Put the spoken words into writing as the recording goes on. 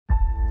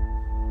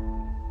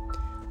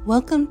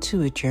Welcome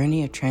to a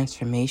journey of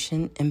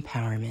transformation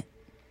empowerment.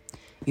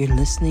 You're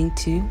listening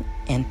to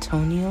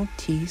Antonio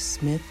T.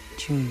 Smith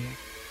Jr.,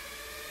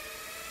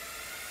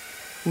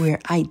 where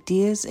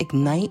ideas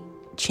ignite,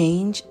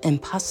 change,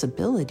 and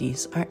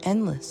possibilities are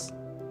endless.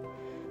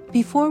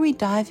 Before we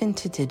dive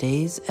into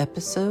today's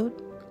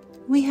episode,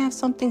 we have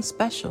something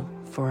special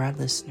for our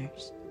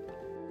listeners.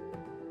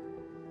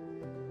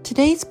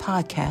 Today's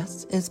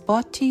podcast is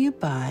brought to you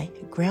by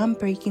a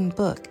groundbreaking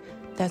book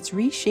that's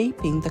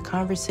reshaping the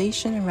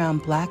conversation around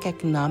Black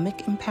economic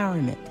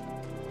empowerment.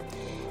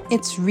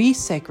 It's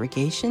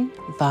Resegregation,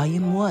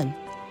 Volume 1,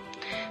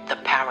 The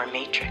Power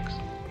Matrix,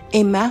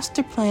 a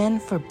master plan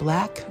for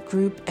Black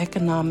group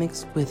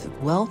economics with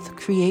wealth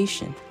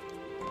creation,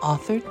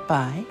 authored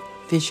by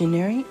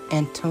visionary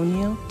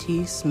Antonio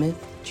T.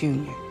 Smith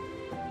Jr.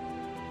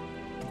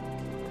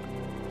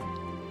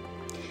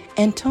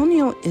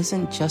 Antonio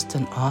isn't just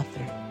an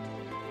author.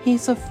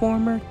 He's a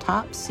former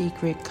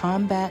top-secret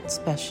combat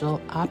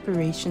special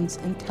operations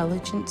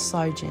intelligence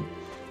sergeant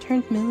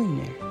turned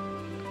millionaire.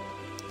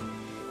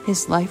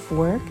 His life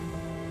work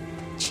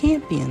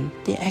championed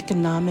the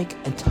economic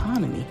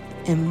autonomy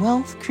and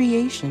wealth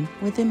creation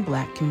within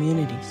Black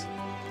communities.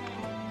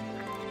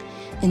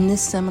 In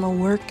this seminal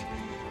work,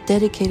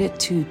 dedicated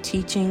to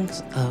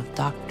teachings of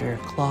Dr.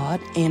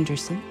 Claude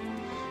Anderson,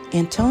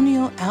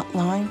 Antonio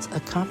outlines a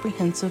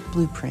comprehensive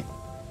blueprint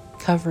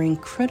covering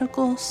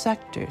critical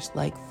sectors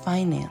like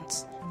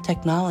finance,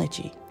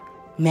 technology,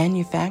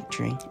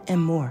 manufacturing,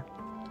 and more.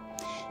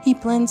 He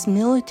blends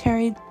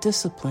military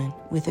discipline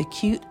with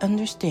acute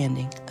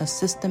understanding of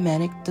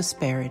systematic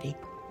disparity.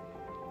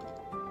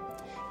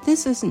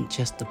 This isn't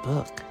just a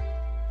book.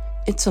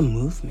 It's a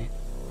movement,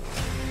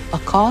 a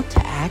call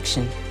to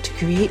action to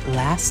create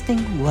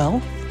lasting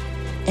wealth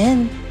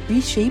and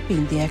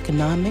reshaping the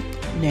economic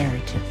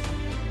narrative.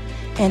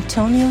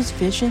 Antonio's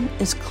vision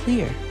is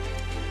clear.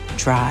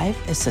 Drive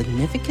a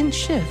significant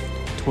shift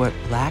toward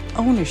Black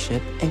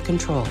ownership and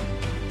control.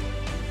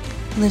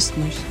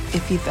 Listeners,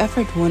 if you've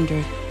ever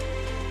wondered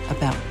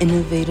about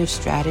innovative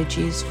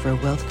strategies for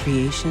wealth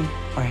creation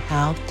or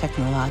how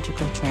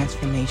technological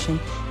transformation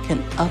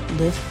can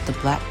uplift the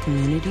Black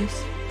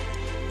communities,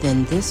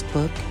 then this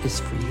book is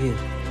for you.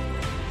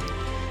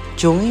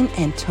 Join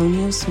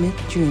Antonio Smith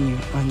Jr.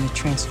 on the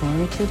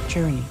transformative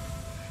journey.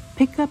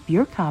 Pick up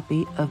your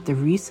copy of the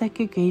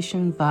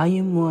Resegregation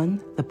Volume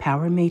 1, The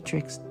Power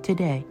Matrix,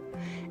 today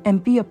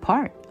and be a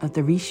part of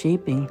the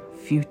reshaping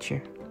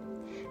future.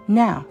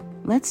 Now,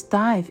 let's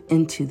dive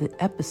into the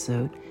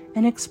episode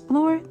and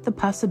explore the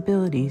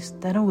possibilities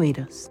that await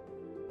us.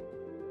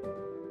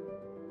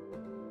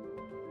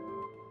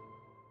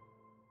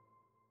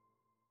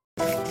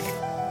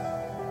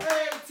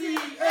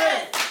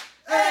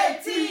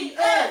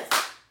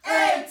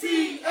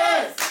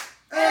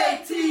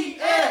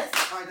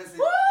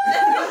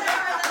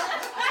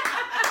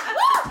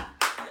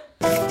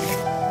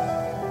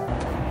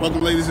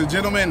 Welcome, ladies and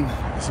gentlemen.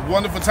 It's a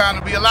wonderful time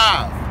to be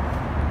alive.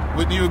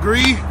 Wouldn't you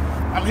agree?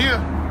 I'm here.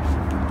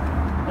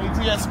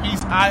 ATS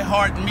meets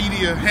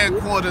iHeartMedia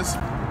headquarters.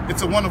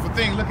 It's a wonderful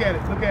thing. Look at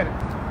it. Look at it.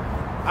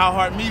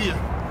 iHeartMedia.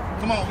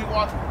 Come on, we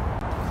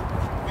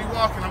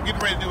walking. I'm getting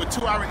ready to do a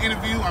 2-hour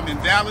interview. I'm in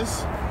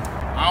Dallas.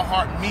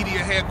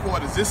 iHeartMedia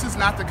headquarters. This is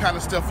not the kind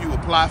of stuff you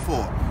apply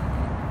for.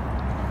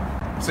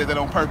 I say that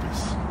on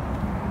purpose.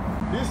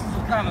 This is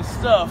the kind of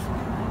stuff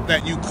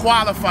that you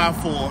qualify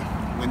for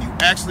when you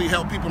actually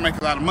help people make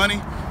a lot of money.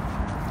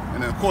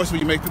 And then, of course, when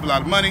you make people a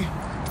lot of money,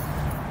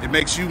 it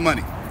makes you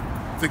money.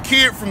 The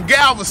kid from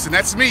Galveston,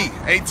 that's me,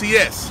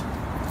 ATS.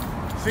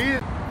 See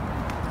it?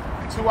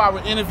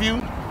 2-hour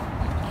interview.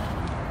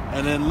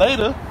 And then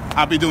later,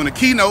 I'll be doing a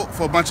keynote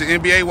for a bunch of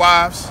NBA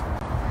wives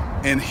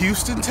in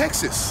Houston,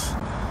 Texas.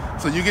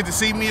 So you get to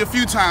see me a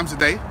few times a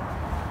day.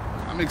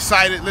 I'm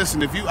excited.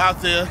 Listen, if you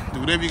out there,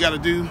 do whatever you got to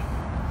do.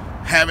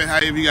 Have it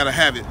however you got to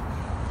have it.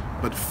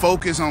 But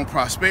focus on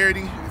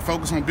prosperity.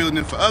 Focus on building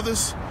it for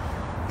others.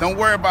 Don't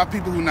worry about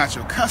people who are not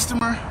your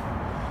customer.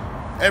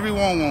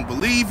 Everyone won't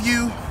believe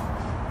you.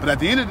 But at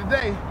the end of the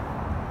day,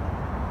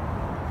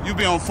 you'll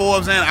be on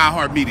Forbes and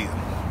iHeartMedia.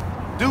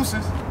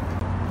 Deuces.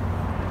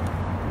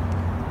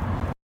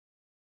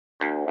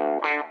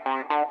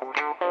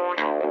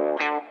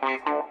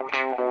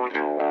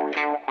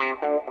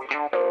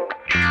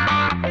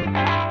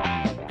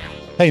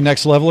 Hey,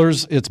 Next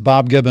Levelers, it's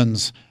Bob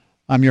Gibbons.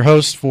 I'm your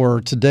host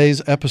for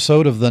today's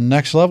episode of The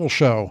Next Level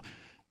Show.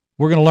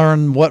 We're going to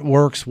learn what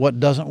works, what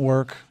doesn't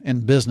work in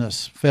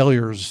business,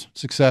 failures,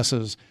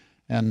 successes,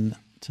 and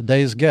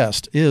today's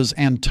guest is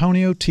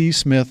Antonio T.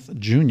 Smith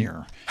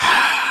Jr.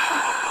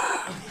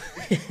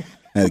 I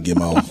had to get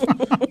my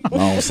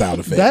own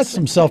sound effects. That's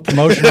some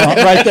self-promotion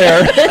right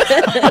there.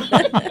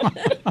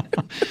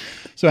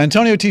 So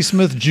Antonio T.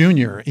 Smith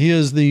Jr., he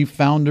is the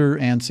founder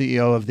and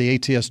CEO of the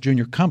ATS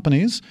Junior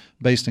Companies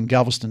based in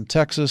Galveston,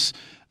 Texas.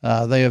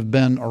 They have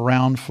been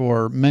around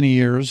for many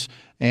years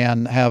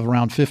and have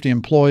around 50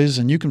 employees,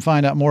 and you can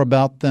find out more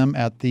about them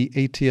at the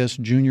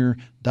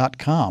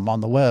atsjunior.com on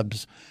the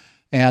webs.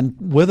 And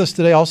with us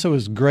today also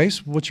is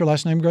Grace. What's your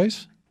last name,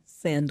 Grace?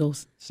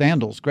 Sandals.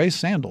 Sandals, Grace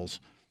Sandals.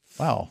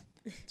 Wow.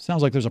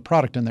 Sounds like there's a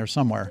product in there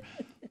somewhere.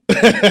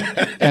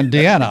 And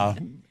Deanna.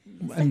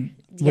 And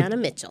Deanna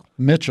Mitchell.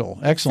 Mitchell.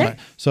 Excellent.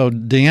 So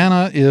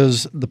Deanna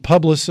is the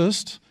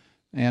publicist,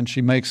 and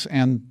she makes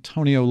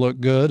Antonio look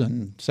good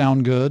and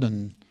sound good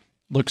and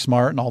look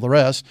smart and all the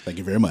rest. Thank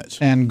you very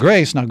much. And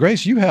Grace. Now,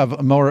 Grace, you have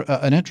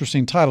an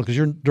interesting title because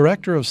you're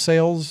director of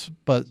sales,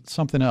 but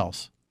something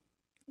else.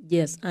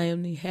 Yes, I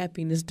am the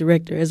happiness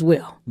director as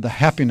well. The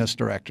happiness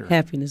director.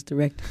 Happiness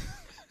director.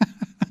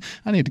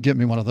 I need to get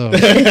me one of those.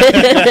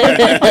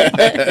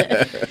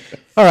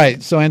 All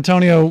right. So,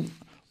 Antonio,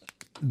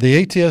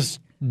 the ATS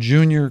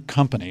Junior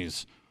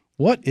Companies,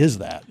 what is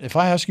that? If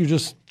I ask you,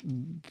 just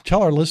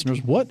tell our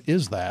listeners, what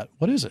is that?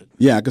 What is it?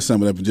 Yeah, I can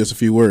sum it up in just a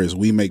few words.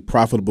 We make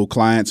profitable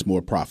clients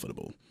more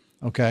profitable.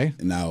 Okay.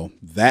 Now,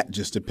 that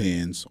just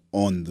depends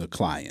on the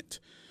client.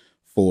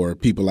 For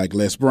people like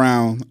Les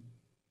Brown,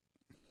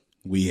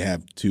 we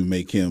have to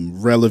make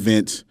him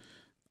relevant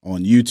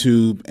on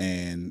YouTube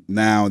and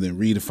now then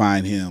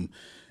redefine him,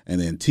 and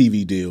then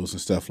TV deals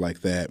and stuff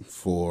like that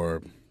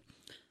for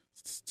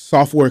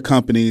software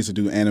companies to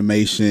do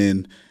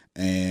animation,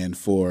 and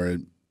for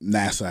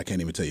NASA, I can't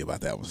even tell you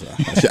about that one. So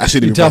I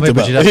shouldn't even tell me,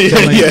 but about. you'd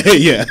have to tell me.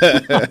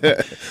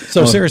 Yeah.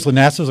 So seriously,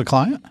 NASA's a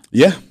client?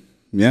 Yeah.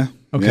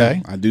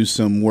 Okay. Yeah. I do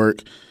some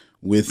work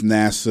with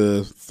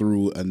NASA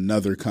through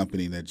another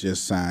company that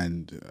just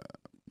signed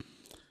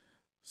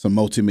some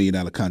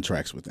multi-million-dollar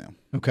contracts with them.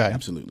 Okay.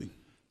 Absolutely.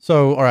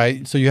 So, all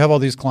right. So you have all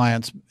these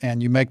clients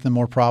and you make them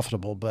more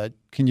profitable, but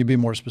can you be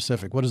more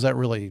specific? What does that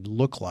really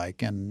look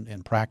like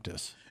in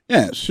practice?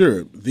 Yeah,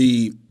 sure.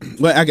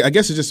 I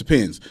guess it just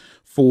depends.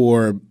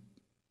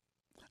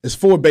 It's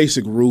 4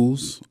 basic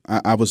rules,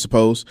 I would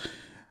suppose.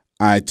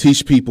 I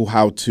teach people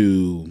how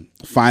to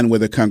find where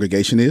their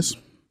congregation is.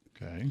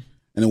 Okay.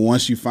 And then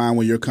once you find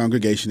where your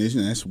congregation is,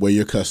 and that's where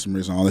your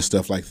customers and all this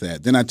stuff like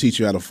that, then I teach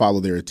you how to follow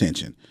their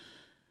attention.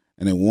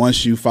 And then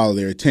once you follow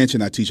their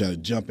attention, I teach you how to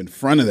jump in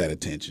front of that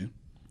attention.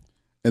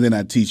 And then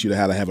I teach you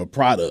how to have a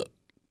product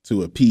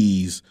to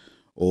appease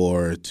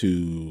or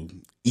to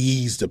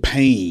ease the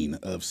pain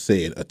of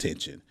said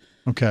attention.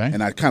 Okay.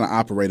 And I kind of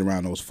operate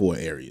around those 4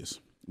 areas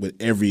with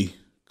every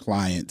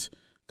client,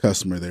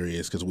 customer there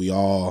is, because we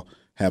all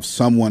have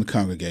someone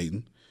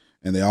congregating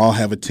and they all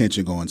have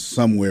attention going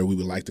somewhere we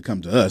would like to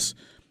come to us,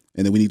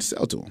 and then we need to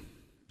sell to them.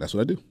 That's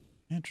what I do.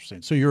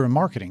 Interesting. So you're a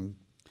marketing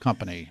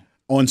company.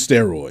 On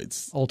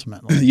steroids.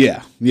 Ultimately.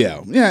 Yeah.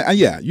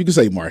 You can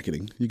say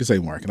marketing.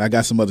 I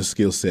got some other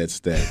skill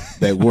sets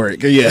that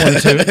work. Yeah.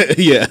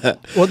 Yeah.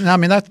 Well, I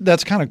mean,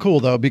 that's kind of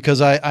cool though,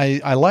 because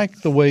I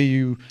like the way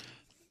you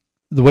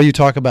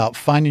talk about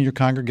finding your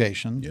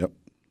congregation. Yep.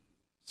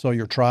 So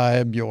your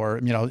tribe,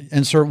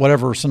 insert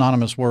whatever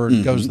synonymous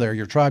word goes there,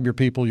 your tribe, your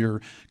people,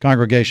 your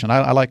congregation.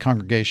 I like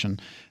congregation.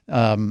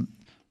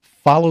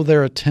 Follow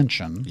their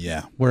attention.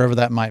 Yeah. Wherever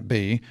that might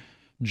be.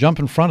 Jump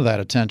in front of that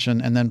attention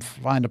and then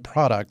find a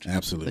product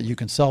Absolutely. that you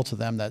can sell to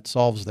them that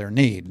solves their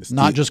need.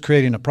 Not just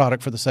creating a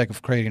product for the sake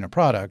of creating a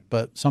product,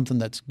 but something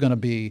that's going to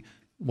be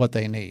what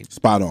they need.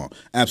 Spot on.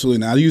 Absolutely.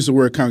 Now, I use the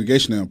word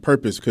congregation on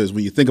purpose because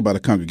when you think about a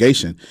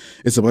congregation,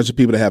 it's a bunch of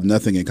people that have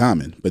nothing in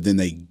common, but then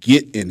they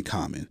get in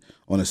common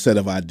on a set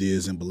of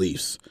ideas and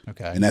beliefs.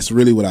 Okay. And that's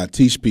really what I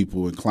teach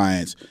people and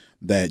clients,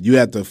 that you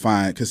have to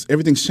find, because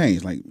everything's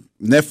changed. Like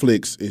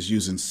Netflix is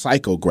using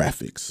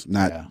psychographics,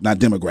 not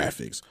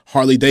demographics.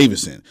 Harley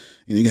Davidson,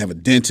 you can have a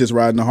dentist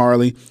riding a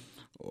Harley,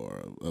 or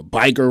a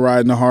biker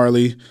riding a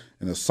Harley,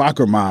 and a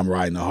soccer mom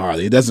riding a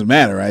Harley. It doesn't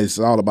matter, right? It's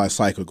all about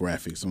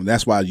psychographics. And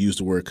that's why I use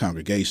the word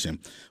congregation.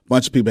 A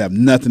bunch of people have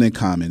nothing in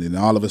common, and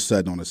all of a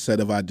sudden, on a set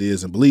of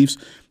ideas and beliefs,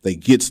 they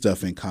get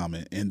stuff in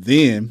common. And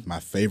then, my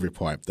favorite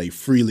part, they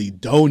freely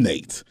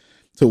donate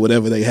to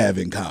whatever they have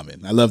in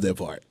common. I love that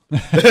part.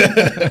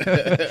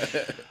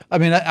 I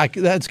mean,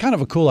 that's kind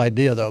of a cool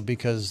idea, though,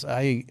 because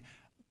I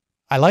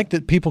like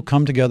that people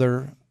come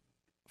together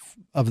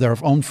of their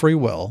own free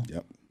will.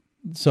 Yep.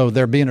 So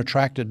they're being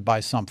attracted by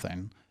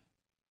something.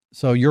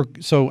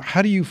 So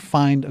how do you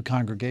find a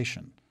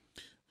congregation?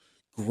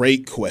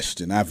 Great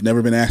question. I've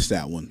never been asked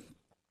that one.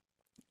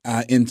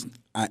 I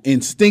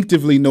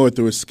instinctively know it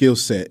through a skill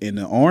set. In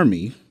the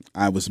Army,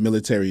 I was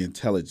military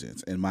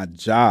intelligence, and my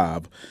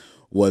job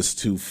was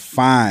to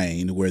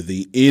find where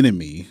the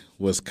enemy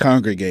was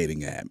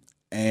congregating at.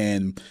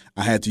 And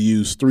I had to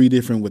use 3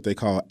 different what they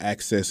call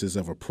accesses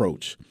of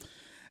approach.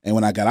 And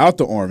when I got out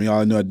the Army, all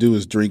I knew I'd do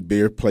is drink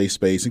beer, play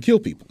spades, and kill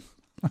people.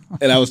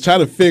 And I was trying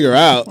to figure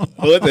out,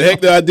 what the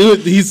heck do I do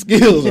with these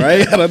skills,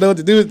 right? I don't know what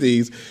to do with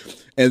these.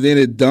 And then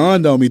it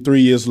dawned on me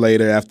 3 years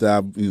later, after I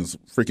was a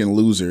freaking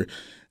loser,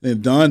 then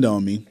it dawned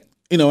on me,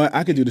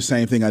 I could do the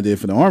same thing I did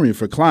for the Army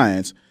for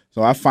clients.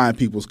 So I find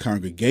people's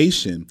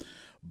congregation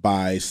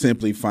by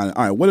simply finding,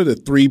 all right, what are the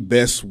 3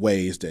 best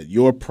ways that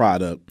your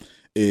product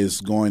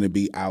is going to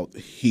be out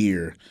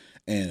here,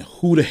 and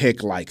who the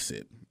heck likes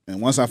it?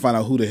 And once I find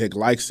out who the heck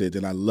likes it,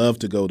 then I love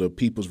to go to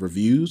people's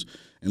reviews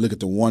and look at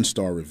the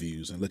 1-star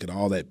reviews and look at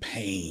all that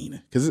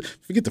pain. Because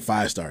forget the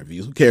 5-star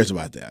reviews. Who cares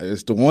about that?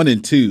 It's the 1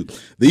 and 2.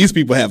 These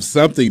people have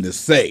something to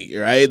say,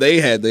 right?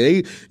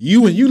 When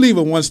you leave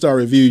a 1-star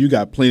review, you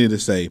got plenty to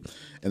say.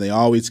 And they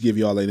always give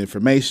you all that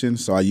information.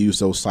 So I use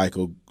those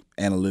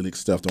psychoanalytic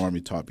stuff the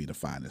Army taught me to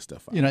find that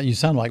stuff out. You know, you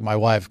sound like my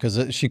wife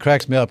because she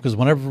cracks me up because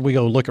whenever we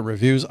go look at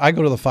reviews, I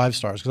go to the 5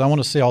 stars because I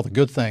want to see all the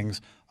good things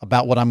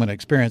about what I'm going to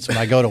experience when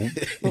I go to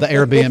the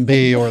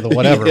Airbnb or the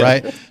whatever,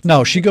 right?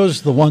 No, she goes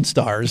to the 1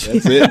 stars.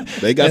 That's it.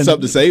 They got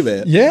something to say,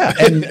 man. Yeah.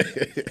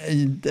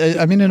 And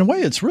I mean, in a way,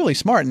 it's really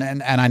smart.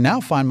 And I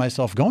now find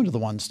myself going to the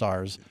 1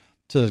 stars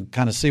to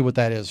kind of see what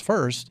that is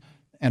first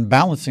and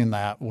balancing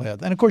that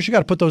with, and of course, you got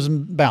to put those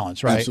in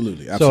balance, right?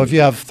 Absolutely. So if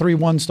you have 3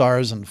 1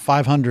 stars and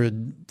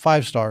 500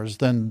 5 stars,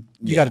 then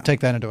you got to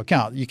take that into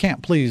account. You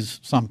can't please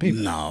some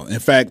people. No. In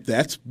fact,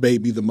 that's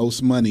maybe the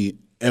most money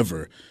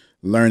ever,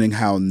 learning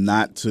how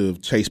not to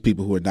chase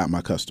people who are not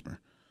my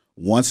customer.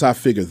 Once I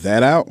figured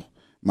that out,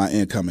 my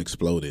income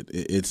exploded.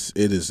 It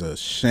is a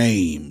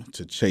shame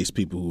to chase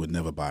people who would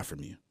never buy from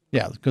you.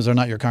 Yeah, because they're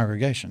not your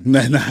congregation.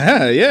 Yeah,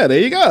 there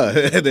you go.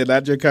 They're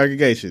not your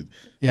congregation.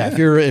 Yeah,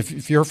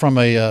 if you're from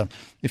a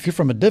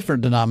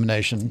different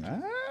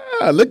denomination.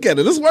 Look at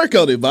it. Let's work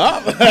on it,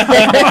 Bob.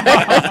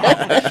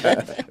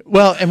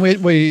 Well, and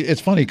we it's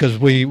funny because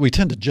we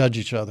tend to judge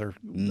each other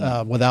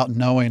without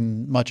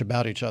knowing much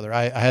about each other.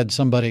 I had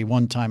somebody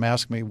one time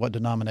ask me what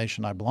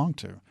denomination I belong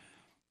to,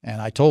 and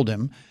I told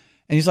him,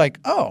 and he's like,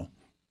 "Oh,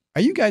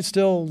 are you guys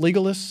still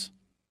legalists?"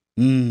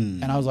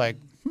 And I was like,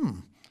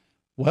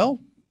 well,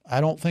 I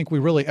don't think we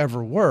really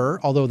ever were,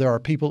 although there are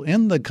people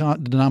in the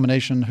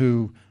denomination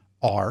who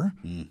are,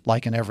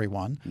 like in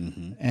everyone.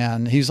 Mm-hmm.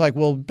 And he's like,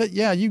 well, but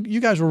yeah, you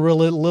guys were real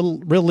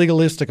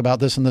legalistic about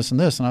this and this and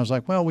this. And I was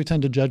like, well, we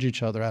tend to judge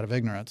each other out of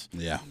ignorance.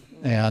 Yeah.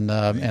 And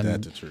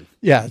that's the truth.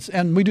 Yeah,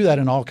 and we do that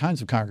in all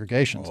kinds of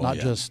congregations, not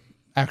just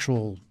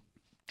actual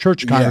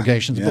church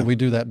congregations, but we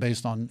do that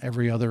based on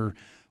every other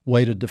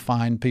way to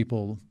define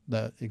people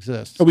that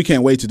exist. Oh, we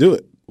can't wait to do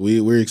it.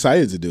 We're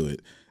excited to do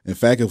it. In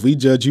fact, if we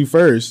judge you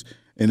first,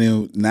 and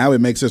then now it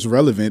makes us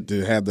relevant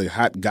to have the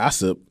hot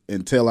gossip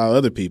and tell our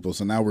other people.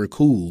 So now we're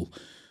cool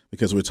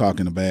because we're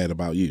talking bad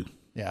about you.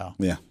 Yeah.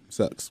 Yeah.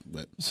 Sucks.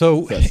 But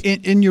so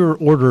in your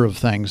order of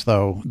things,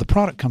 though, the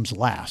product comes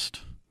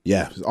last.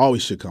 Yeah. It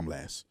always should come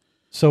last.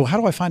 So how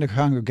do I find a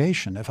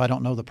congregation if I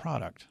don't know the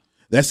product?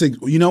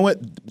 You know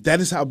what? That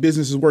is how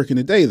business is working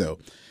today, though.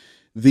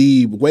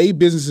 The way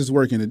business is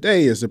working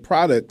today is the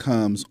product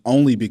comes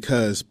only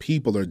because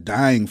people are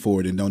dying for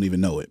it and don't even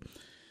know it.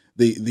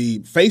 The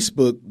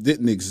Facebook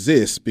didn't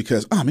exist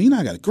because, I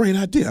got a great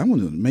idea. I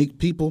want to make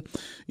people,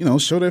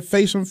 show their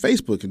face on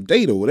Facebook and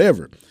date or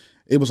whatever.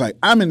 It was like,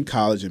 I'm in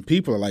college and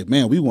people are like,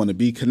 man, we want to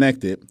be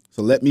connected.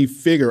 So let me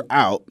figure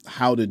out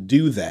how to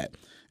do that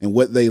and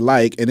what they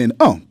like. And then,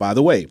 by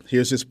the way,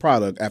 here's this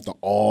product after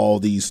all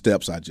these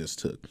steps I just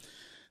took.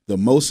 The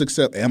most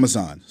successful,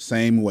 Amazon,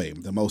 same way.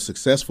 The most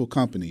successful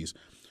companies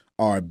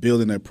are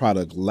building their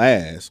product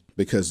last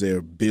because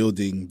they're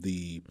building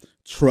the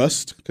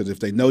trust, because if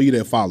they know you,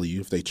 they'll follow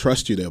you. If they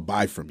trust you, they'll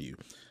buy from you.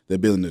 They're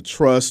building the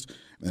trust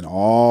and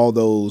all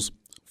those,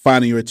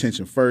 finding your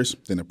attention first,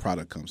 then the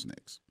product comes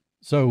next.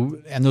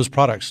 So, and those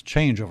products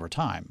change over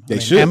time. They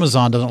should.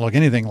 Amazon doesn't look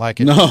anything like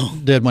it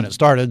did when it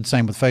started.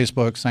 Same with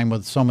Facebook, same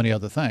with so many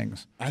other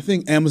things. I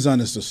think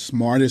Amazon is the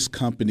smartest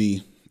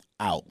company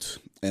out.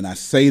 And I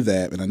say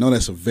that, and I know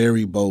that's a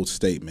very bold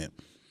statement.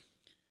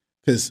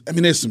 Because,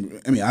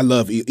 I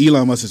love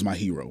Elon Musk is my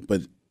hero,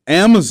 but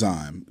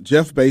Amazon,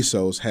 Jeff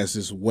Bezos has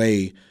this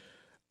way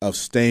of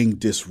staying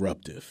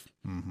disruptive.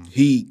 Mm-hmm.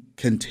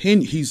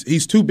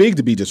 He's too big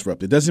to be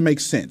disruptive. It doesn't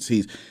make sense.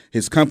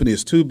 His company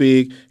is too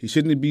big. He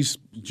shouldn't be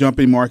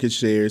jumping market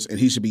shares, and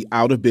he should be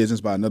out of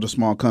business by another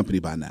small company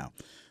by now.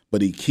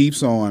 But he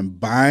keeps on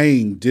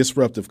buying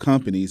disruptive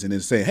companies and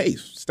then saying, hey,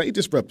 stay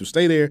disruptive,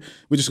 stay there.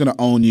 We're just going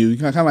to own you.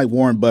 Kind of like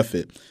Warren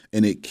Buffett,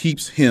 and it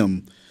keeps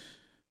him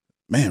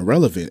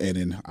relevant, and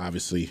then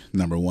obviously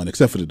number one,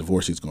 except for the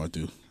divorce he's going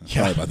through.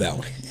 Sorry about that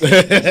one.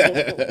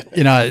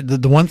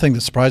 The one thing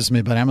that surprises me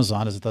about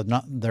Amazon is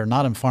that they're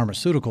not in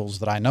pharmaceuticals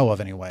that I know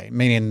of anyway,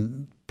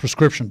 meaning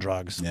prescription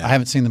drugs. Yeah. I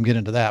haven't seen them get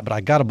into that, but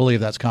I got to believe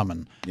that's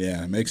coming.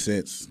 Yeah, it makes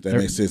sense. That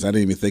makes sense. I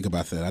didn't even think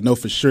about that. I know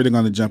for sure they're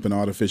going to jump into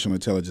artificial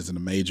intelligence in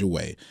a major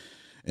way.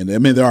 And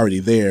they're already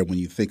there when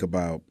you think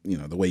about,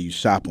 the way you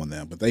shop on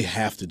them, but they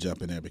have to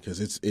jump in there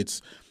because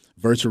it's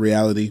virtual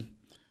reality,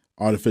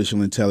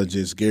 artificial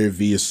intelligence. Gary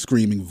Vee is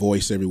screaming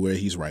voice everywhere.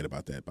 He's right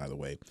about that, by the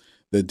way.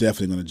 They're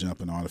definitely going to jump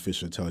in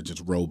artificial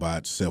intelligence,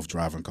 robots,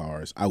 self-driving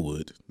cars. I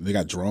would. They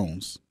got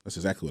drones. That's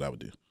exactly what I would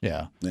do.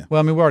 Yeah.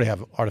 Well, we already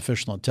have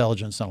artificial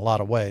intelligence in a lot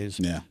of ways.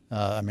 Yeah.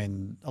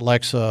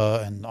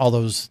 Alexa and all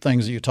those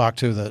things that you talk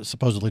to that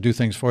supposedly do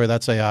things for you,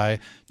 that's AI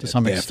to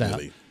some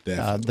extent.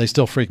 Definitely. They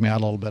still freak me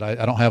out a little bit.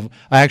 I don't have.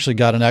 I actually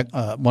got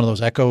one of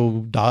those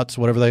Echo Dots,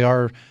 whatever they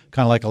are,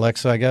 kind of like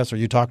Alexa, I guess. Or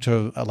you talk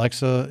to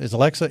Alexa. Is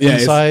Alexa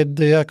inside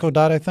the Echo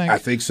Dot? I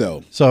think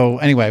so. So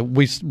anyway,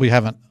 we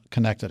haven't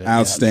connected it.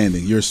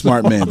 Outstanding. You're a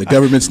smart man. The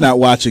government's not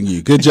watching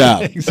you. Good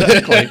job.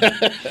 Exactly.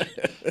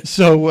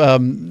 So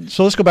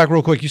let's go back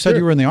real quick. You said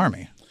you were in the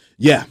Army.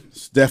 Yeah,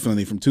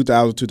 definitely. From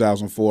 2000 to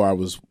 2004,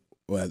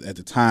 at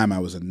the time I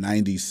was a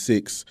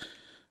 96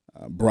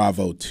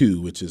 Bravo 2,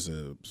 which is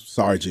a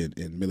sergeant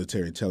in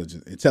military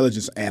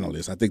intelligence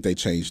analyst. I think they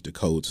changed the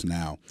codes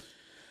now.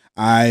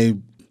 I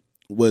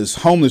was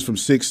homeless from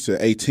 6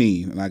 to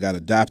 18, and I got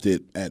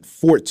adopted at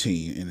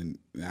 14 and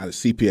out of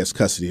CPS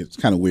custody. It's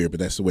kind of weird, but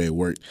that's the way it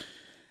worked.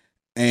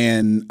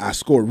 And I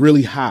scored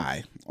really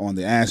high on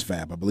the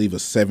ASVAB, I believe a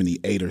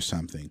 78 or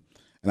something.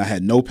 And I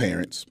had no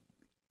parents.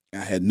 I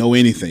had no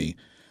anything.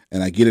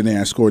 And I get in there,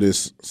 I score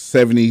this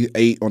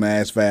 78 on the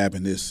ASVAB,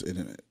 and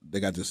they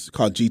got this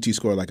called GT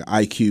score, like an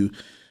IQ.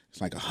 It's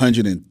like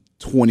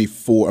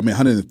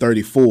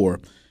 134.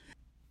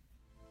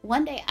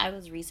 One day I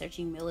was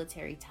researching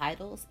military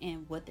titles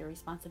and what their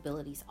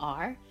responsibilities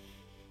are.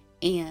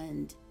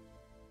 And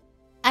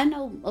I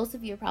know most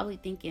of you are probably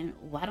thinking,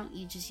 why don't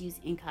you just use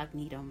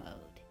incognito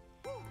mode?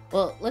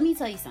 Well, let me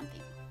tell you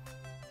something.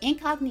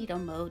 Incognito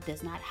mode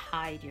does not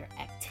hide your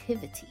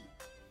activity.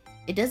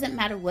 It doesn't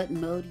matter what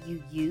mode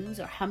you use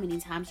or how many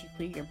times you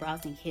clear your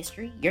browsing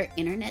history, your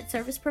internet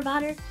service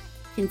provider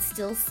can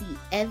still see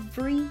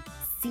every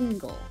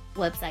single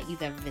website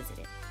you've ever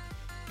visited.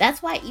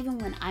 That's why even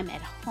when I'm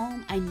at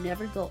home, I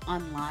never go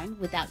online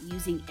without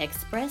using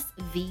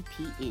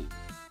ExpressVPN.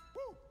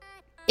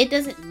 It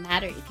doesn't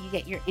matter if you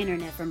get your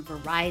internet from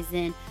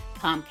Verizon,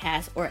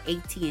 Comcast, or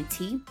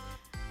AT&T.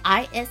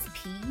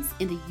 ISPs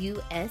in the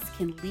U.S.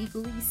 can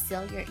legally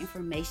sell your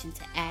information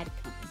to ad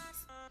companies.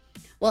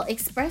 Well,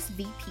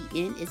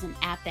 ExpressVPN is an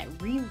app that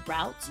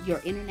reroutes your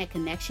internet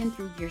connection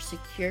through your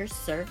secure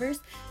servers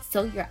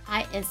so your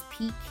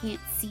ISP can't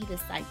see the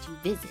site you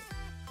visit.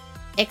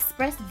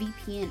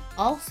 ExpressVPN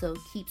also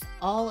keeps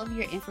all of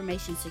your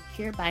information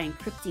secure by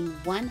encrypting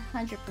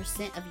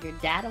 100% of your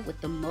data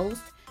with the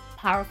most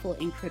powerful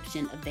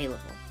encryption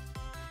available.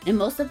 And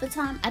most of the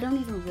time, I don't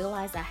even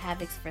realize I have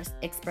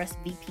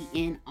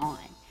ExpressVPN on.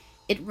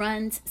 It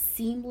runs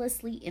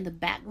seamlessly in the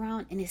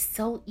background and is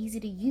so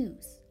easy to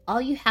use. All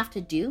you have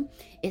to do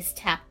is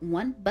tap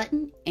one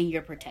button and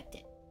you're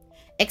protected.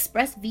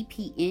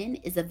 ExpressVPN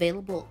is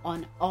available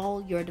on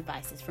all your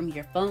devices, from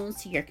your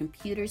phones to your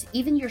computers,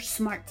 even your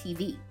smart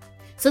TV.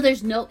 So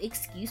there's no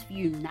excuse for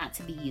you not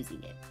to be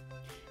using it.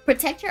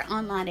 Protect your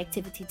online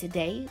activity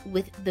today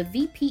with the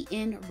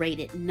VPN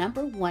rated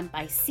 #1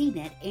 by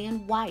CNET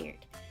and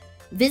Wired.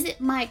 Visit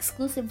my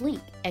exclusive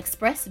link,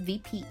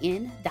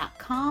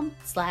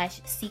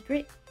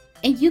 expressvpn.com/secret,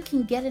 and you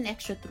can get an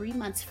extra 3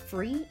 months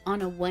free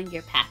on a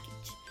 1-year package.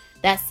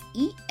 That's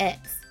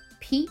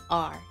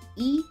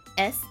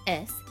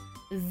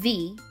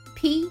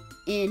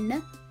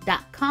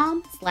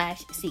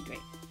expressvpn.com/secret.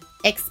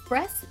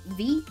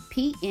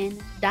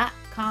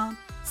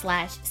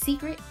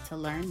 expressvpn.com/secret to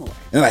learn more.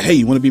 And like, hey,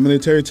 you want to be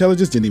military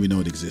intelligence? Didn't even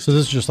know it existed. So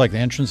this is just like the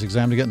entrance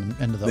exam to get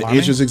into the Army?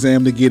 Entrance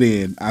exam to get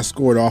in. I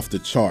scored off the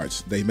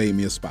charts. They made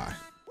me a spy.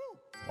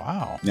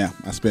 Wow. Yeah,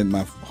 I spent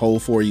my whole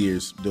 4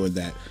 years doing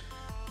that,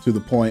 to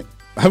the point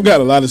I've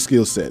got a lot of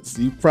skill sets.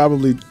 You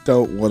probably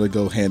don't want to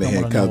go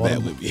hand-to-hand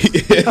combat with me.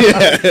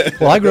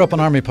 Well, I grew up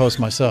on Army post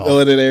myself.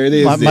 Oh, there it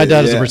is. My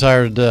dad is a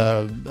retired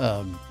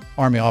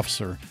Army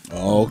officer.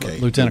 Oh, okay.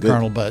 Lieutenant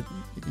Colonel, but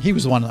he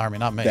was the one in the Army,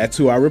 not me. That's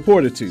who I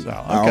reported to. So, okay.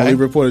 I only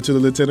reported to the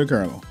Lieutenant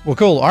Colonel. Well,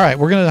 cool. All right,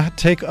 we're going to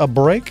take a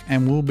break,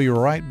 and we'll be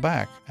right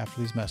back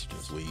after these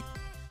messages. Sweet.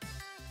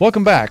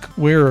 Welcome back.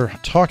 We're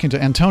talking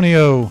to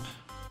Antonio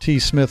T.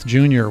 Smith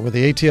Jr. with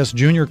the ATS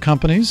Junior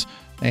Companies,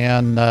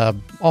 and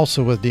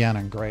also with Deanna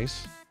and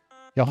Grace.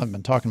 Y'all haven't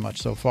been talking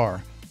much so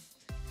far.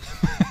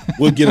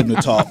 We'll get him to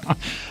talk.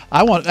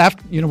 We're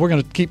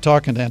going to keep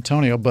talking to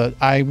Antonio, but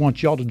I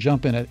want y'all to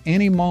jump in at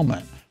any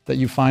moment that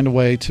you find a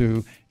way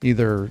to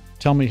either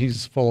tell me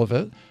he's full of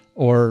it,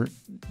 or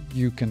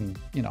you can,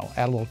 add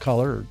a little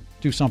color or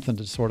do something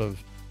to sort of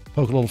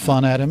poke a little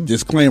fun at him.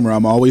 Disclaimer,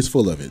 I'm always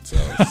full of it. So,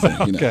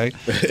 okay.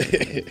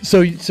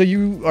 So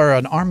you are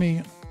an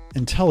Army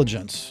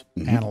intelligence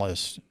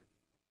analyst.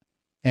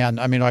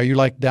 And I mean, are you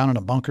like down in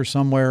a bunker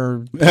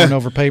somewhere going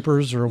over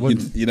papers, or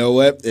what? You know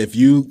what? If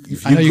you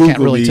I know you can't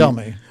really tell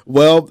me.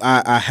 Well,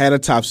 I had a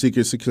top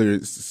secret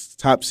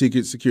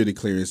security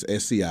clearance,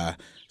 SCI,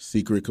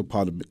 secret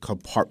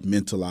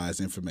compartmentalized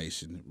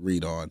information,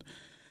 read on.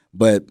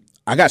 But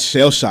I got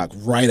shell shocked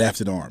right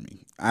after the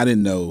Army. I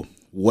didn't know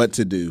what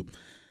to do.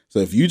 So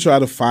if you try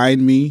to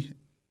find me,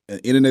 an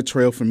internet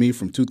trail for me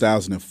from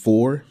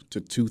 2004 to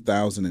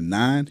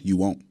 2009, you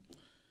won't.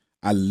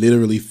 I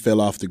literally fell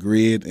off the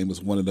grid and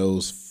was one of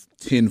those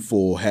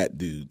tinfoil hat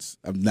dudes.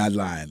 I'm not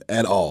lying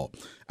at all.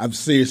 I'm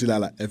seriously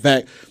not lying. In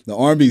fact, the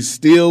Army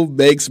still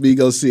makes me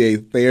go see a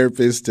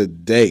therapist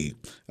today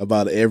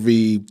about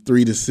every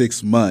 3 to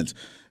 6 months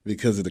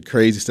because of the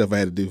crazy stuff I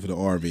had to do for the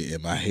Army,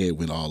 and my head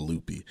went all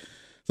loopy.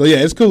 So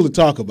yeah, it's cool to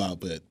talk about,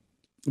 but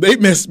they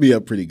messed me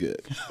up pretty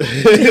good.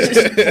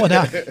 Well,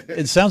 now,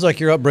 it sounds like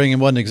your upbringing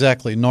wasn't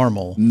exactly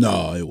normal.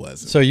 No, it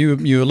wasn't. So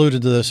you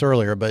alluded to this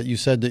earlier, but you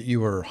said that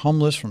you were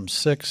homeless from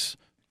 6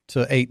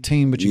 to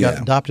 18, but you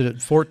got adopted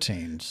at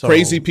 14. So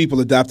Crazy people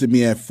adopted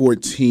me at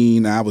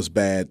 14. I was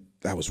bad.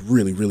 I was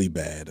really, really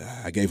bad.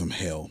 I gave them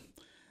hell.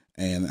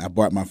 And I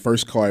bought my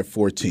first car at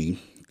 14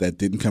 that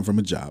didn't come from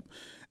a job.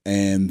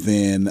 And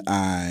then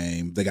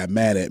they got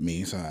mad at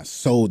me, so I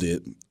sold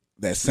it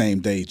that same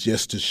day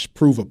just to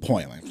prove a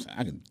point. Like,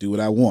 I can do what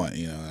I want,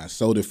 you know. And I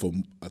sold it for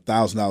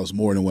 $1,000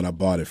 more than what I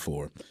bought it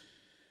for.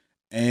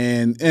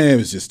 And it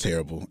was just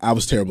terrible. I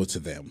was terrible to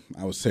them.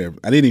 I was terrible.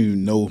 I didn't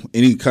even know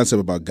any concept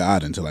about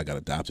God until I got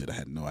adopted. I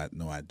had no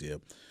idea.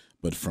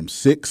 But from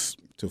 6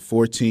 to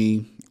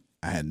 14,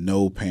 I had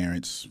no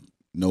parents,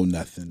 no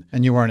nothing.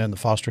 And you weren't in the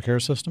foster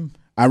care system?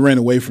 I ran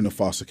away from the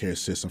foster care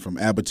system, from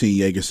Albertine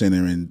Yeager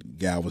Center in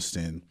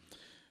Galveston.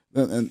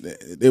 And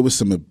there was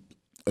some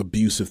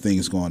abusive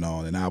things going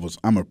on, and I've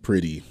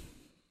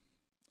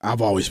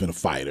always been a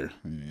fighter.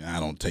 I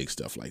don't take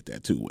stuff like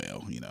that too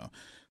well, you know.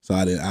 So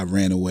I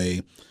ran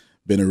away,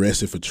 been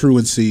arrested for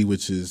truancy,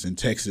 which is in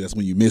Texas. That's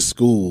when you miss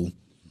school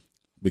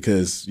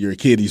because you're a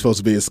kid. You're supposed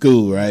to be in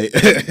school, right?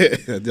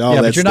 But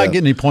you're not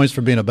getting any points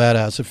for being a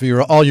badass if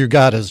all you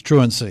got is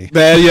truancy.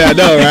 Yeah, I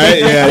know, right?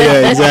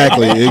 Yeah,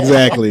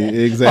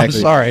 exactly. I'm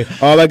sorry.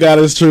 All I got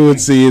is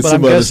truancy and but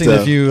some I'm other guessing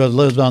stuff. if you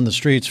lived on the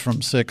streets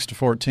from 6 to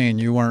 14,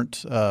 you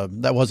weren't.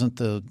 That wasn't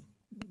the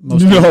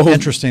most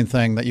interesting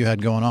thing that you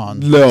had going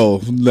on.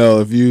 No.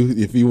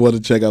 If you want to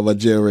check out my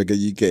jail record,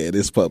 you can.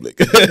 It's public.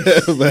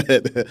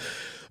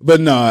 But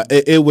no,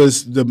 it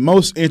was the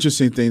most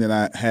interesting thing that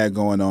I had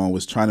going on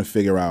was trying to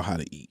figure out how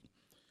to eat.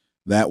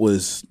 That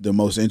was the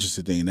most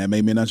interesting thing. That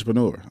made me an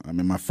entrepreneur. I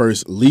mean, my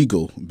first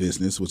legal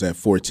business was at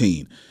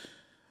 14.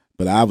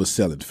 But I was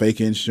selling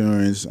fake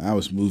insurance. I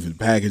was moving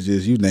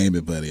packages. You name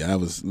it, buddy.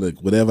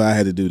 Whatever I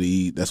had to do to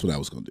eat, that's what I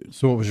was going to do.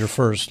 So what was your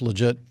first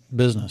legit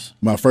business?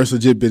 My first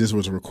legit business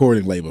was a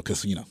recording label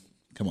because, you know,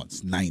 come on, it's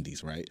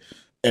 90s, right?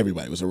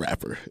 Everybody was a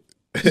rapper.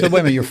 So wait a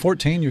minute, you're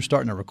 14, you're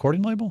starting a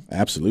recording label?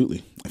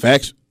 Absolutely. In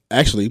fact,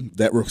 actually,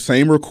 that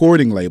same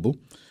recording label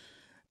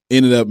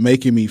ended up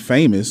making me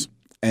famous,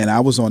 and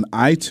I was on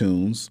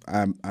iTunes.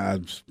 I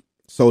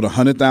sold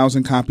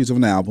 100,000 copies of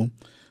an album,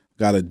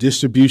 got a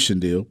distribution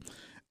deal.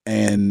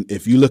 And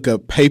if you look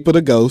up Paper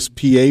the Ghost,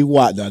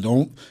 P-A-Y, now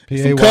don't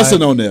some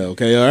cussing on there,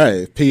 okay? All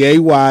right,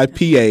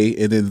 P-A-Y-P-A,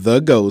 and then The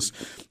Ghost,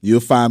 you'll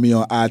find me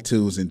on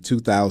iTunes in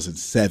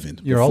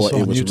 2007. You're also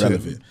on YouTube.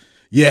 Relevant.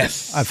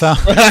 Yes. I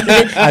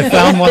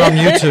found one on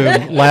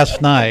YouTube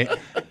last night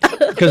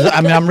because,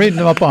 I mean, I'm reading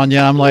them up on you,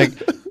 and I'm like,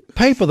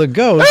 Paper the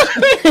Ghost?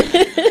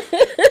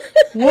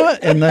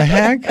 What in the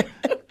heck?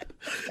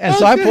 And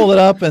so I pulled it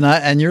up, and I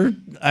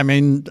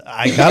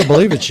got to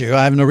believe it's you.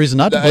 I have no reason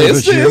not to believe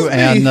it's you.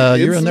 And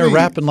you're in there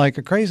rapping like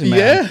a crazy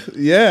man.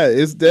 Yeah,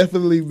 it's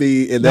definitely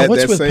me. And now,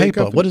 what's that with same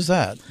paper? company. What is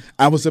that?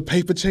 I was a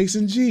paper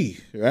chasing G,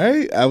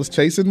 right? I was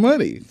chasing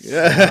money.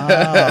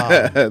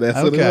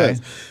 That's what it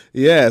was.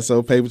 Yeah,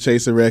 so Paper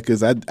Chasing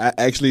Records. I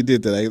actually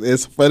did that.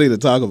 It's funny to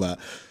talk about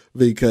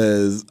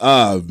because,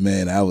 oh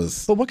man, I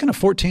was. But what can a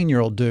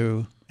 14-year-old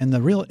do in the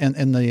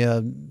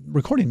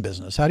recording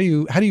business? How do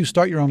you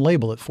start your own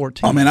label at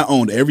 14? Oh man, I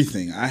owned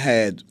everything. I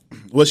had.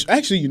 Well,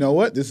 actually, you know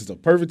what? This is a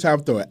perfect time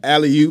to throw an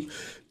alley-oop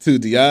to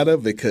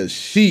Deanna because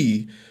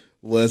she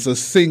was a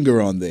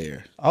singer on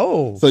there.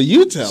 Oh, so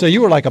you tell. So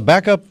you were like a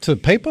backup to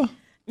Paper?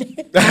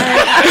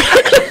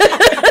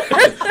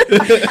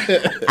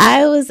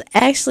 I was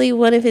actually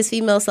one of his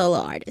female solo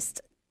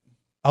artists.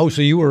 Oh,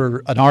 so you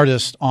were an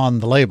artist on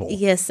the label?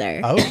 Yes,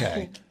 sir.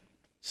 Okay.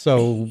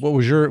 So what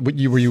was were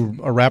you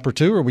a rapper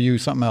too, or were you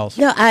something else?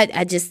 No,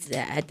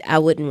 I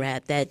wouldn't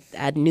rap. That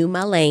I knew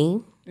my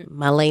lane.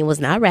 My lane was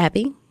not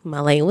rapping. My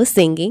lane was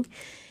singing.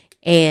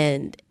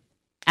 And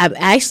I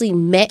actually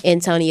met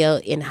Antonio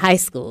in high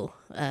school,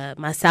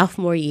 my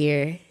sophomore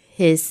year.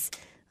 Was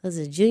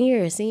it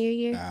junior or senior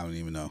year? I don't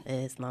even know.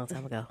 It's a long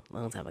time ago.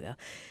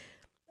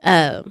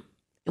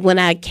 When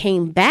I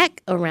came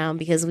back around,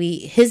 because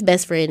his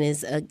best friend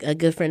is a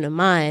good friend of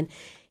mine,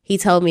 he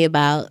told me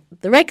about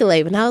the record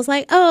label, and I was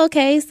like, oh,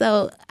 okay.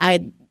 So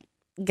I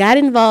got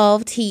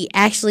involved. He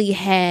actually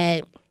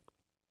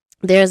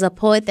there's a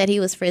poet that he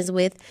was friends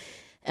with,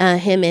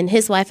 him and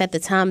his wife at the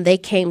time. They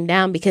came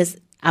down because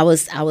I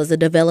was a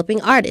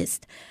developing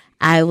artist.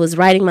 I was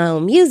writing my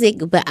own music,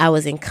 but I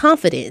was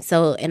inconfident.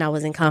 And I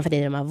was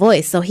inconfident in my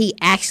voice. So he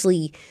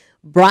actually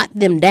brought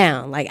them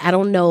down. Like, I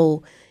don't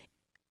know.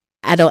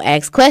 I don't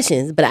ask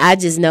questions, but I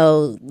just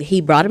know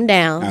he brought them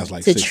down to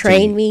 16.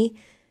 Train me,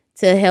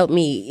 to help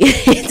me,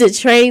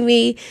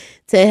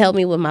 to help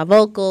me with my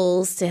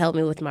vocals, to help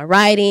me with my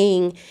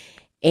writing.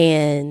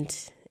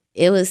 And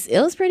it was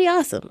pretty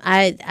awesome.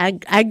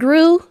 I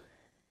grew.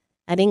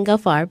 I didn't go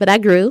far, but I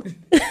grew.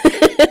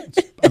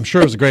 I'm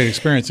sure it was a great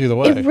experience either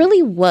way. It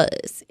really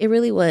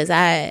was.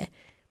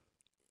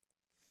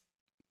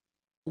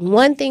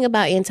 One thing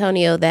about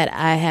Antonio that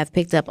I have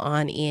picked up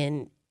on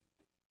in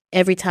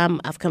every time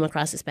I've come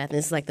across this path, and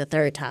this is like the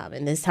third time,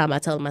 and this time I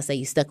told him, I said,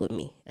 you stuck with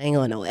me. I ain't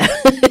going nowhere.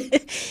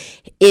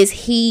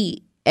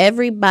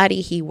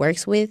 Everybody he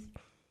works with,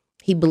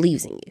 he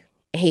believes in you.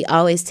 And he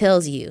always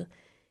tells you,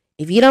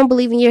 if you don't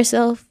believe in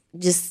yourself,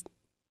 just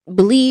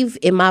believe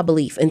in my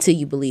belief until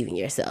you believe in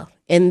yourself.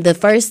 And the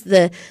first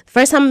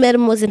time I met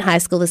him was in high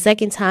school. The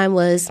second time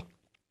was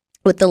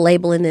with the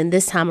label, and then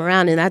this time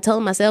around, and I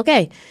told him, I said,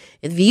 okay,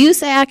 if you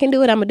say I can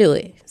do it, I'm gonna do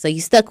it. So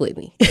you stuck with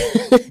me.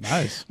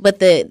 Nice. But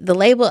the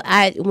label,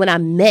 when I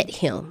met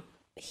him,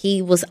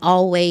 he was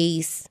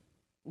always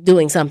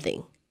doing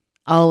something.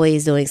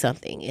 Always doing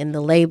something. And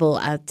the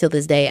label, till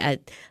this day,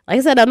 like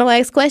I said, I don't know why I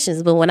ask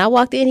questions, but when I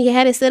walked in, he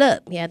had it set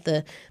up. He had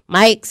the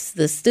mics,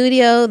 the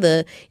studio,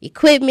 the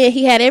equipment.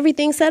 He had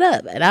everything set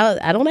up. And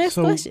I don't ask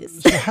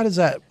questions. So how does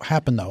that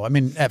happen, though? I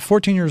mean, at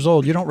 14 years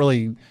old, you don't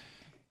really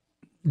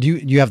 – do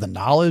you have the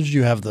knowledge? Do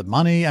you have the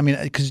money? I mean,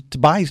 because to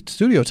buy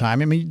studio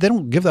time, I mean, they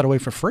don't give that away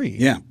for free.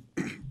 Yeah.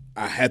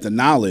 I had the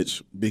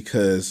knowledge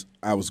because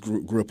I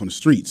grew up on the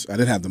streets. I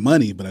didn't have the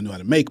money, but I knew how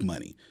to make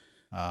money.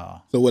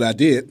 So what I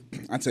did,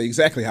 I'll tell you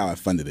exactly how I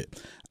funded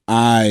it.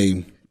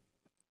 I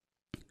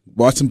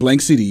bought some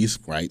blank CDs,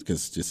 right,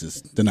 because this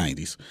is the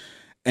 90s,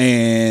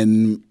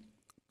 and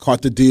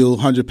caught the deal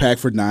 100-pack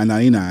for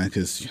 $9.99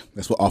 because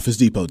that's what Office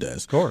Depot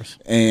does. Of course.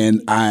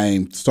 And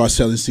I started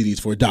selling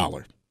CDs for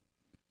 $1.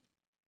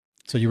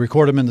 So you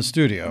record them in the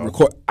studio.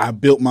 I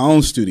built my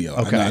own studio.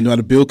 Okay. I knew how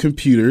to build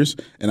computers,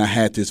 and I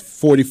had this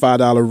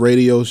 $45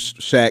 Radio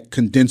Shack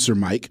condenser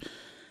mic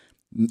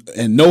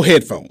and no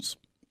headphones.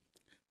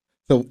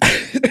 So,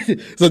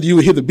 so you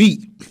would hear the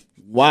beat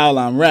while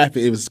I'm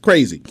rapping. It was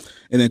crazy.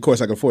 And then, of course,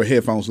 I could afford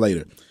headphones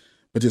later.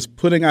 But just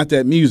putting out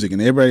that music,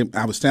 and everybody,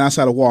 I was standing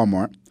outside of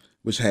Walmart,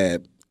 which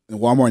had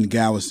Walmart in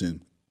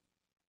Galveston.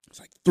 It's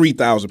like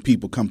 3,000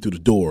 people come through the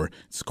door.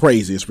 It's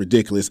crazy. It's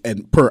ridiculous.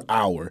 And per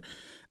hour.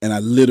 And I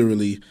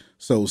literally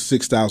sold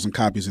 6,000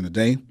 copies in a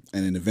day,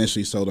 and then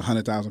eventually sold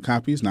 100,000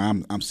 copies. Now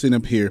I'm sitting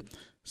up here,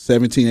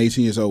 17,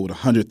 18 years old with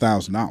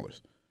 $100,000.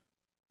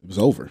 It was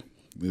over.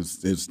 It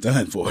was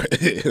done for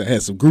it. I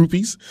had some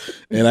groupies,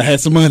 and I had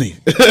some money.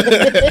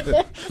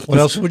 What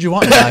else would you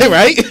want in life?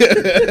 Right?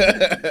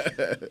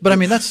 But I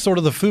mean, that's sort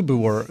of the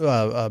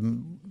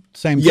FUBU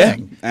same Yeah,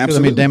 thing. 'Cause,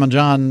 absolutely. I mean, Damon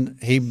John,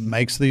 he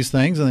makes these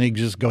things, and then he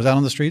just goes out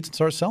on the streets and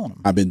starts selling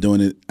them. I've been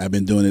doing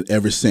it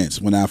ever since.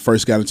 When I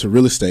first got into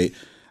real estate,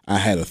 I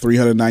had a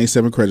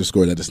 397 credit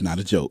score. That is not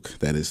a joke.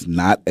 That is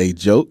not a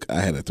joke.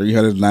 I had a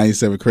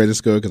 397 credit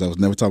score because I was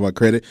never talking about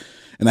credit.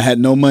 And I had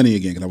no money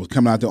again because I was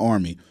coming out the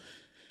Army.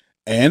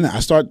 And I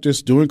started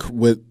just doing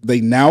what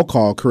they now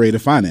call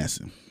creative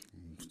financing.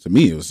 To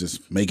me, it was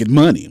just making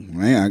money.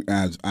 Right?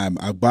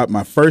 I bought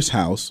my first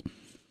house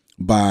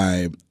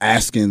by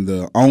asking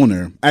the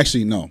owner.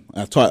 Actually, no,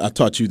 I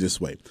taught you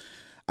this way.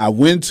 I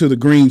went to the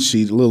Green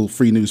Sheet, a little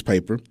free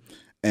newspaper,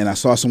 and I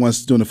saw someone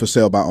doing it for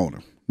sale by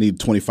owner. Need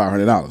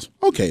 $2,500.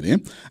 Okay,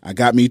 then I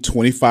got me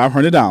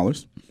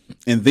 $2,500,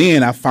 and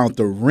then I found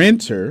the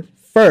renter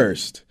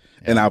first,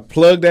 and I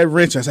plugged that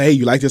renter. I said, "Hey,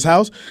 you like this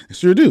house?" I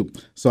sure do.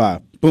 So I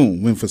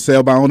went for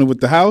sale by owner with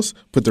the house,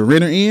 put the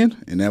renter in,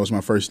 and that was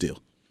my first deal.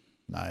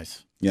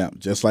 Nice. Yeah,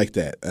 just like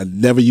that. I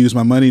never used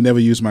my money, never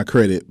used my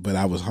credit, but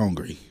I was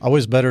hungry.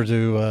 Always better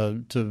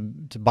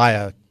to buy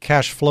a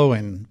cash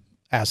flowing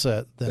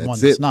asset than one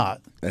that's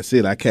not. That's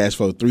it. I cash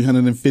flow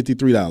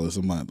 $353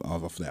 a month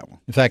off of that one.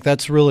 In fact,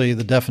 that's really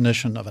the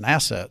definition of an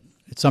asset.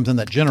 It's something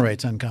that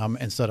generates income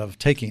instead of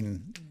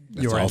taking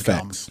your all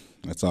income. Facts.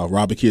 That's all.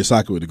 Robert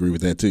Kiyosaki would agree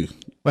with that too.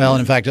 Well,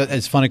 and in fact,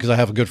 it's funny because I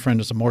have a good friend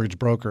that's a mortgage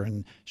broker,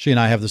 and she and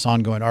I have this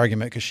ongoing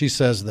argument because she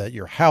says that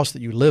your house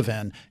that you live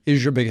in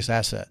is your biggest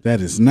asset.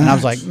 That is not. And I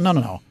was like,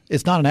 no.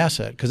 It's not an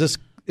asset because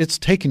it's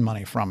taking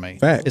money from me.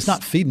 Facts. It's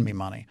not feeding me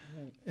money.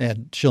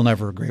 And she'll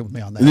never agree with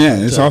me on that. Yeah,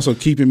 but, it's also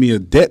keeping me a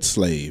debt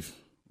slave.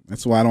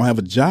 That's why I don't have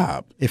a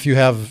job. If you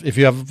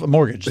have a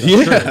mortgage, that's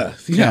Yeah. true. Yeah,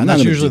 Yeah, I'm and not that's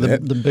gonna usually do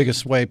that. the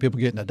biggest way people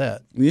get into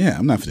debt. Yeah,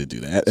 I'm not going to do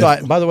that.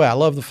 So, by the way, I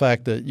love the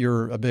fact that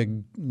you're a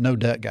big no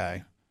debt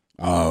guy.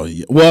 Oh,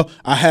 yeah. Well,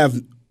 I have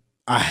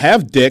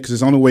debt because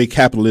it's the only way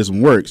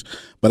capitalism works,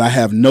 but I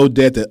have no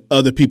debt that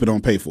other people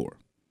don't pay for.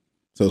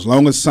 So as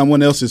long as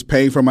someone else is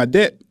paying for my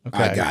debt,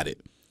 I Okay. got it.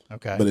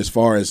 Okay. But as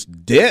far as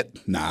debt,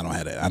 I don't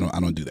have that. I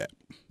don't do that.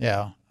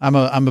 Yeah, I'm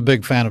a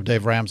big fan of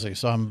Dave Ramsey,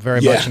 so I'm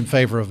very much in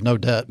favor of no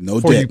debt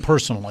for you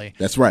personally.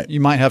 That's right. You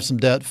might have some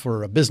debt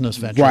for a business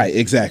venture, Right,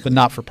 exactly. but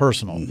not for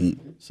personal.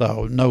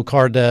 So no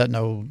car debt,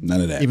 None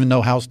of that. even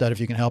no house debt if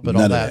you can help it. None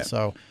all of that. that.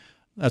 So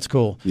that's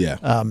cool.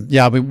 Yeah.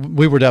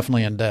 We were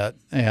definitely in debt,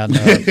 and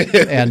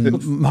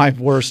and my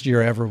worst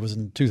year ever was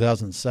in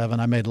 2007.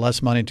 I made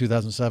less money in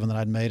 2007 than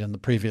I'd made in the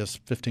previous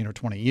 15 or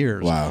 20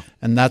 years. Wow.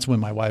 And that's when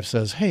my wife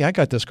says, "Hey, I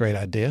got this great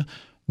idea,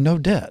 no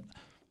debt."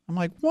 I'm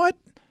like, "What?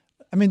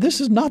 I mean,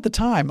 this is not the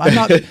time. I'm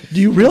not. Do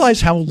you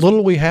realize how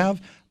little we have?"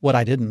 What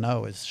I didn't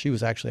know is she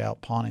was actually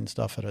out pawning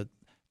stuff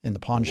in the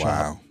pawn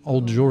shop,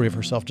 old jewelry of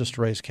herself just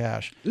to raise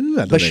cash. Ooh, I know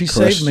but that she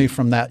crushed saved me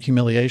from that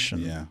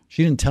humiliation. Yeah.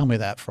 She didn't tell me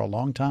that for a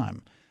long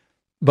time.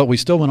 But we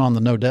still went on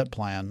the no debt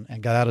plan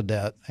and got out of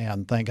debt,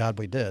 and thank God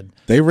we did.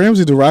 Dave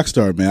Ramsey, the rock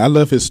star, man. I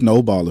love his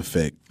snowball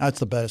effect. That's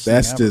the best.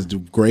 That's thing ever. the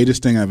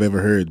greatest thing I've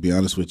ever heard, to be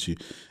honest with you.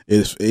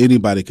 If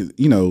anybody could,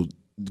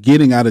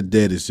 getting out of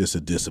debt is just a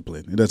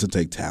discipline. It doesn't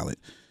take talent.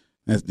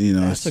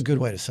 That's a good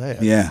way to say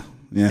it. Yeah.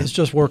 It's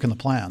just working the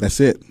plan. That's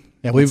it.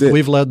 Yeah,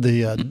 we've led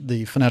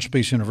the Financial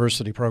Peace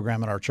University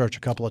program in our church a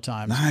couple of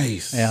times.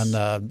 Nice.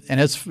 And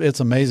it's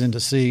amazing to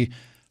see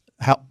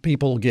how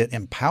people get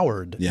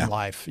empowered in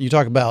life. You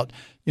talk about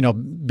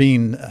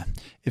being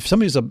if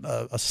somebody's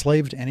a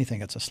slave to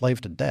anything, it's a slave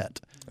to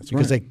debt. That's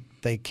because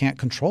they can't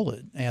control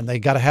it, and they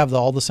got to have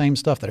all the same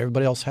stuff that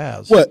everybody else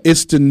has. Well,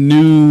 it's the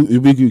new.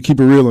 We can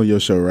keep it real on your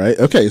show, right?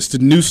 Okay, it's the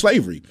new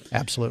slavery.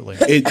 Absolutely.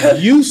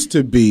 It used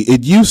to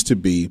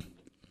be.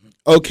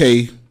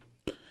 Okay,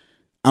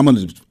 I'm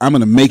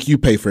gonna make you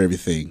pay for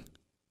everything,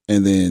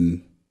 and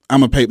then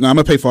I'm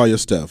gonna pay for all your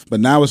stuff. But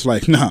now it's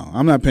like, no,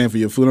 I'm not paying for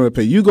your food. I'm gonna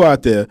pay. You go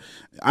out there,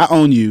 I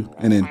own you,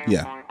 and then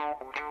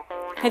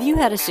Have you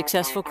had a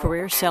successful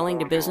career selling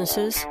to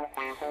businesses?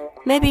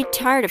 Maybe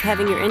tired of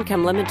having your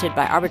income limited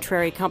by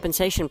arbitrary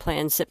compensation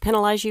plans that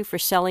penalize you for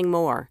selling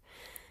more.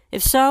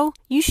 If so,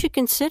 you should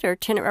consider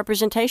tenant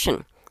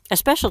representation, a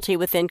specialty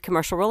within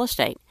commercial real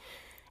estate.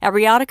 At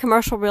Riata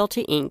Commercial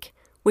Realty, Inc.,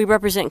 we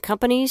represent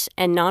companies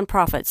and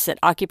nonprofits that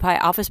occupy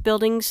office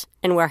buildings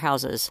and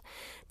warehouses.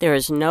 There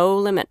is no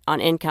limit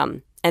on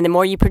income, and the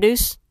more you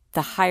produce,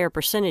 the higher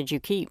percentage you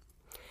keep.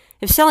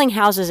 If selling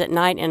houses at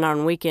night and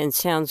on weekends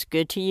sounds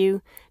good to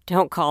you,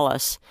 don't call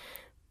us.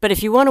 But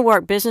if you want to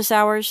work business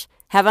hours,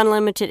 have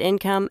unlimited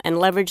income, and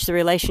leverage the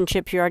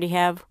relationships you already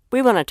have,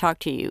 we want to talk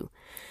to you.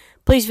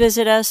 Please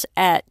visit us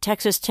at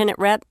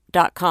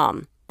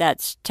texastenantrep.com.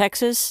 That's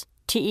Texas,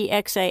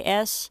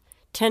 Texas,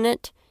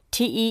 tenant,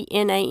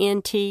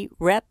 TENANT,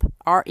 rep,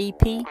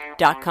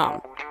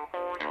 REP.com.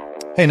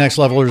 Hey, Next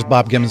Levelers,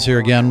 Bob Gibbons here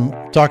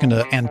again, talking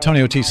to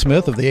Antonio T.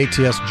 Smith of the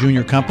ATS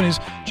Junior Companies.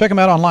 Check him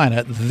out online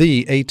at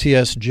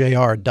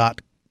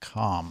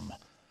theatsjr.com.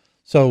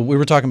 So we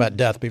were talking about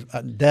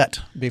debt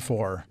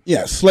before.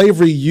 Yeah,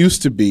 slavery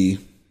used to be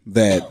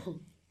that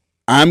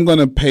I'm going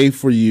to pay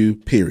for you,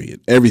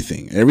 period.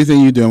 Everything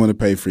you do, I'm going to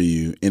pay for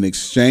you. In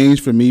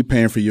exchange for me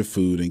paying for your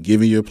food and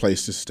giving you a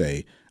place to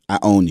stay, I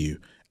own you.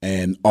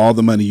 And all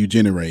the money you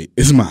generate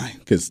is mine,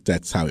 because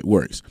that's how it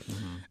works.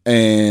 Mm-hmm.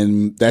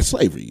 And that's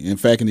slavery. In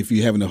fact, and if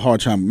you're having a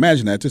hard time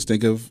imagining that, just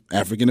think of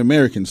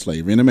African-American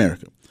slavery in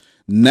America.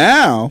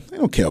 Now, they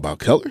don't care about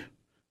color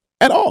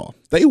at all.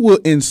 They will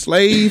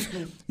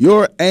enslave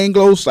your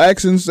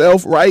Anglo-Saxon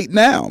self right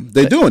now.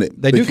 They're doing it.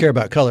 They do care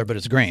about color, but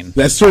it's green.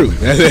 That's true.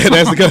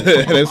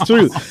 That's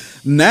true.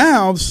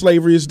 Now,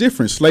 slavery is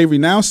different. Slavery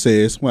now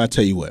says, well, I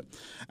tell you what,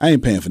 I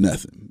ain't paying for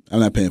nothing. I'm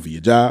not paying for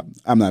your job.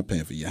 I'm not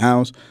paying for your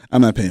house.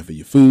 I'm not paying for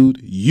your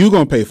food. You're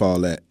going to pay for all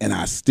that, and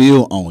I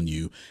still own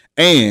you.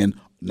 And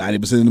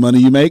 90% of the money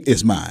you make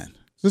is mine.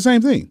 It's the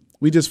same thing.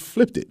 We just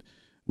flipped it.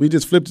 We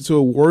just flipped it to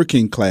a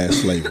working class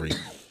slavery.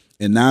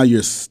 And now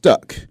you're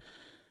stuck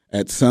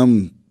at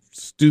some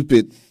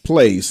stupid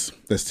place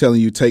that's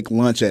telling you take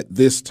lunch at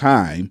this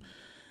time.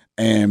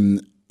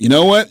 And you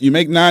know what? You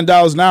make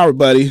 $9 an hour,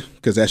 buddy,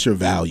 because that's your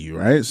value,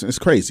 right? It's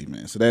crazy,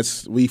 man. So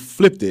we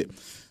flipped it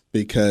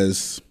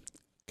because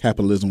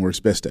capitalism works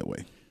best that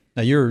way.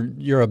 Now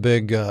you're a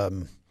big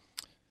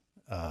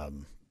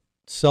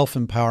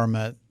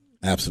self-empowerment.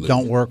 Absolutely.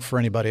 Don't work for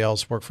anybody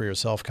else, work for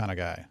yourself kind of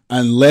guy.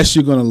 Unless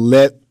you're going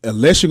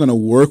to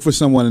work for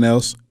someone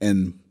else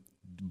and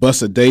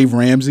bust a Dave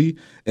Ramsey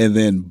and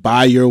then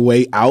buy your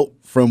way out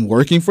from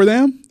working for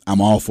them,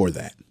 I'm all for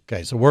that.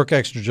 Okay, so work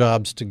extra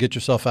jobs to get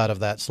yourself out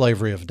of that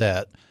slavery of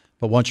debt.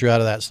 But once you're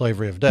out of that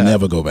slavery of debt,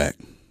 never go back.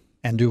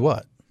 And do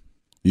what?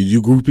 You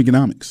do group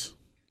economics.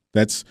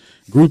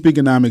 Group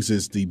economics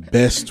is the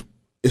best.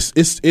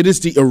 It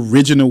is the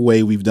original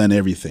way we've done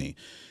everything.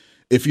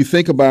 If you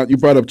think about, you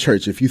brought up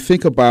church. If you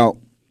think about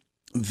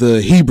the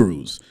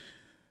Hebrews,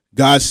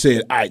 God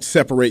said, all right,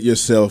 separate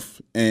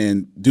yourself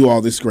and do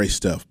all this great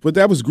stuff. But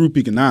that was group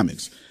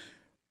economics.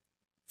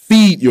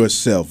 Feed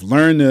yourself,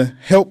 learn to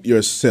help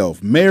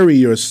yourself, marry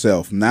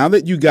yourself. Now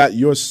that you got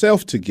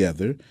yourself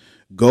together,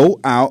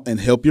 go out and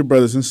help your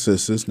brothers and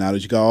sisters. Now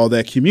that you got all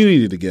that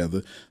community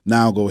together,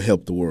 now go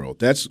help the world.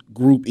 That's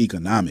group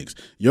economics.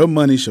 Your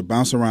money should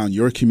bounce around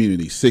your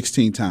community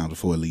 16 times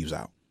before it leaves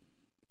out,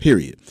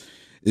 period.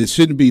 It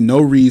shouldn't be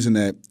no reason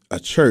that a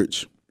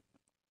church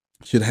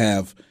should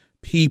have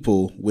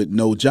people with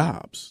no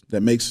jobs.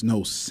 That makes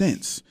no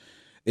sense.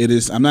 It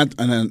is. Now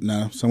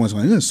someone's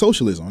going, it's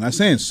socialism. I'm not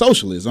saying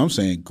socialism. I'm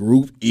saying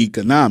group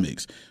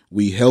economics.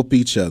 We help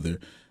each other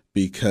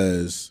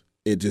because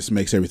it just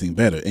makes everything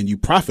better, and you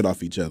profit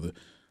off each other.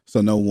 So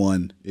no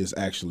one is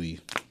actually.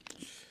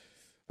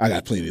 I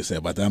got plenty to say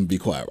about that. I'm gonna be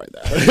quiet right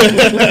now.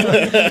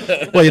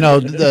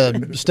 Well,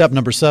 the step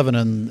number 7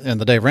 in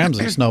the Dave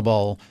Ramsey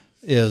snowball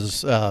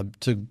is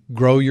to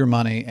grow your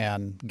money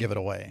and give it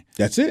away.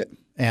 That's it.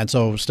 And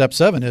so step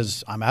 7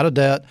 is I'm out of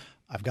debt.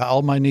 I've got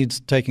all my needs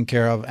taken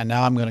care of, and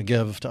now I'm going to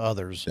give to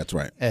others. That's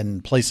right.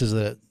 And places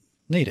that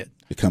need it.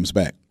 It comes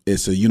back.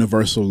 It's a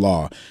universal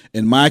law.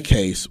 In my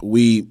case,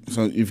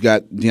 so you've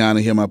got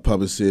Deanna here, my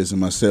publicist,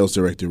 and my sales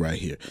director right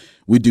here.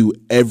 We do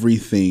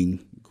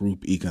everything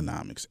group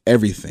economics,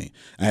 everything.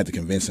 I had to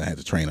convince them, I had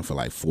to train them for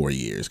like 4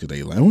 years because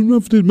they like, I don't know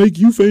if to make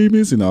you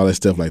famous and all that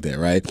stuff like that,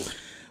 right?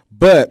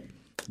 But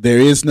there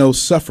is no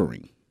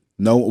suffering.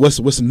 No, what's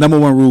the number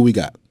one rule we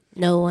got?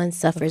 No one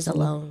suffers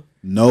alone.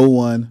 No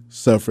one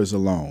suffers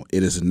alone.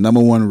 It is the number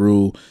one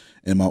rule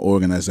in my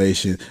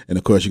organization. And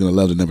of course, you're going to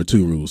love the number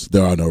 2 rules.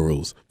 There are no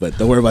rules, but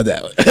don't worry about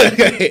that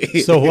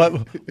one.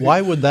 So why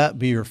would that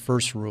be your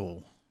first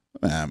rule?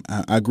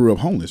 I grew up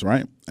homeless,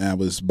 right? I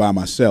was by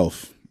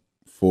myself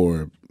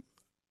for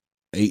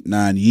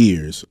 8-9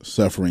 years,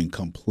 suffering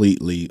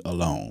completely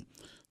alone.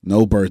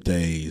 No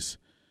birthdays,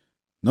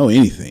 no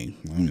anything.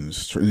 I mean, in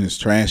this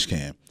trash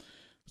can,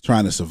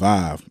 trying to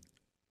survive.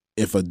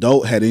 If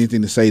adult had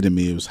anything to say to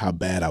me, it was how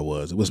bad I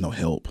was. It was no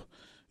help,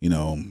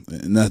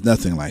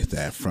 nothing like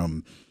that.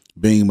 From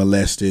being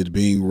molested,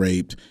 being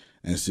raped,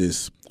 as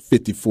this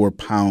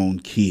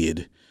 54-pound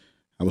kid,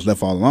 I was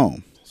left all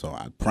alone. So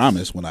I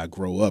promised when I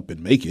grow up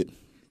and make it,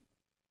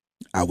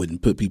 I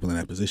wouldn't put people in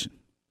that position.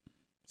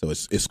 So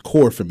it's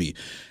core for me.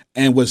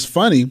 And what's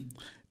funny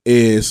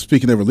is,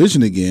 speaking of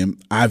religion again,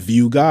 I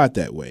view God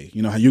that way.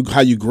 You know,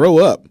 how you grow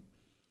up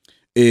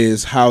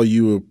is how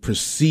you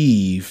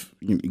perceive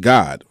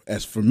God.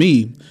 As for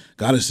me,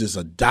 God is this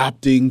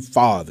adopting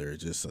father,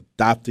 just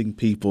adopting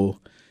people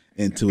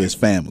into his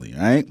family,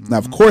 right? Mm-hmm. Now,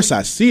 of course,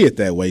 I see it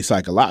that way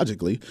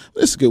psychologically.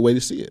 But it's a good way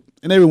to see it.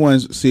 And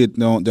everyone see it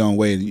their own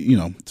way,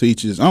 to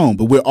each his own.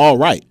 But we're all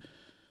right.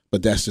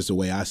 But that's just the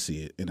way I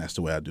see it, and that's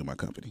the way I do my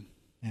company.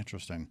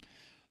 Interesting.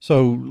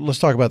 So let's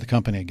talk about the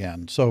company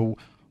again. So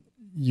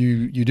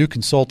you do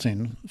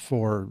consulting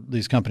for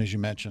these companies you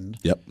mentioned.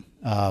 Yep.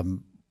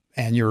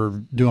 And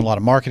you're doing a lot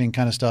of marketing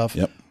kind of stuff.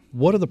 Yep.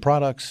 What are the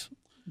products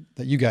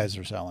that you guys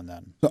are selling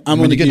then? So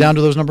when you get down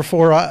to those number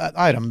 4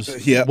 items,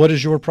 what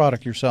is your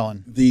product you're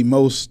selling? The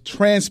most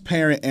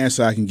transparent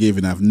answer I can give,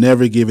 and I've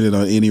never given it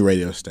on any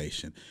radio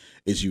station,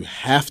 is you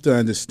have to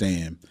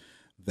understand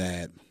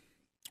that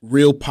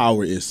real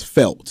power is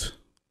felt,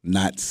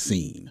 not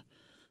seen.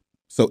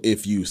 So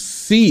if you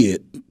see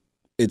it,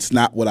 it's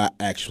not what I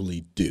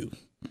actually do.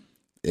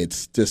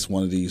 It's just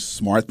one of these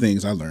smart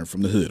things I learned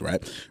from the hood,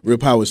 right? Real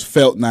power is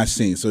felt, not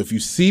seen. So if you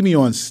see me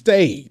on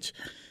stage,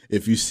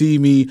 if you see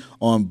me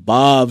on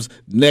Bob's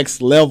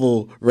Next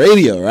Level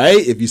Radio, right?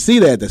 If you see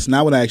that, that's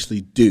not what I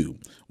actually do.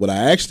 What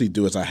I actually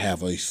do is I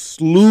have a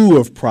slew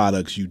of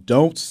products you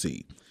don't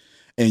see,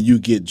 and you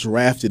get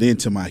drafted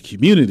into my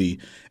community,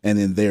 and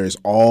then there's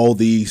all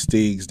these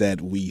things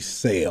that we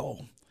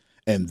sell.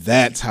 And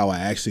that's how I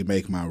actually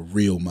make my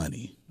real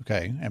money.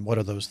 Okay, and what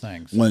are those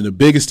things? One of the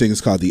biggest things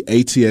is called the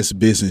ATS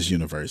Business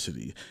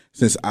University.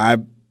 Since I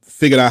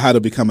figured out how to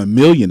become a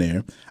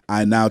millionaire,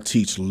 I now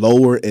teach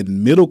lower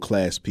and middle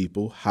class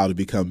people how to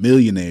become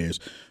millionaires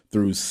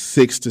through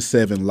 6 to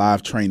 7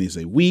 live trainings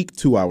a week,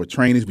 2-hour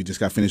trainings. We just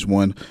got finished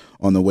one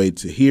on the way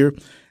to here.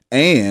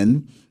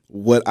 And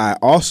what I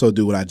also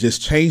do, what I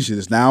just changed it,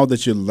 is now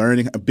that you're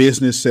learning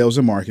business, sales,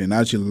 and marketing, now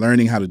that you're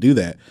learning how to do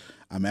that,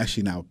 I'm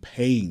actually now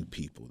paying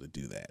people to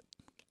do that.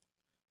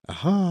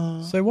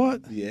 Say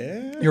what?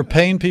 Yeah. You're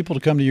paying people to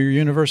come to your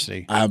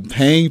university. I'm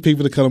paying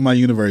people to come to my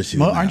university.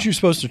 Well, aren't you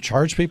supposed to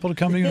charge people to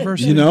come to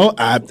university?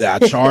 I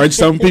charge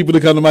some people to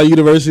come to my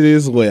university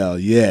as well.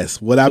 Yes.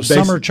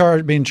 Some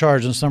are being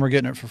charged and some are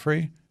getting it for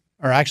free,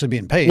 or actually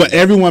being paid. Well,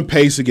 everyone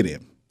pays to get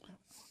in.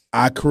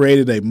 I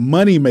created a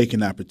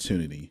money-making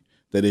opportunity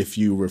that if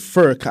you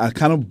refer, I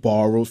kind of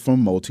borrowed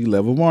from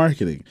multi-level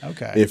marketing.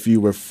 Okay. If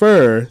you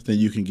refer, then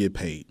you can get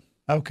paid.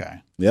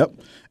 Okay. Yep.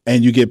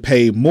 And you get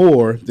paid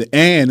more,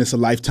 and it's a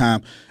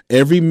lifetime.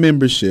 Every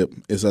membership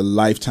is a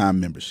lifetime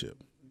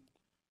membership.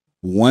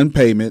 One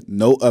payment,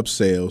 no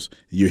upsells.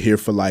 You're here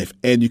for life,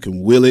 and you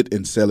can will it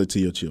and sell it to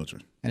your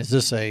children. And is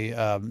this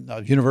a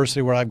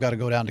university where I've got to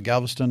go down to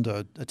Galveston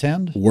to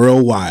attend?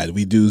 Worldwide.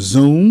 We do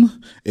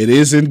Zoom. It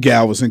is in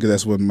Galveston because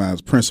that's where my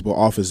principal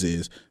office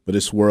is, but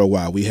it's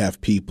worldwide. We have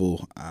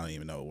people, I don't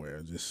even know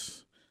where,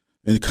 just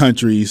in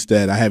countries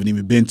that I haven't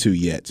even been to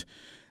yet.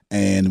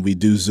 And we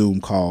do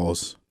Zoom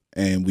calls,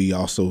 and we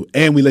let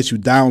you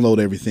download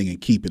everything and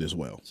keep it as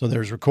well. So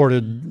there's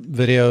recorded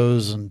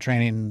videos and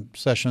training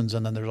sessions,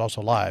 and then there's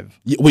also live.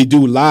 We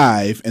do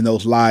live, and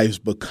those lives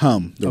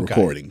become the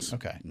recordings.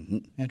 Okay. Mm-hmm.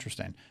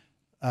 Interesting.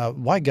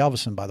 Why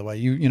Galveston, by the way?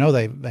 You know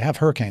they have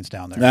hurricanes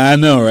down there. I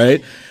know,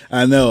 right?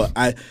 I know.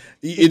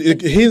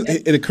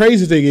 The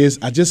crazy thing is,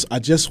 I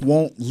just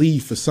won't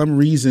leave for some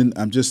reason.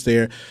 I'm just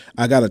there.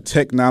 I got a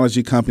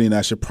technology company that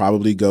I should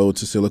probably go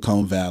to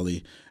Silicon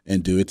Valley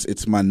and do.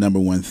 It's my number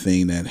one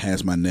thing that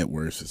has my net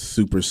worth. It's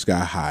super sky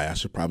high. I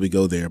should probably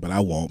go there, but I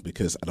won't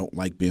because I don't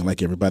like being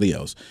like everybody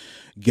else.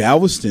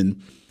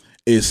 Galveston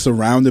is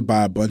surrounded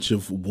by a bunch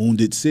of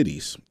wounded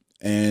cities,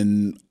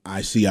 and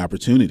I see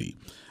opportunity.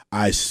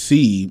 I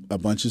see a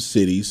bunch of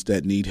cities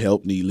that need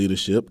help, need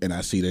leadership, and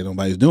I see that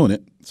nobody's doing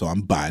it, so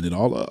I'm buying it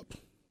all up.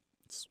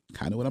 It's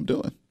kind of what I'm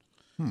doing.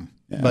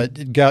 Yeah.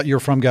 But you're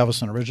from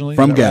Galveston originally?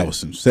 From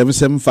Galveston, right?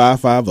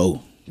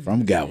 77550.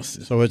 from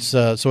Galveston. So it's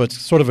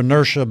sort of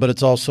inertia, but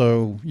it's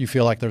also you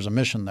feel like there's a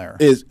mission there.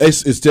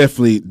 It's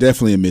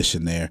definitely a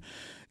mission there.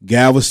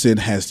 Galveston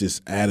has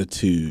this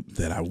attitude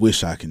that I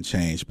wish I can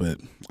change, but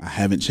I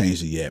haven't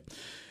changed it yet.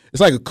 It's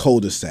like a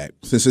cul-de-sac.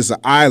 Since it's an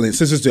island,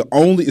 since it's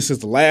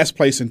the last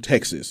place in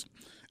Texas.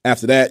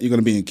 After that, you're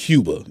going to be in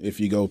Cuba if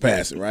you go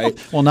past it, right?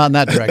 Well, not in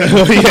that direction.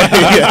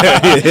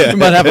 yeah. We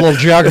might have a little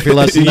geography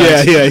lesson.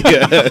 Yeah.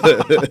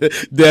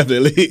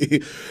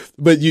 Definitely.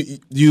 But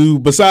you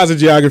besides the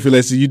geography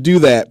lesson, you do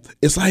that.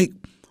 It's like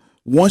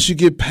once you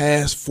get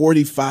past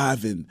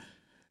 45 and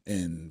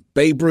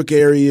Baybrook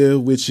area,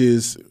 which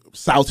is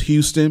South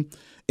Houston,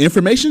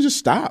 information just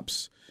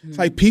stops. It's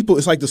like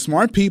it's like the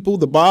smart people,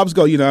 the Bobs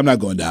go, I'm not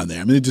going down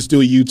there. I'm going to just do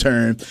a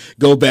U-turn,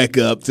 go back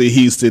up to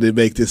Houston and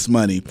make this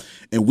money.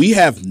 And we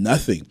have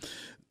nothing.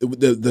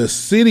 The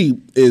city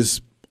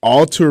is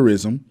all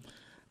tourism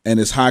and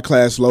it's high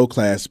class, low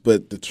class.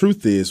 But the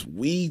truth is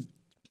we're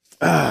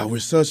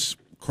such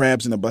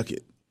crabs in a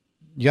bucket.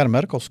 You got a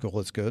medical school.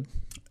 That's good.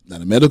 Now,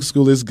 the medical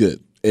school is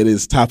good. It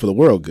is top of the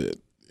world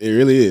good. It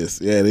really is.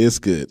 Yeah, it is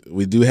good.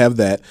 We do have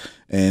that,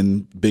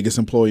 and biggest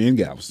employer in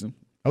Galveston.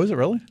 Oh, is it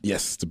really?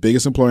 Yes, the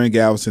biggest employer in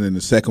Galveston, and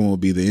the second one will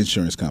be the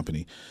insurance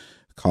company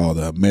called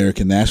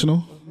American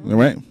National,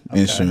 right?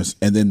 Okay. Insurance,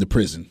 and then the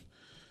prison.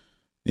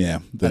 Yeah,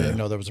 I didn't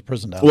know there was a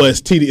prison down there. Well,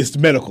 it's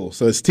medical,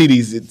 so it's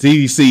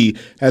TDC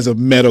has a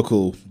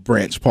medical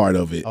branch part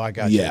of it. Oh, I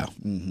got you. Yeah.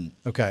 Mm-hmm.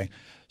 Okay,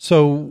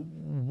 so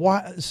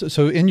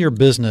So in your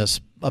business,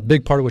 a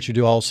big part of what you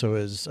do also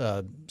is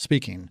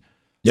speaking.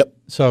 Yep.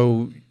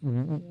 So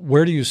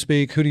where do you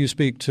speak? Who do you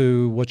speak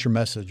to? What's your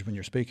message when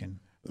you're speaking?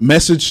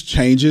 Message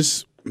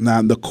changes.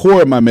 Now, the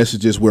core of my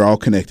message is we're all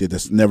connected.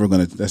 That's never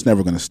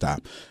gonna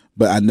stop.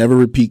 But I never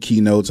repeat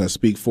keynotes. I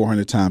speak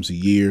 400 times a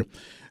year.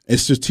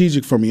 It's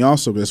strategic for me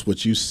also. That's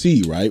what you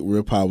see, right?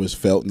 Real power is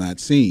felt, not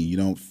seen. You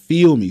don't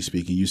feel me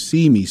speaking. You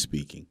see me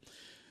speaking.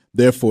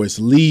 Therefore, it's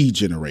lead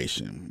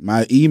generation.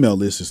 My email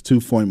list is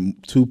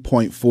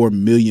 2.4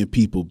 million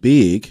people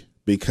big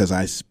because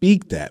I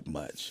speak that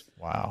much.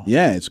 Wow.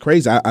 Yeah, it's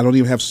crazy. I don't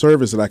even have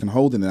servers that I can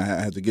hold in it. I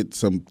have to get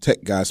some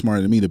tech guy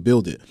smarter than me to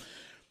build it.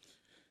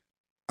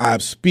 I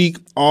speak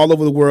all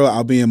over the world.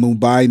 I'll be in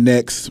Mumbai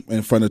next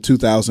in front of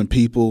 2,000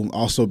 people,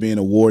 also being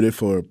awarded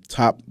for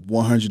top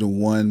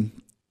 101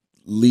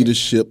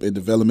 leadership and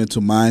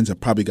developmental minds. I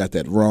probably got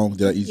that wrong.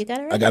 You got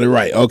it right. I got it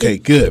right. Okay,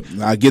 good.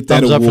 I get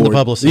that Thumbs award. up from the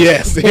publicist.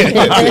 Yes.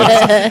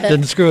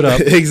 Didn't screw it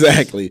up.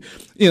 Exactly.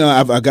 You know,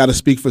 I've got to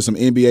speak for some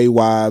NBA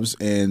wives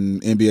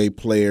and NBA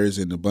players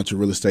and a bunch of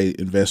real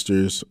estate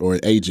investors or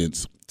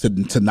agents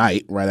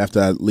tonight, right after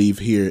I leave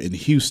here in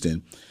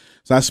Houston.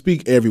 So I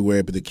speak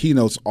everywhere, but the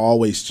keynotes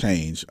always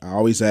change. I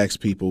always ask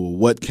people,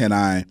 what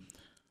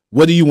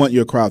do you want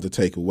your crowd to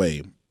take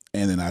away?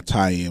 And then I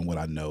tie in what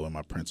I know and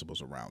my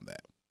principles around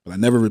that. But I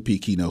never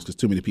repeat keynotes because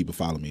too many people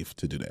follow me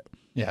to do that.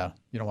 Yeah,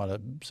 you don't want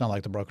to sound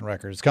like the broken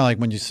record. It's kind of like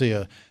when you see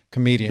a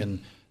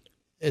comedian,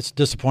 it's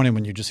disappointing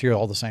when you just hear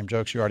all the same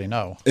jokes you already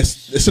know.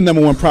 It's the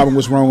number one problem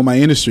what's wrong with my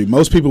industry.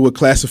 Most people would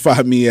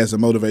classify me as a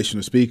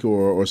motivational speaker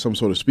or some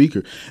sort of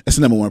speaker. That's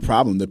the number one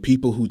problem. The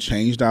people who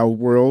changed our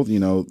world, you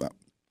know,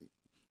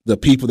 the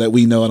people that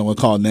we know, I don't want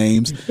to call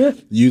names,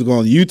 you go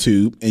on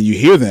YouTube and you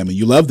hear them and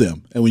you love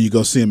them. And when you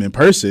go see them in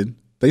person,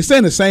 they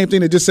saying the same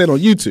thing they just said on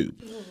YouTube.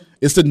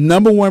 It's the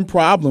number one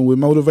problem with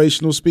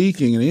motivational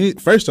speaking.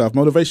 And first off,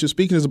 motivational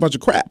speaking is a bunch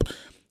of crap.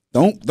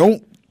 Don't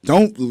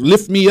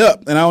lift me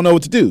up and I don't know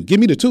what to do. Give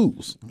me the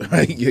tools.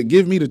 Right?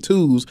 Give me the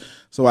tools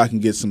so I can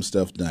get some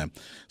stuff done.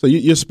 So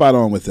you're spot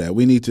on with that.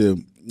 We need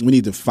to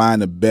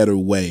find a better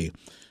way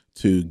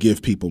to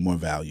give people more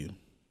value.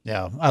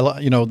 Yeah,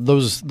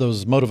 those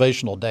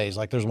motivational days.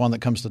 Like there's one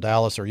that comes to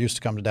Dallas or used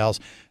to come to Dallas.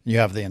 And you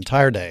have the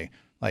entire day,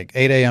 like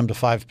 8 a.m. to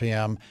 5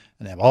 p.m.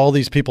 and they have all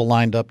these people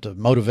lined up to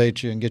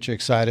motivate you and get you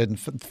excited. And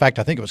in fact,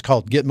 I think it was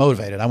called Get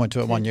Motivated. I went to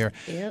it one year.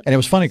 Yep. And it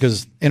was funny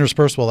because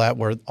interspersed with that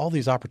were all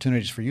these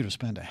opportunities for you to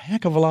spend a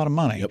heck of a lot of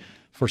money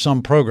for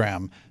some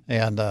program.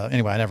 And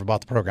anyway, I never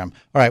bought the program.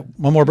 All right,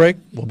 one more break.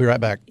 We'll be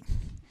right back.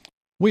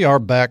 We are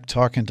back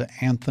talking to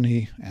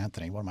Anthony,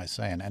 what am I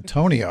saying?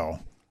 Antonio.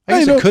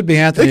 I guess it could be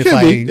Anthony if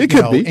I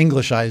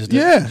Englishized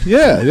it.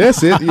 Yeah,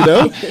 that's it,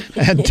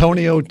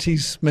 Antonio T.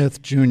 Smith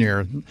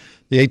Jr.,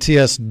 the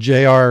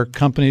ATSJR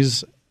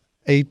companies,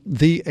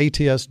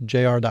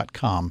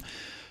 theatsjr.com.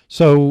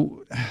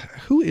 So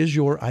who is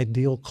your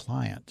ideal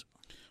client?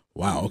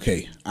 Wow,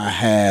 okay. I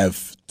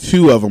have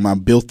two of them I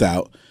built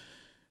out.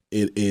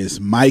 It is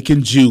Mike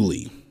and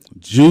Julie.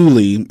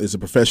 Julie is a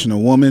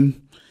professional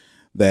woman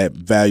that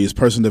values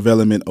personal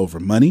development over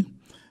money,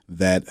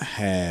 that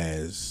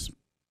has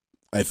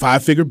a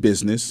 5-figure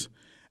business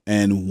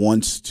and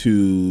wants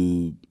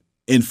to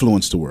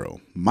influence the world.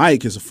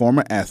 Mike is a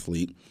former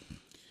athlete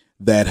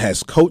that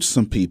has coached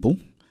some people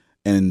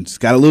and has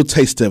got a little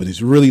taste of it.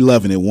 He's really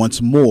loving it,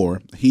 wants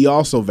more. He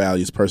also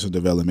values personal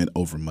development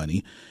over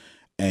money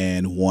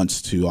and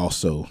wants to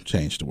also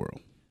change the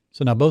world.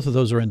 So now both of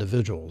those are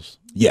individuals.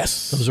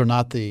 Yes. Those are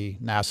not the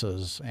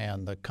NASAs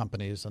and the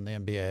companies and the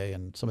MBA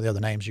and some of the other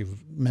names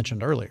you've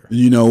mentioned earlier.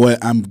 You know what?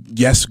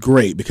 Yes,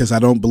 great, because I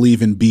don't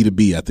believe in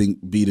B2B. I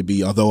think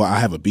B2B, although I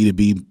have a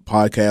B2B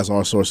podcast,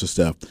 all sorts of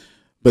stuff,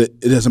 but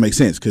it doesn't make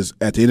sense because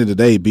at the end of the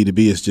day, B2B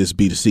is just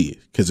B2C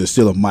because there's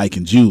still a Mike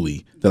and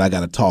Julie that I got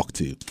to talk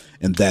to.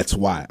 And that's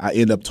why I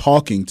end up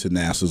talking to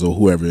NASAs or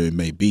whoever it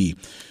may be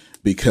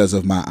because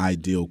of my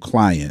ideal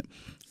client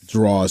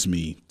draws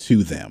me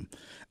to them.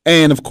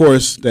 And, of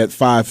course, that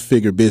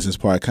 5-figure business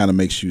part kind of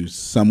makes you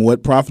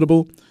somewhat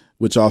profitable,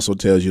 which also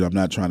tells you I'm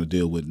not trying to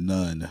deal with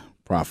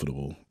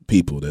non-profitable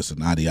people. There's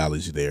an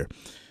ideology there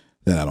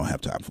that I don't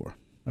have time for.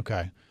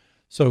 Okay.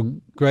 So,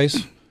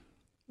 Grace,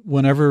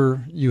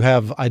 whenever you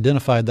have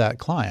identified that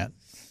client,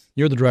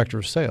 you're the director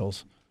of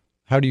sales.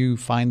 How do you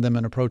find them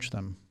and approach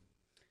them?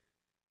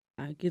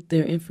 I get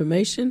their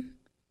information.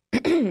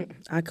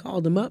 I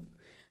call them up,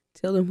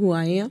 tell them who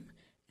I am,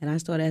 and I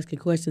start asking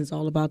questions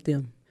all about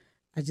them.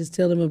 I just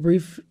tell them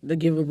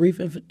give a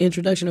brief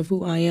introduction of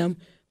who I am,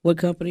 what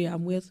company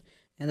I'm with,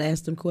 and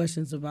ask them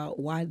questions about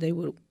why they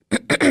would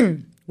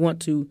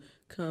want to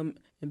come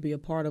and be a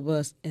part of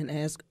us and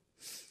ask.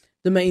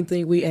 The main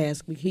thing we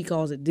ask, he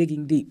calls it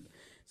digging deep.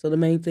 So the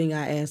main thing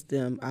I ask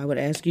them, I would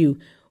ask you,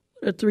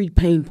 what are 3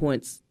 pain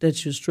points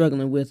that you're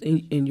struggling with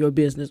in your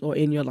business or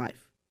in your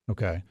life?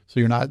 Okay. So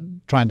you're not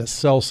trying to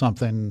sell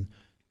something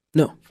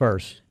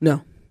first?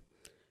 No.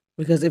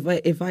 Because if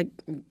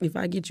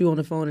I get you on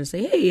the phone and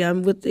say, hey,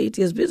 I'm with the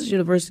ATS Business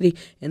University,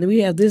 and then we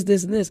have this,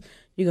 this, and this,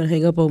 you're going to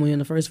hang up on me in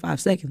the first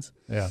 5 seconds.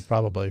 Yeah,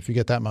 probably, if you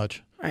get that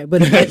much. Right,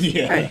 but But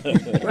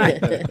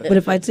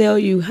if I tell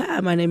you, hi,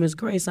 my name is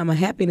Grace, I'm a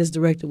happiness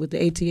director with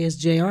the ATS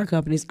JR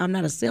companies, I'm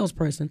not a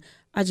salesperson.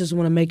 I just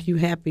want to make you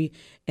happy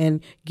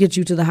and get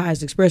you to the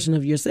highest expression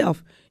of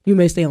yourself. You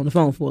may stay on the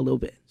phone for a little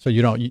bit. So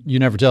you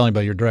never tell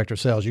anybody you're director of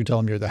sales. You tell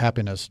them you're the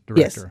happiness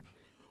director. Yes.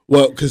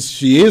 Well, because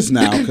she is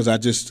now, because I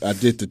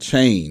did the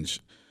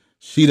change.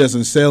 She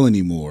doesn't sell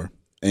anymore,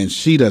 and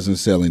she doesn't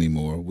sell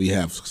anymore. We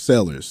have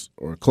sellers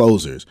or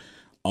closers.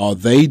 All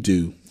they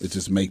do is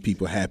just make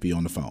people happy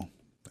on the phone.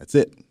 That's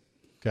it.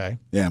 Okay.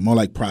 Yeah, more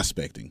like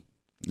prospecting.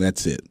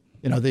 That's it.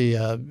 You know,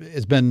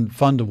 it's been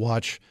fun to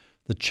watch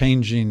the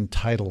changing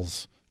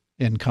titles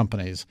in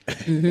companies,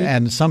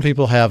 and some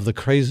people have the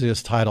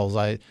craziest titles.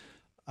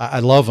 I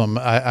love them.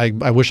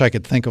 I wish I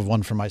could think of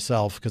one for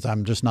myself because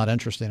I'm just not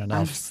interesting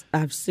enough.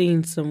 I've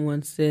seen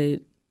someone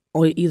say,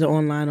 either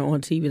online or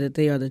on TV, that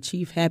they are the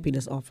chief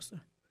happiness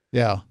officer.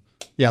 Yeah,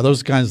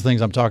 those kinds of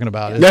things I'm talking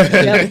about.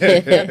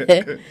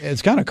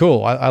 It's kind of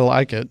cool. I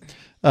like it.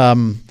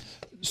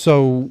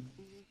 So,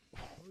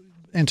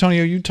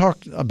 Antonio, you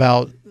talked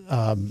about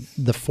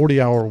the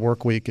 40-hour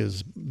work week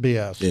is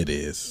BS. It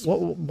is.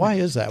 Why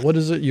is that? What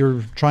is it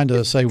you're trying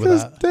to say with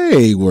that?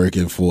 They ain't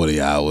working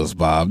 40 hours,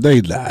 Bob.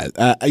 They not.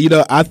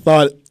 I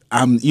thought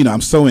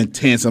I'm so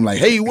intense. I'm like,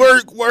 hey,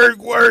 work.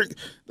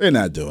 They're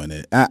not doing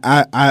it.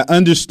 I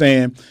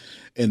understand.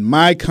 In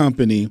my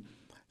company,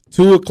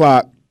 2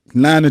 o'clock,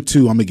 9 to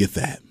 2, I'm gonna get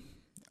that.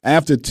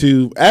 After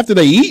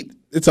they eat,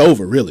 it's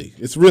over, really.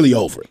 It's really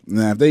over.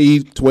 Now, if they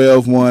eat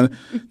 12, 1,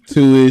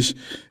 2-ish,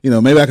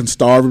 maybe I can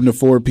starve them to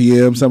 4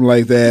 p.m., something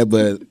like that.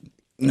 But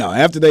no,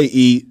 after they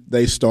eat,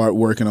 they start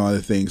working on other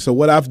things. So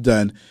what I've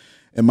done,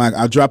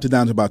 I dropped it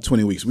down to about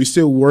 20 weeks. We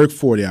still work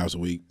 40 hours a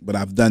week, but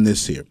I've done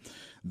this here.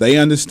 They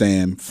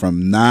understand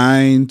from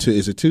 9 to,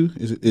 is it 2?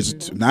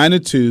 It's 9 to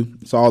 2,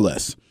 it's all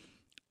us.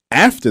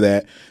 After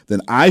that,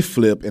 then I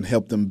flip and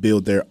help them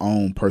build their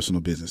own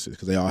personal businesses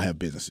because they all have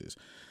businesses.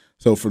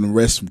 So from the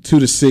rest, from 2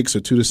 to 6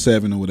 or 2 to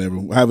 7 or whatever,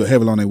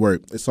 however long they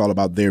work, it's all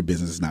about their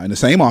business now in the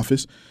same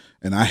office,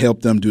 and I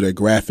help them do their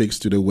graphics,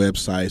 do their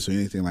websites, or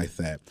anything like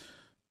that.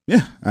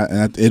 Yeah,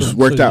 it's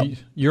worked out.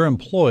 Your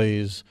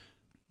employees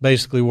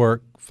basically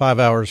work 5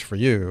 hours for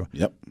you,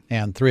 yep,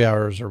 and 3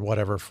 hours or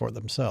whatever for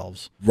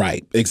themselves.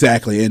 Right,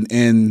 exactly,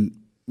 and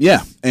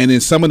yeah, and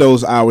in some of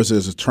those hours,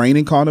 there's a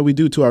training call that we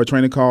do, 2-hour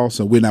training call.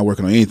 So we're not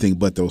working on anything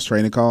but those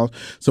training calls.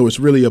 So it's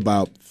really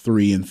about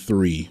 3 and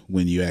 3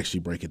 when you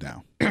actually break it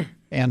down.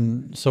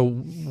 And so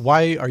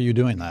why are you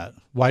doing that?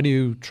 Why do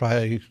you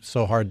try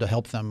so hard to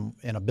help them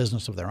in a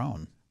business of their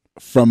own?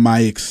 From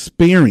my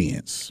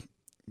experience,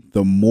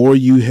 the more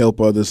you help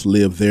others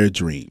live their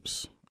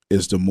dreams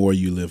is the more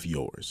you live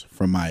yours.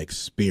 From my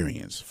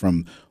experience,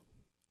 from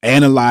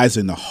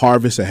analyzing the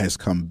harvest that has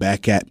come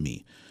back at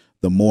me,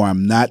 the more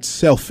I'm not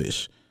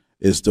selfish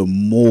is the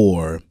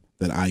more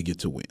that I get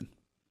to win.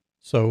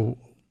 So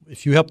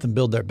if you help them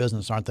build their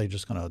business, aren't they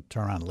just going to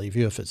turn around and leave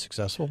you if it's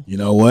successful? You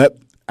know what?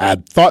 I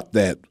thought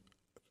that.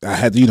 I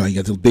had, you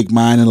got the big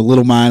mind and the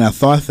little mind. I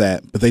thought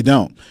that, but they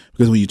don't.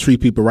 Because when you treat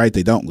people right,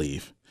 they don't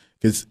leave.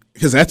 Because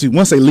actually,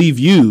 once they leave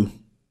you,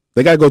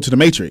 they got to go to the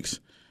matrix,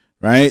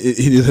 right?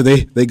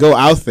 They go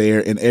out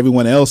there and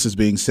everyone else is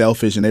being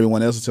selfish and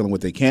everyone else is telling them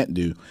what they can't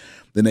do.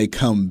 Then they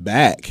come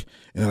back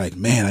and they're like,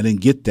 man, I didn't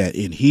get that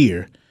in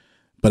here,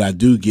 but I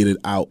do get it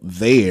out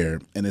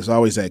there. And there's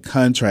always that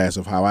contrast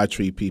of how I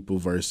treat people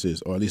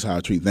versus, or at least how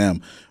I treat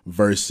them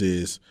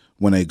versus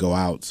when they go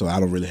out. So I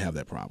don't really have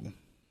that problem.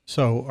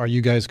 So are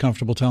you guys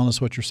comfortable telling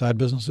us what your side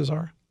businesses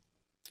are?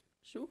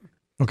 Sure.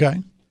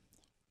 Okay.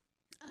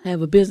 I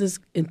have a business.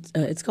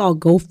 It's called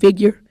Go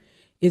Figure.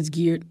 It's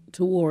geared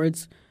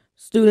towards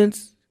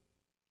students,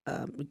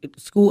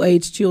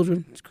 school-age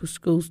children,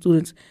 school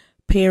students,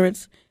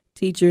 parents,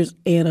 teachers,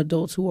 and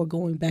adults who are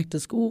going back to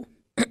school,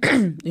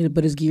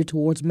 but it's geared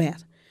towards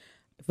math.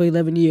 For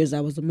 11 years, I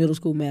was a middle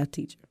school math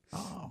teacher,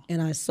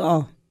 and I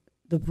saw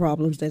the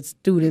problems that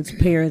students,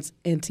 parents,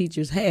 and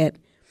teachers had.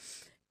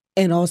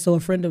 And also a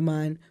friend of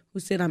mine who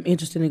said, I'm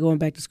interested in going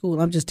back to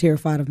school. I'm just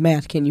terrified of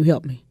math. Can you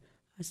help me?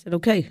 I said,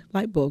 okay,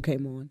 light bulb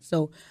came on.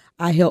 So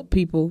I help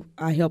people.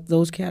 I help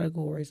those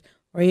categories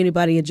or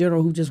anybody in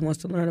general who just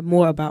wants to learn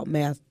more about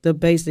math, the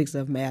basics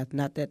of math,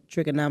 not that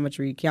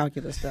trigonometry,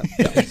 calculus stuff.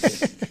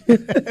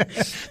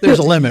 There's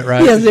a limit,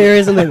 right? Yes, there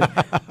is a limit.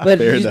 But,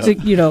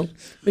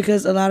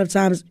 because a lot of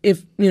times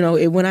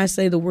when I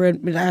say the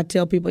word, I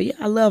tell people, yeah,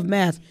 I love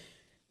math.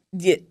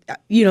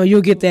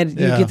 You'll get that.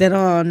 Yeah. You get that.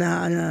 Oh,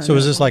 no. So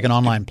is this like an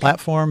online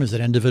platform? Is it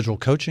individual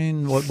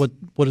coaching? What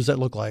does that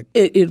look like?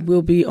 It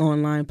will be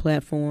online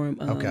platform.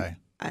 Okay.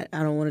 I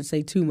don't want to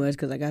say too much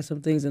because I got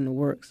some things in the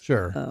works.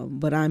 Sure.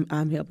 But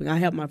I'm helping. I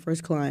have my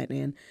first client,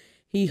 and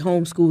he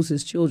homeschools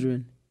his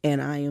children,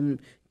 and I am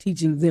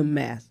teaching them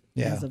math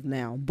as of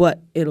now.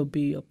 But it'll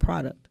be a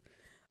product.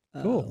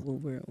 Cool.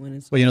 When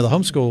it's the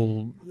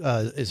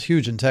homeschool is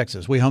huge in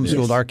Texas. We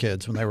homeschooled our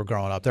kids when they were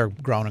growing up. They're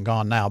grown and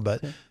gone now,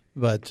 but. Okay.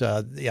 But,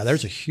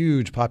 there's a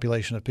huge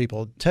population of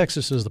people.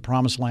 Texas is the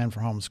promised land for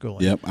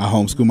homeschooling. Yep, I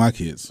homeschool my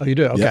kids. Oh, you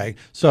do? Okay. Yep.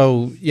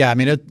 So, yeah, I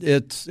mean,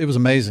 it was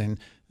amazing.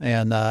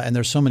 And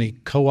there's so many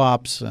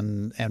co-ops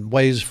and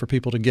ways for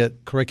people to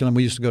get curriculum.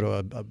 We used to go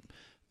to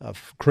a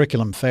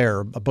curriculum fair,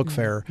 a book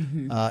fair,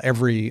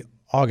 every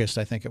August,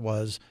 I think it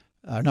was.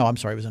 No, I'm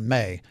sorry, it was in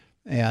May.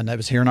 And it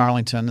was here in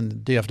Arlington in the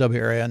DFW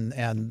area.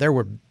 And there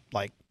were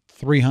like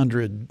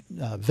 300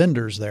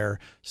 vendors there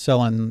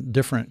selling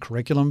different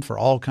curriculum for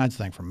all kinds of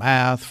things, for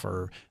math,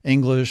 for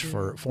English,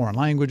 for foreign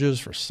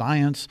languages, for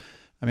science.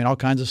 I mean, all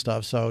kinds of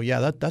stuff. So,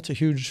 yeah, that's a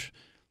huge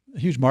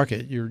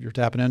market you're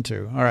tapping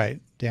into. All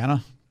right, Deanna,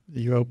 are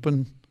you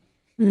open?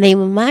 The name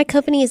of my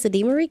company is the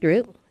D. Marie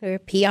Group. We're a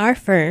PR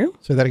firm.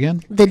 Say that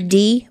again? The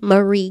D.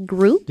 Marie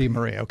Group. D.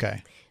 Marie,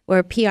 okay. We're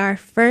a PR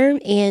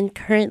firm, and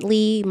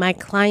currently my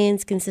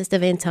clients consist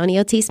of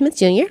Antonio T. Smith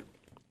Jr.,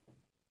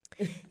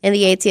 and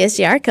the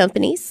ATSGR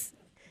companies,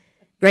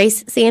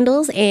 Grace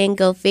Sandals and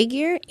Go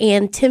Figure,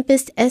 and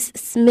Tempest S.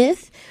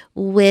 Smith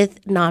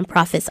with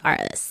Nonprofits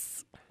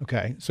RS.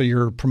 Okay, so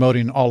you're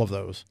promoting all of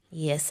those.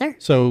 Yes, sir.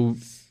 So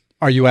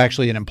are you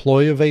actually an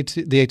employee of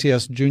the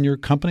ATS Junior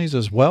companies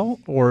as well,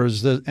 or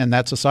and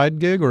that's a side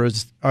gig, or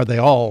are they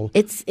all?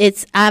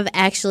 I've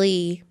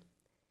actually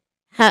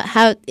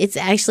how it's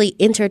actually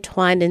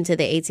intertwined into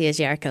the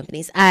ATSGR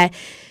companies.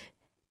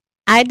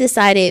 I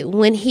decided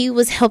when he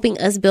was helping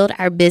us build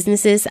our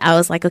businesses, I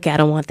was like, okay, I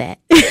don't want that.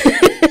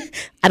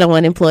 I don't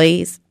want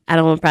employees. I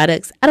don't want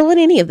products. I don't want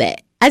any of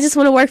that. I just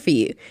want to work for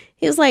you.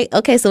 He was like,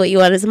 okay, so what you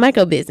want is a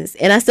micro business.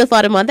 And I still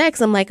fought him on that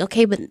because I'm like,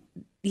 okay, but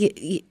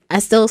I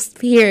still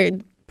hear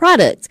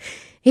products.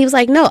 He was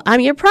like, no,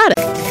 I'm your product.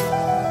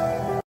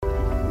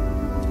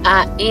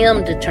 I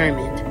am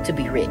determined to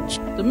be rich.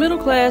 The middle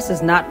class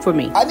is not for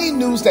me. I need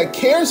news that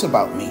cares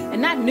about me.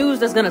 And not news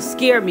that's going to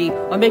scare me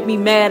or make me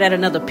mad at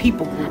another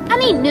people group. I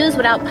need news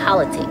without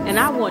politics. And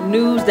I want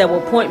news that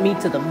will point me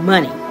to the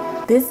money.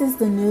 This is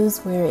the news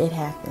where it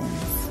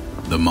happens.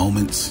 The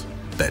moments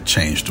that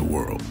change the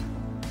world.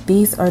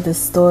 These are the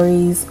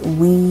stories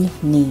we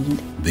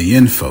need. The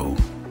info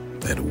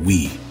that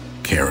we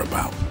care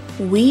about.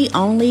 We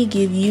only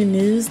give you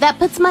news that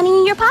puts money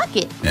in your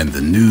pocket. And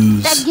the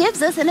news that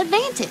gives us an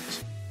advantage.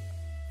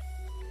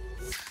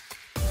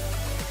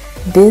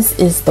 This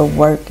is the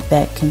work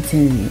that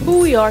continues. Who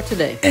we are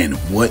today. And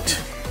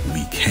what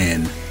we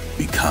can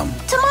become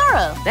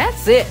tomorrow.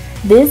 That's it.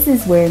 This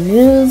is where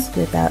news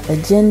without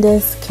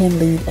agendas can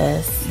lead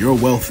us. Your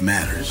wealth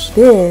matters.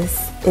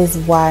 This is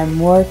why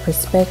more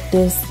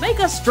perspectives make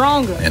us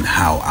stronger. And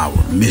how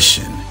our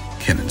mission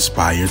can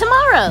inspire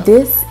tomorrow.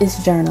 This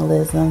is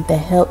journalism that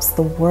helps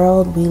the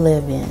world we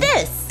live in.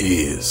 This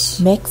is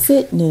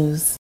Mexit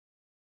News.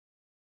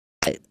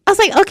 I was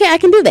like, okay, I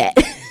can do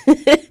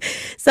that.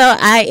 So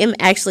I am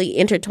actually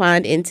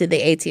intertwined into the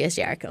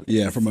ATSGR company.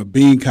 Yeah, from a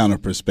bean counter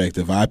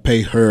perspective, I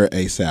pay her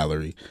a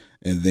salary,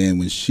 and then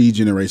when she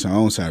generates her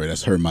own salary,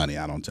 that's her money.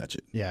 I don't touch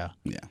it. Yeah.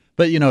 Yeah.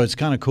 But, it's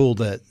kind of cool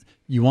that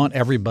you want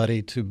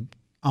everybody to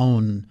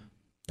own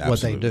what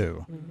they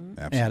do. Mm-hmm.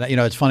 Absolutely.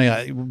 And, it's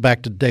funny,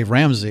 back to Dave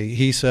Ramsey,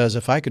 he says,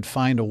 if I could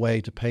find a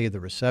way to pay the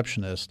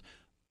receptionist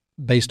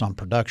based on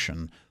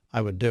production,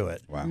 I would do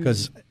it. Wow.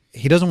 Because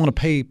he doesn't want to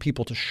pay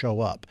people to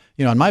show up.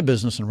 In my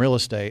business in real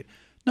estate,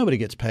 nobody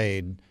gets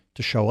paid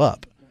to show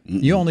up.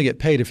 Mm-mm. You only get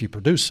paid if you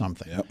produce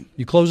something. Yep.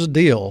 You close a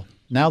deal,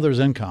 now there's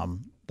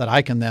income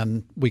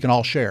that we can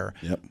all share.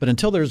 Yep. But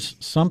until there's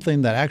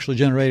something that actually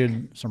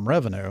generated some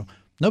revenue,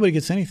 nobody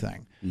gets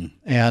anything. Mm.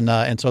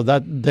 And so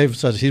that Dave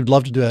says he'd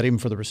love to do that even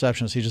for the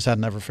receptionist. He just had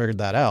never figured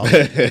that out.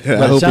 But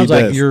it sounds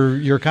like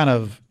you're kind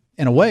of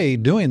in a way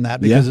doing that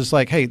because it's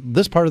like, hey,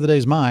 this part of the day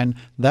is mine,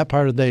 that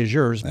part of the day is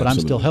yours, but I'm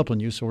still helping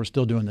you, so we're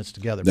still doing this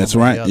together. That's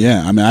right.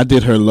 Yeah. I mean, I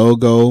did her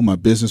logo. My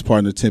business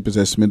partner, Tempest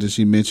S.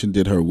 she mentioned,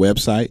 did her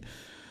website.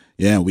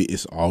 Yeah,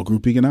 it's all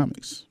group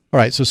economics. All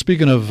right. So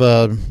speaking of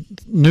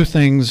new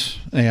things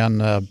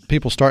and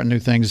people starting new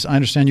things, I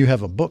understand you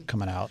have a book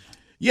coming out.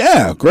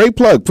 Yeah, great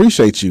plug.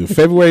 Appreciate you.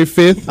 February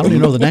 5th. I don't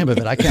even know the name of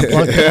it. I can't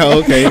plug it.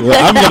 Okay,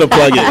 well, I'm going to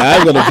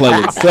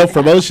plug it.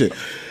 Self-promotion.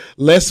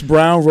 Les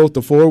Brown wrote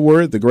the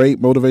foreword, the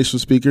great motivational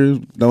speaker,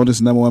 known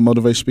as #1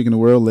 motivational speaker in the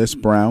world. Les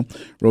Brown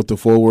wrote the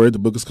foreword. The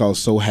book is called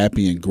So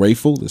Happy and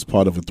Grateful. It's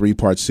part of a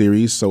 3-part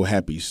series, So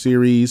Happy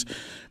series.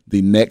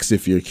 The next,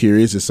 if you're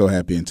curious, is So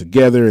Happy and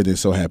Together. It is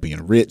So Happy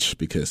and Rich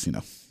because,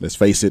 let's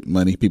face it,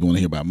 money. People want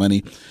to hear about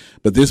money.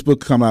 But this book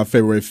come out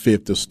February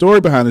 5th. The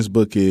story behind this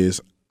book is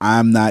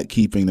I'm not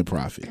keeping the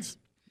profits.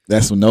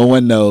 That's what no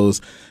one knows.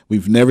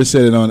 We've never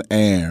said it on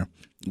air.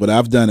 What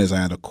I've done is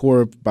I had a core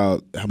of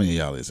about, how many of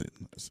y'all is it?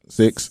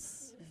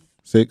 Six?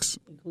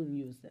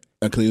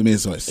 Including me,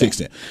 so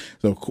 16.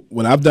 So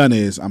what I've done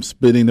is I'm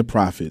splitting the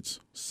profits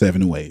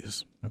 7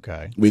 ways.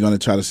 Okay. We're going to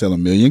try to sell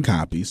 1 million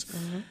copies,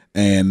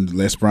 and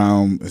Les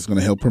Brown is going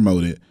to help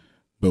promote it.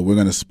 But we're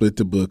going to split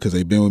the book because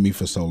they've been with me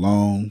for so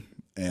long,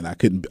 and I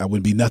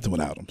wouldn't be nothing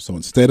without them. So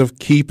instead of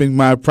keeping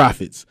my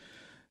profits,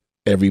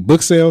 every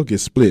book sale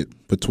gets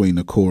split between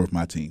the core of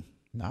my team.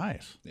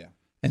 Nice. Yeah.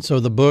 And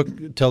so the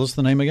book, tell us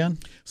the name again.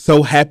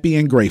 So Happy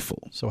and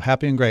Grateful. So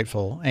Happy and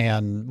Grateful.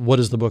 And what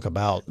is the book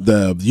about?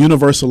 The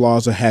universal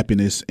laws of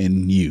happiness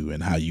in you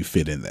and how you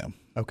fit in them.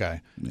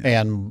 Okay.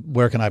 Yeah. And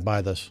where can I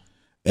buy this?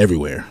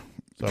 Everywhere.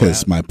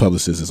 Because my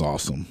publicist is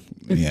awesome.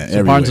 Yeah,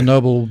 so Barnes &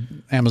 Noble,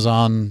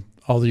 Amazon,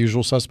 all the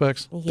usual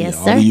suspects? Yes, yeah,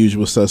 sir. All the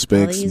usual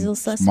suspects.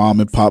 Mom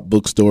and pop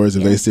bookstores,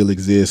 if they still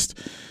exist.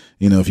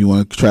 If you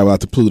want to travel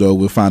out to Pluto,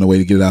 we'll find a way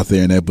to get it out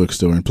there in that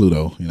bookstore in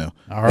Pluto.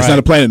 All right. It's not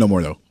a planet no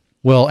more, though.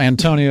 Well,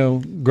 Antonio,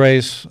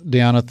 Grace,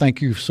 Deanna,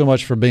 thank you so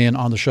much for being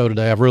on the show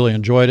today. I've really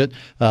enjoyed it.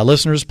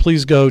 Listeners,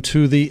 please go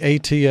to the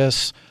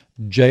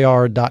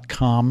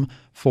atsjr.com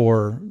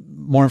for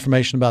more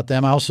information about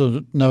them. I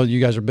also know you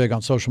guys are big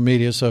on social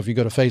media, so if you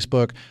go to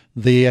Facebook,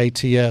 the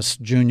ATS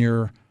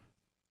Junior.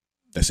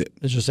 That's it.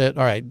 It's just it?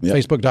 All right. Yep.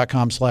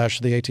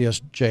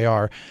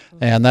 Facebook.com/theatsjr.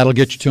 And that'll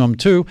get you to them,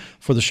 too.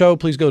 For the show,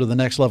 please go to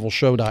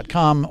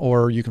thenextlevelshow.com,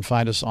 or you can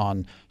find us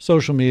on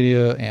social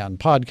media and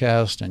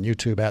podcast and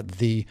YouTube at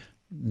The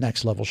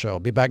Next Level Show.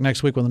 Be back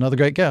next week with another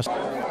great guest.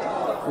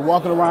 We're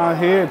walking around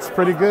here. It's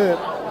pretty good.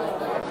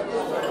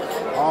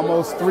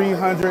 Almost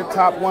 300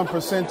 top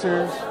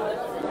 1%ers,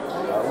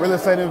 real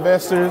estate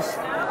investors,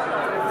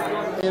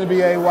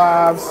 NBA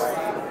wives.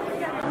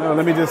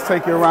 Let me just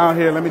take you around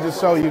here. Let me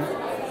just show you.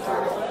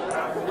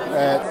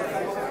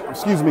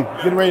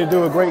 Getting ready to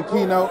do a great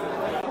keynote,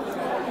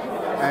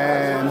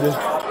 and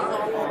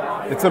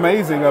it's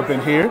amazing up in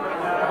here.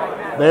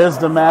 There's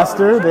the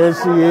master. There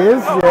she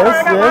is.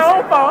 Yes.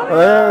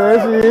 There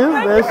she is.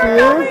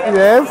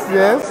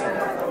 Yes.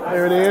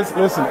 There it is.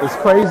 Listen, it's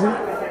crazy.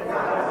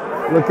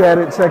 Look at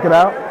it. Check it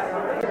out.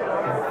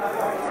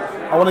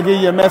 I want to give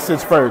you a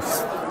message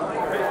first.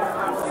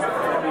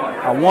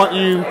 I want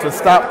you to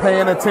stop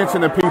paying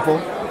attention to people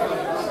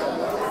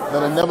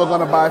that are never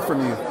going to buy from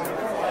you.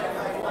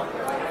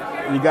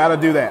 You got to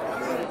do that.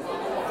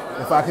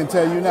 If I can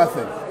tell you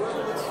nothing,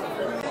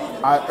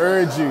 I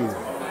urge you,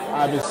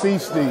 I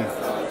beseech thee.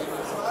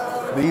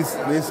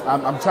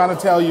 I'm trying to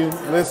tell you,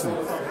 listen,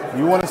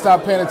 you want to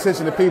stop paying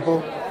attention to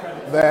people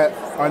that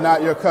are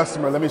not your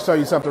customer. Let me show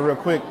you something real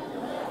quick.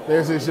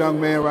 There's this young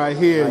man right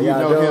here. You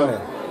know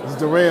him. It's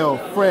Darrell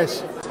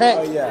Fresh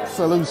Tech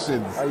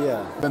Solutions.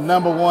 The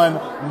 #1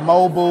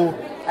 mobile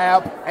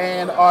app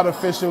and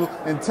artificial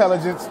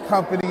intelligence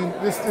company.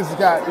 This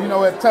guy, you know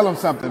what? Tell him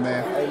something,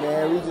 man. Hey,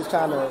 man, we just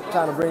trying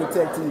to bring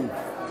tech to you.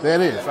 There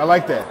it is. I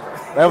like that.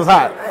 That was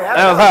hot. Hey,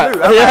 that was hot.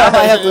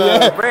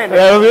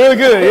 That was really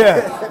good.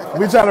 Yeah.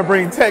 We trying to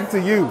bring tech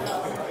to you.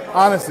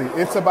 Honestly,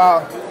 it's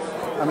about.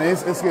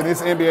 It's getting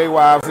this NBA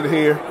wives in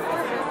here.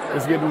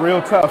 It's getting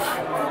real tough.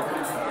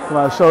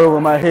 My shoulder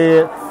over my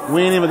head.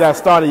 We ain't even got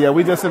started yet.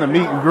 We just in a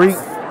meet and greet,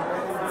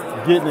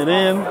 getting it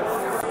in.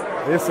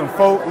 There's some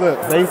folk.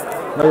 Look, they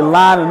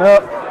lining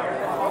up.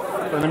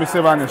 So let me see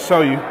if I can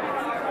show you.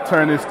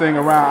 Turn this thing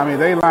around.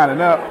 They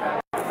lining up.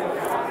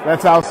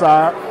 That's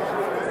outside.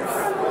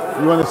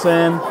 You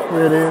understand?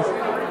 Here it is.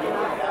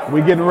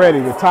 We getting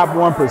ready. The top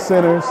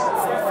 1%ers.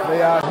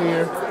 They out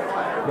here.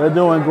 They're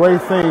doing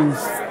great things.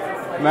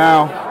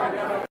 Now,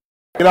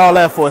 get all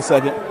that for a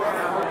second.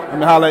 Let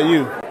me holler at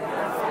you.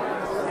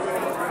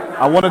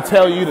 I want to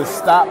tell you to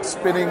stop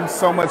spending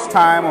so much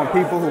time on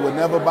people who would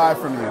never buy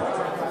from you.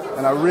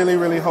 And I really,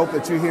 really hope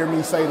that you hear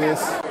me say this.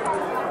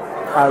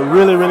 I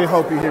really, really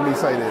hope you hear me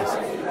say this.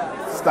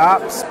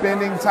 Stop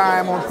spending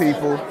time on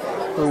people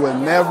who will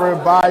never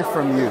buy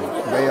from you.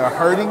 They are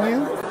hurting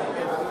you.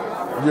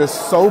 You're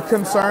so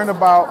concerned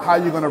about how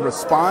you're going to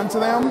respond to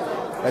them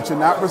that you're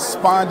not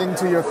responding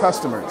to your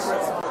customers.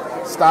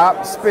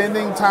 Stop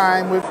spending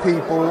time with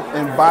people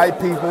and by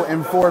people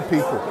and for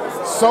people.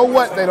 So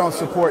what they don't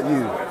support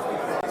you?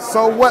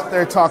 So what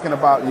they're talking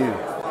about you?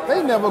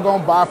 They never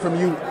gonna buy from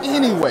you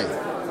anyway.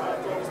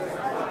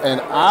 And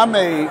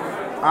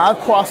I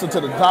crossed into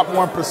the top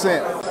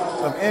 1%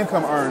 of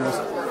income earners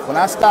when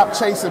I stopped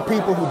chasing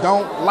people who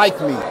don't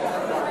like me.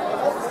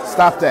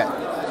 Stop that.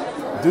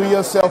 Do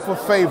yourself a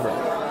favor.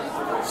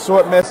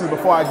 Short message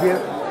before I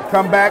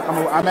come back.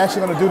 I'm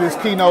actually gonna do this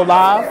keynote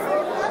live.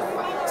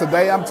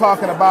 Today I'm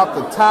talking about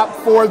the top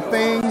 4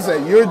 things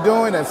that you're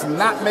doing that's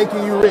not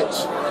making you rich.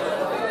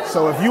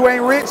 So if you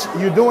ain't rich,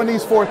 you're doing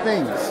these 4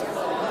 things.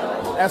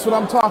 That's what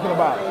I'm talking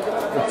about.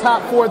 The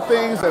top 4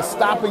 things that's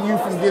stopping you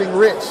from getting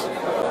rich.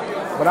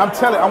 But I'm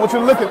telling you, I want you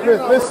to look at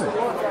this. Listen.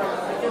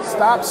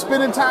 Stop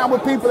spending time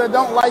with people that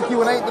don't like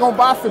you and ain't gonna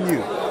buy from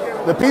you.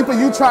 The people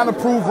you trying to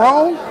prove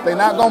wrong, they're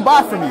not gonna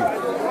buy from you.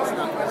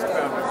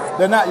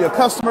 They're not your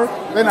customer.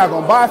 They're not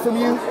gonna buy from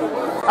you.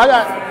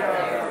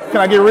 Can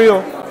I get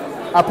real?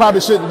 I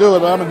probably shouldn't do it,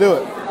 but I'm gonna do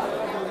it.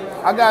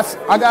 I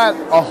got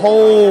a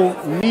whole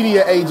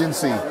media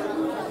agency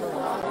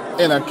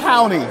in a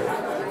county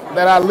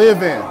that I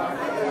live in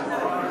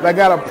that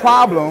got a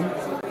problem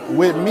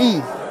with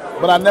me,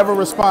 but I never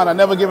respond. I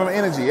never give them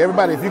energy.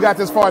 Everybody, if you got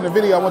this far in the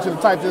video, I want you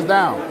to type this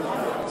down.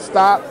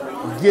 Stop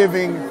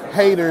giving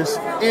haters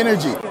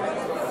energy.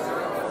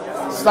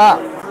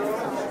 Stop.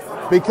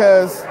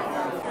 Because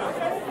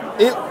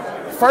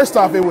first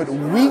off, it would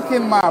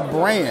weaken my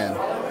brand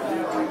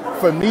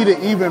for me to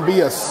even be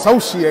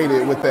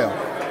associated with them.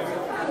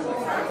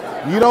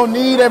 You don't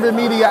need every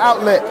media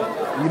outlet.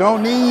 You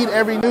don't need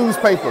every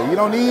newspaper. You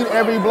don't need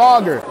every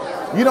blogger.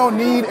 You don't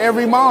need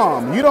every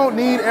mom. You don't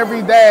need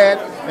every dad.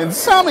 And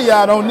some of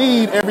y'all don't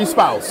need every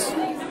spouse.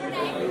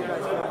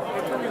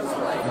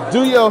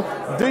 Do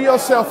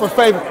yourself a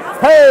favor.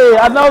 Hey,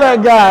 I know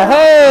that guy.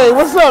 Hey,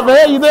 what's up,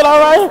 man? You did all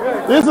right?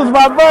 This is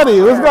my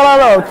buddy. What's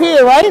going on?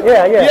 Kid, right?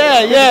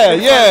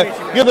 Yeah.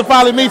 Good to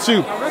finally meet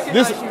you.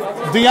 This is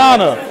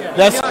Deanna.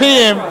 That's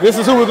Kim. This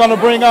is who we're going to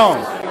bring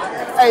on.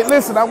 Hey,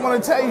 listen, I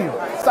want to tell you,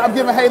 stop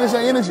giving haters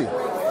your energy.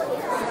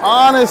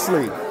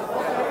 Honestly,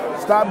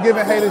 stop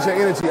giving haters your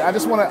energy. I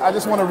just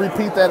want to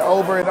repeat that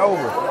over and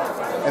over.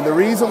 And the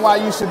reason why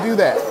you should do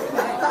that,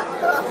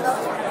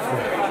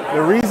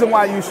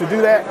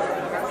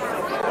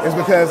 is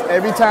because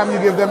every time you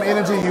give them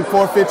energy, you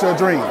forfeit your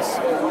dreams.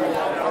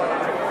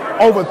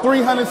 Over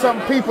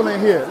 300-something people in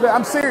here. Look,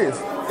 I'm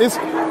serious. It's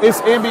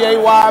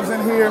NBA wives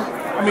in here.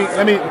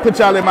 Let me put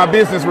y'all in my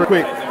business real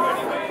quick.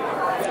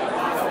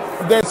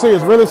 I'm dead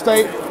serious. Real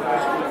estate.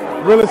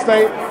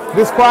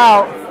 This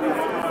crowd.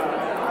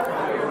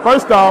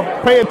 First off,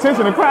 pay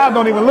attention. The crowd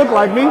don't even look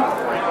like me.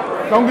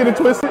 Don't get it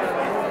twisted.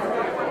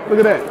 Look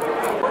at that.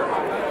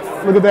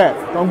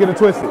 Don't get it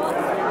twisted.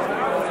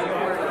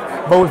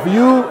 But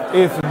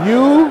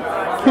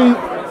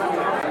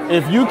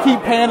if you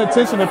keep paying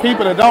attention to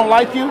people that don't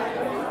like you,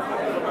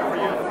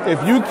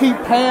 if you keep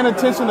paying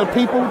attention to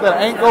people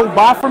that ain't gonna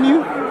buy from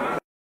you,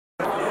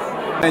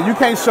 then you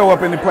can't show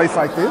up in a place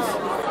like this.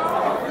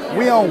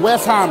 We on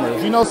Westheimer.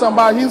 If you know something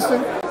about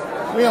Houston,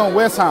 we on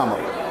Westheimer.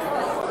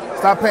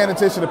 Stop paying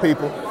attention to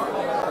people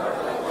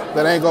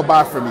that ain't gonna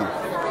buy from you.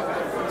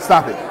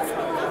 Stop it.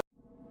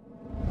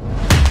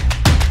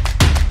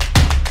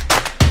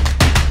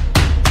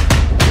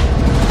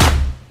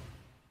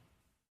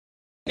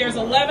 There's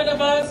 11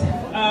 of us.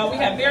 We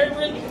have very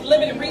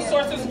limited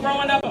resources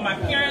growing up, but my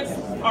parents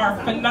are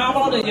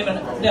phenomenal. They did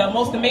the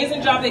most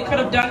amazing job they could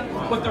have done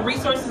with the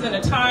resources and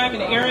the time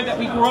and the era that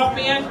we grew up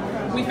in.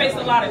 We faced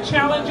a lot of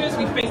challenges.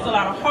 We faced a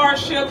lot of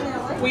hardships.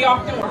 We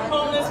often were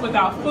homeless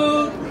without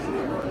food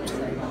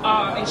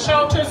and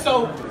shelter.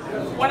 So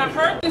when I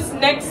heard this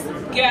next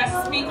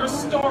guest speaker's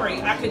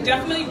story, I could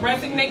definitely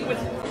resonate with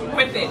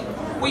it.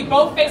 We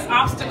both face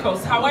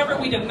obstacles. However,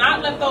 we did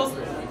not let those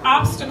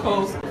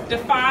obstacles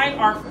define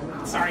our.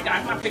 Sorry,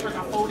 guys, my papers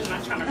are folded and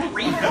I'm trying to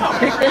read them.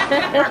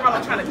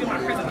 I'm trying to do my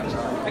presentation.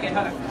 Okay,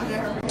 hold on.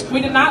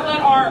 We did not let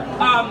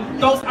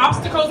those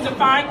obstacles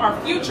define our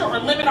future or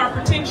limit our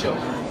potential.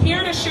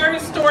 Here to share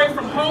his story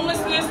from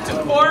homelessness to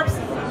Forbes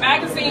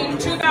Magazine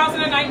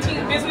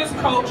 2019 Business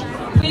Coach,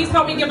 please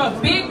help me give a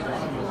big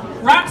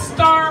rock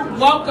star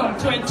welcome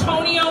to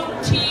Antonio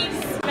T.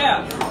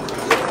 Smith.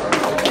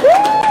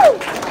 Woo!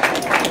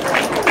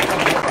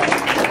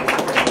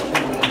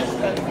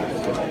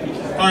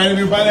 All right,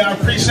 everybody, I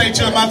appreciate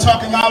you. Am I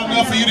talking loud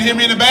enough for you to hear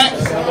me in the back?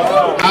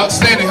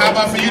 Outstanding. How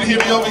about for you to hear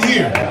me over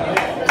here?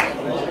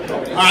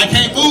 I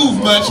can't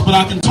move much, but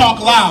I can talk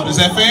loud. Is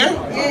that fair?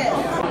 Yeah.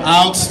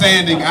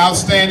 Outstanding.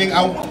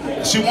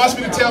 She wants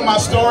me to tell my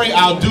story.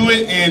 I'll do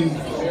it in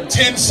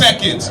 10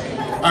 seconds.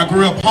 I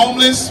grew up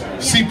homeless,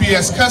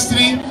 CPS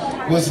custody,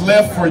 was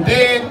left for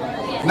dead.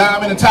 Now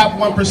I'm in the top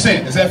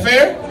 1%. Is that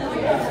fair?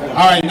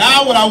 All right,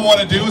 now what I want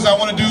to do is I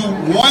want to do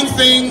one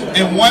thing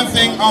and one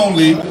thing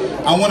only.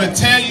 I want to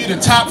tell you the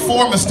top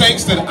 4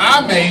 mistakes that I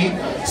made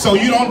so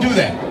you don't do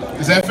that.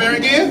 Is that fair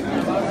again?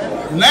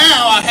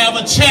 Now I have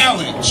a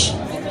challenge.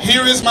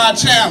 Here is my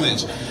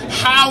challenge.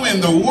 How in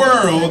the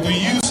world do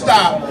you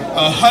stop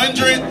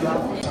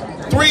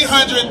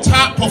 300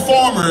 top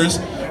performers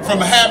from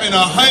having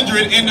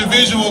 100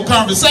 individual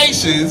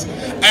conversations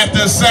at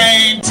the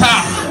same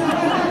time.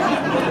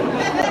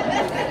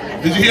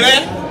 Did you hear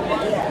that?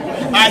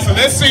 All right, so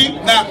let's see.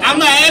 Now, I'm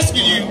not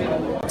asking you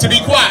to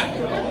be quiet,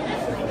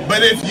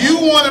 but if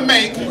you want to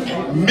make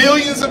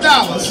millions of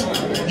dollars,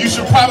 you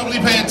should probably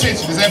pay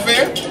attention. Is that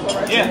fair?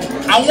 Yeah.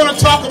 I want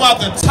to talk about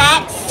the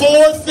top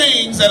 4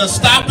 things that are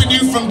stopping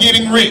you from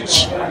getting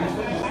rich.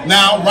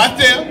 Now, right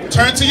there,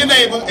 turn to your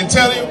neighbor and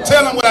tell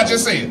him what I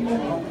just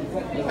said.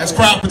 That's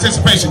crowd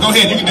participation. Go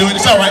ahead, you can do it.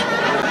 It's all right.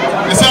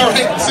 It's all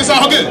right. It's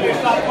all good.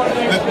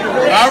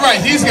 All right,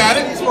 he's got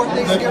it.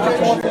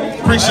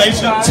 Appreciate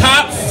you.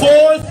 Top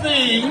 4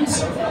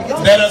 things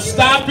that are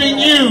stopping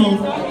you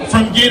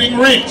from getting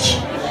rich.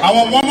 I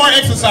want one more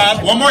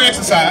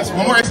exercise.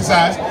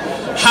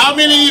 How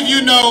many of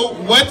you know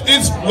what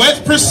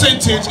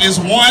percentage is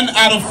 1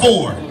 out of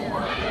 4?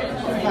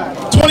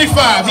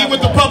 25. He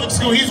went to public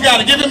school. He's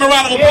got it. Give him a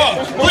round of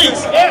applause.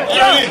 Please. There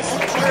it is.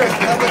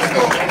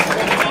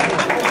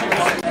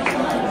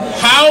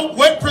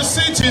 What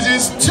percentage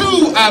is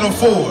 2 out of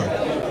 4?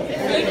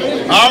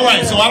 All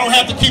right, so I don't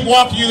have to keep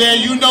walking you there.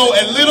 You know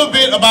a little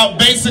bit about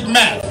basic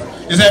math.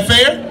 Is that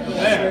fair?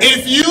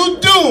 If you're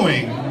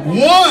doing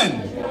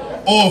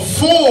 1 or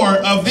 4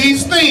 of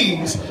these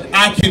things,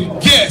 I can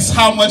guess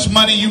how much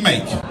money you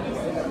make.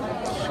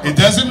 It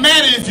doesn't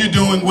matter if you're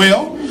doing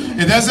well.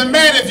 It doesn't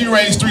matter if you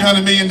raise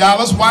 $300 million.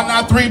 Why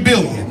not $3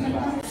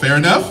 billion? Fair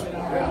enough?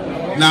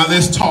 Now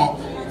let's talk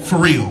for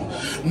real.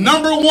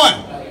 Number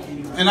 1,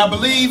 and I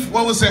believe,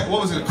 what was it?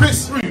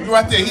 Chris, you're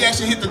right there. He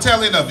actually hit the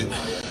tail end of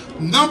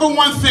it. Number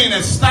 1 thing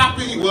that's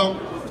stopping,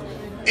 well,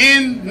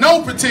 in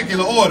no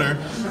particular order,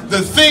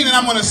 the thing that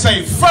I'm going to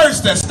say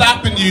first that's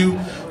stopping you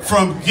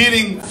from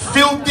getting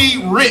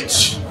filthy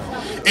rich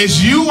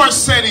is you are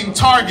setting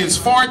targets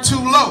far too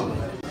low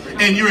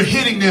and you're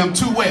hitting them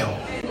too well.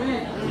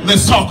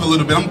 Let's talk a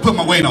little bit. I'm going to put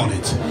my weight on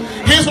it.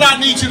 Here's what I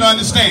need you to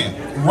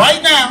understand.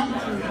 Right now,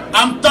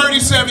 I'm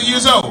 37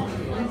 years old.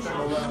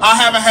 I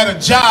haven't had a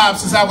job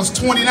since I was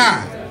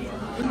 29.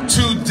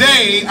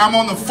 Today, I'm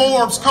on the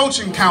Forbes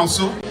Coaching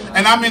Council,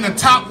 and I'm in the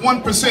top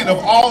 1% of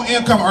all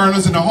income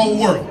earners in the whole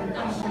world.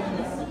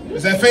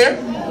 Is that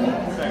fair?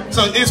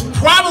 So it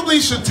probably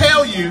should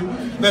tell you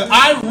that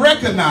I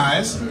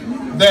recognize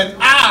that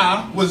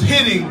I was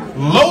hitting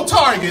low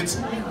targets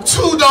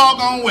too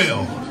doggone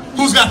well.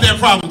 Who's got that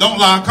problem? Don't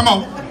lie. Come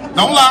on.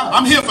 Don't lie.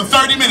 I'm here for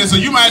 30 minutes, so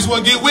you might as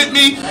well get with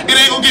me. It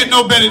ain't going to get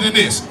no better than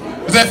this.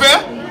 Is that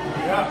fair?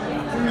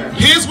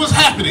 Here's what's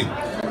happening.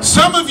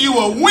 Some of you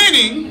are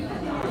winning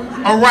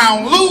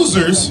around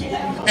losers,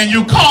 and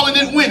you're calling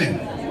it winning.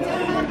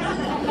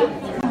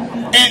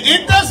 And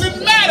it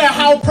doesn't matter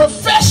how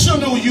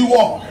professional you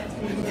are.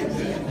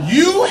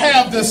 You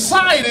have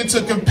decided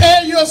to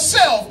compare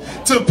yourself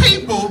to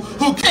people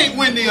who can't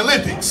win the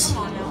Olympics.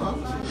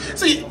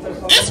 See,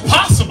 it's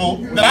possible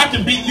that I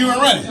can beat you in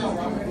running.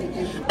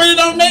 But it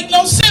don't make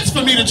no sense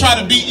for me to try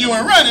to beat you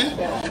in running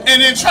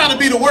and then try to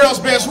be the world's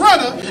best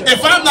runner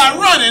if I'm not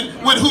running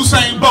with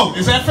Usain Bolt.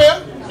 Is that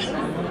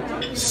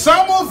fair?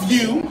 Some of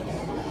you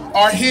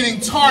are hitting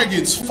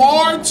targets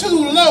far too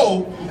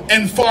low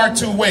and far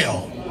too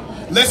well.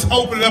 Let's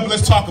open it up and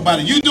let's talk about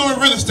it. You doing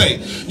real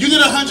estate. You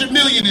did $100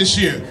 million this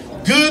year.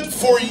 Good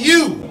for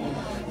you.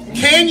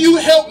 Can you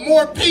help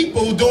more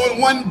people doing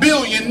 $1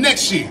 billion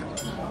next year?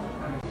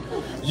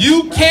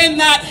 You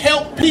cannot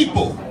help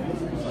people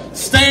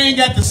staying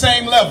at the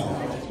same level.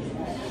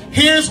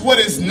 Here's what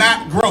is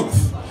not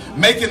growth.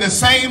 Making the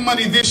same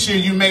money this year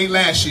you made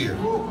last year.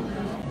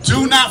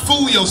 Do not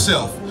fool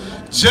yourself.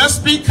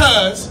 Just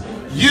because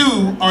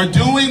you are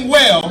doing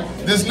well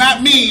does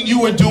not mean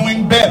you are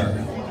doing better.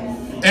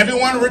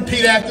 Everyone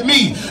repeat after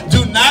me.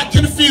 Do not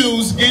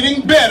confuse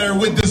getting better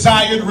with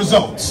desired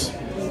results.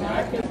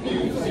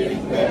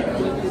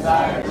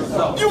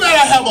 You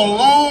gotta have a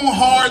long,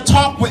 hard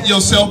talk with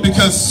yourself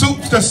because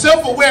the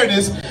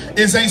self-awareness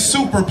is a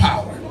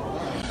superpower.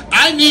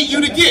 I need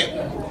you to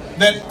get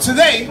that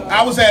today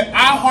I was at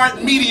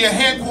iHeartMedia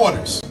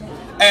headquarters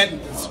at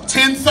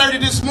 10:30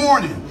 this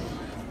morning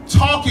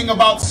talking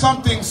about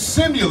something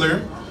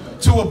similar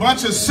to a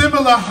bunch of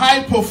similar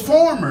high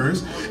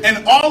performers,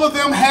 and all of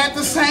them had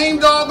the same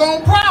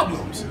doggone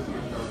problems.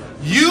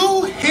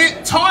 You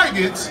hit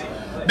targets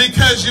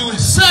because you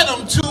set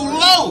them too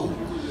low.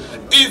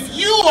 If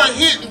you are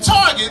hitting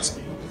targets,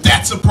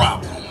 that's a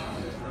problem.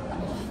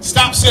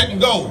 Stop setting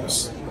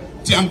goals.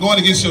 See, I'm going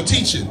against your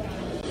teaching.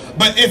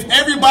 But if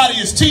everybody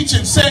is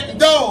teaching setting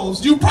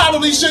goals, you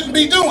probably shouldn't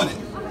be doing it.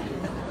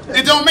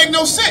 It don't make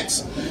no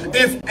sense.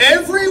 If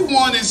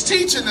everyone is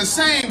teaching the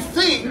same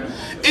thing,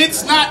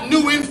 it's not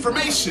new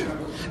information.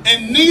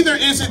 And neither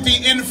is it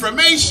the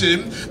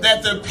information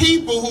that the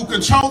people who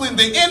controlling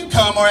the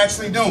income are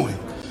actually doing.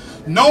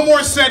 No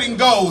more setting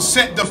goals,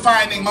 set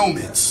defining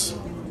moments.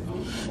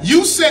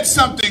 You set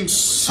something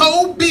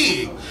so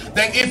big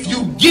that if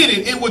you get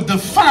it, it would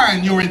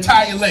define your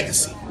entire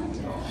legacy.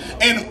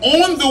 And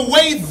on the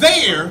way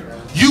there,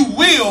 you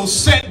will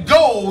set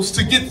goals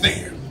to get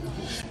there.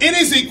 It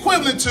is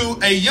equivalent to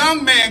a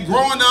young man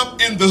growing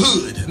up in the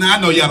hood. Now, I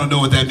know y'all don't know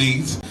what that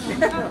means.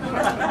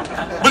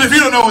 But if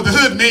you don't know what the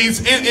hood means,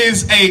 it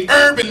is a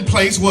urban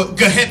place where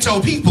ghetto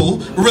people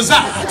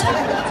reside.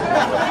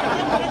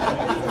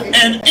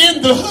 And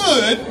in the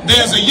hood,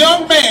 there's a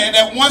young man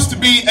that wants to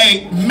be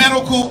a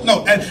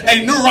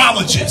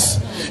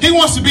neurologist. He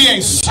wants to be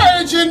a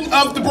surgeon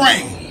of the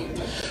brain.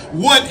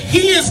 What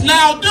he is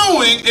now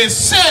doing is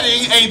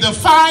setting a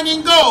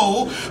defining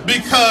goal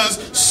because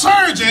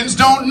surgeons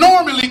don't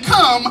normally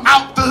come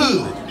out the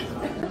hood.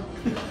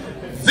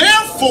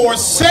 Therefore,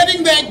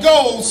 setting that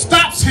goal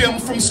stops him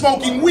from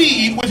smoking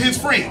weed with his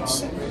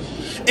friends.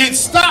 It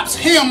stops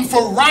him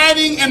from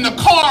riding in the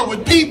car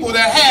with people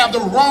that have the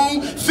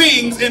wrong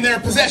things in their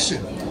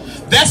possession.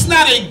 That's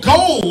not a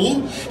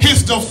goal.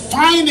 His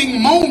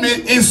defining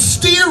moment is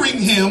steering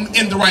him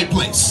in the right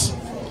place.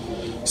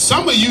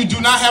 Some of you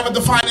do not have a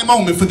defining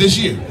moment for this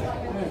year.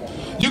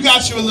 You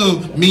got your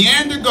little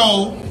meander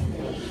goal,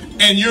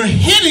 and you're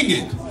hitting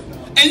it.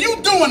 And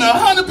you're doing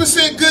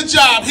 100% good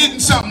job hitting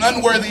something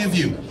unworthy of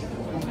you.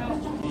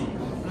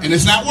 And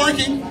it's not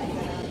working,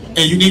 and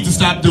you need to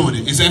stop doing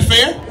it. Is that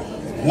fair?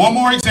 One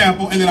more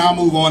example, and then I'll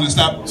move on and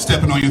stop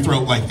stepping on your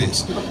throat like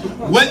this.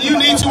 What you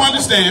need to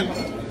understand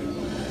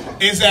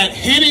is that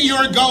hitting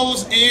your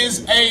goals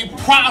is a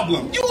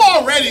problem. You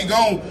already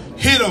gonna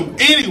hit them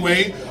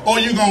anyway, or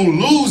you're gonna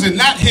lose and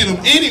not hit them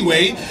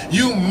anyway.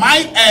 You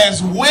might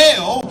as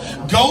well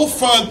go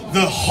for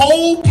the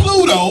whole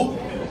Pluto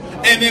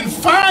and then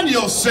find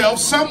yourself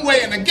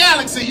somewhere in the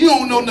galaxy you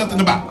don't know nothing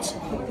about.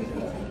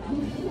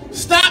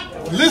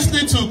 Stop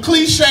listening to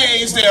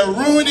cliches that are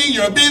ruining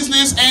your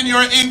business and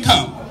your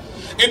income.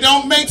 It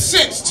don't make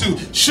sense to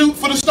shoot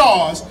for the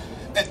stars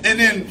and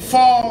then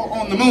fall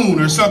on the moon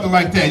or something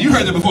like that. You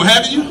heard that before,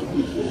 haven't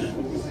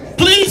you?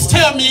 Please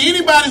tell me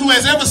anybody who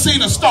has ever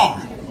seen a star.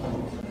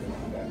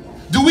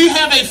 Do we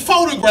have a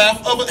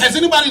photograph of it? Has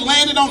anybody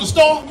landed on a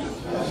star?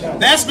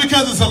 That's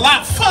because it's a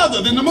lot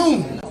further than the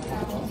moon.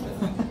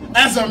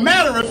 As a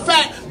matter of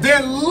fact,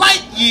 they're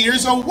light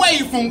years away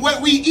from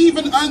what we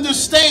even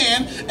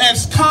understand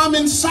as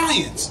common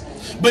science.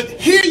 But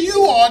here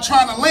you are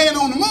trying to land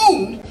on the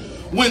moon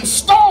when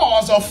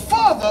stars are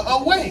further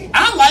away.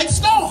 I like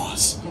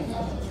stars.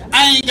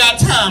 I ain't got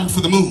time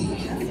for the moon.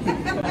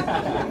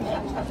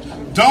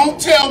 Don't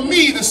tell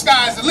me the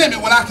sky's the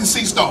limit when I can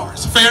see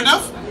stars. Fair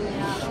enough?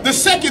 The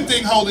second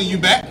thing holding you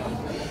back,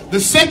 the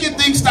second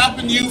thing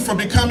stopping you from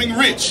becoming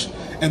rich,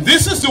 and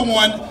this is the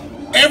one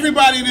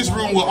everybody in this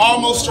room will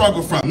almost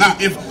struggle from. Now,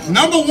 if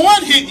number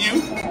one hit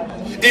you,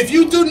 if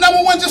you do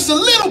number one just a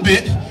little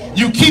bit,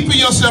 you keeping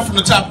yourself from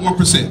the top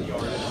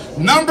 1%.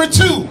 Number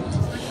two,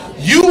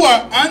 you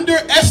are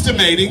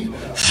underestimating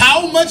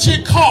how much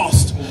it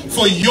costs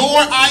for your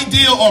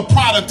idea or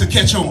product to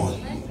catch on.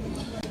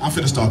 I'm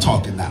finna start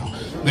talking now.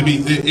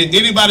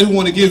 Anybody who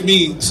want to give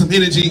me some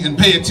energy and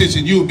pay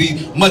attention, you will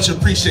be much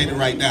appreciated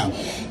right now.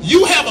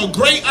 You have a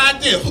great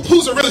idea.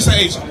 Who's a real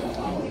estate agent?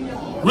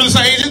 Real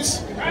estate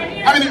agents?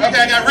 Okay,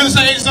 I got real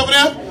estate agents over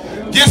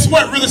there. Guess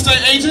what, real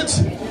estate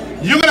agents?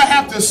 You're gonna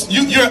have to,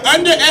 you're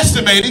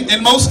underestimating,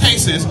 in most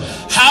cases,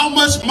 how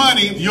much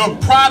money your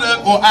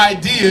product or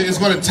idea is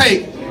gonna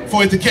take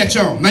for it to catch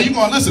on. Now you're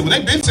gonna listen, well,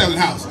 they've been selling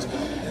houses.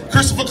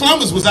 Christopher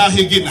Columbus was out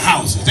here getting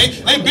houses.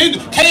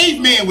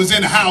 Cavemen was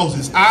in the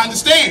houses, I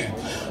understand.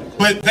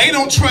 But they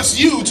don't trust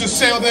you to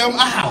sell them a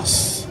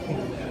house.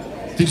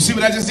 Did you see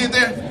what I just did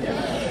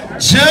there?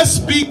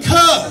 Just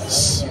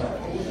because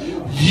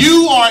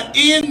you are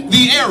in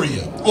the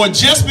area, or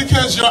just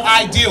because your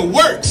idea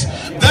works,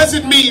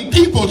 doesn't mean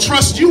people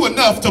trust you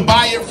enough to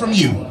buy it from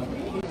you.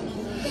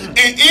 And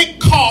it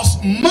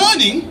costs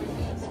money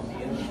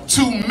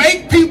to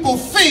make people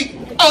think,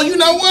 oh, you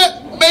know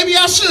what? Maybe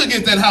I should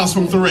get that house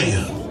from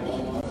Thoraya.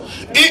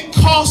 It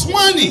costs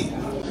money.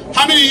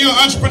 How many of you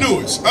are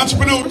entrepreneurs?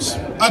 Entrepreneurs.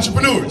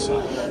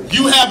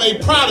 You have a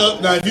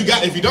product. Now,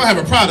 if you don't have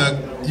a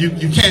product,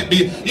 you can't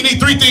be. You need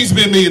three things to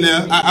be a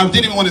millionaire. I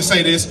didn't even want to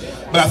say this,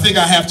 but I think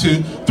I have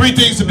to. Three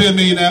things to be a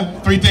millionaire.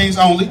 Three things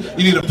only.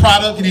 You need a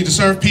product. You need to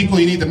serve people.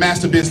 You need to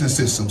master business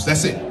systems.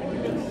 That's it.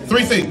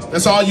 Three things.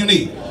 That's all you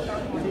need.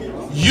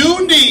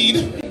 You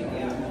need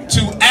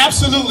to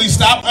absolutely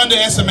stop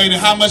underestimating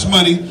how much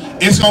money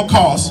it's going to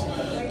cost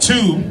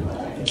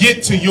to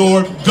get to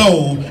your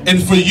goal,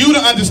 and for you to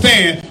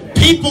understand,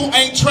 people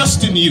ain't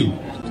trusting you.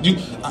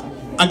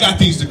 I got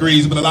these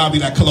degrees, but allow me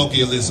that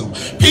colloquialism.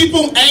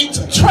 People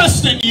ain't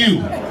trusting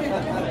you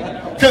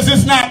because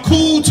it's not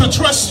cool to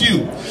trust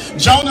you.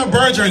 Jonah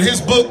Berger, in his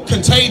book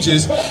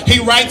Contagious,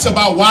 he writes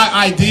about why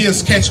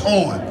ideas catch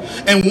on.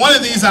 And one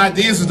of these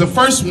ideas is the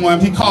first one.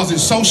 He calls it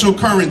social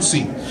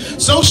currency.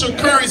 Social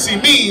currency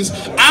means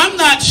I'm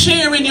not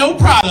sharing your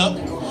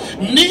product,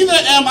 neither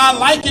am I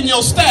liking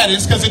your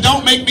status because it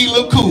don't make me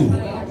look cool.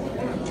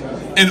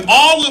 And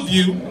all of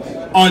you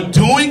are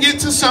doing it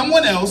to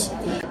someone else,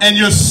 and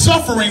you're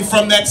suffering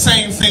from that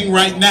same thing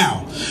right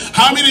now.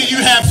 How many of you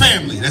have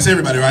family? That's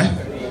everybody, right?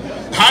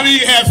 How many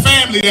of you have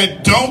family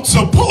that don't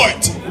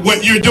support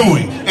what you're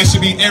doing? That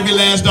should be every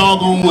last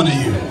doggone one of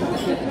you.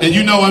 And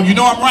you know I'm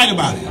right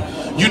about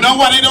it. You know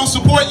why they don't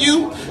support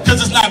you? Because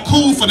it's not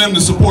cool for them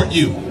to support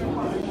you.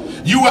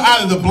 You were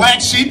either the black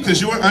sheep because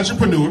you're an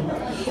entrepreneur,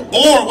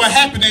 or what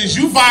happened is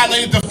you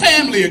violated the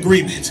family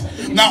agreement.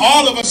 Now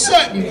all of a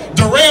sudden,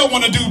 Darrell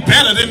want to do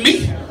better than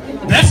me.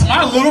 That's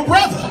my little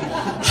brother.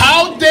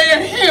 How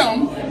dare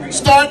him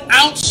start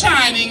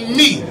outshining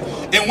me?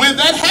 And when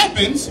that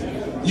happens,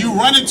 you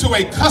run into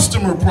a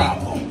customer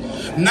problem.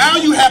 Now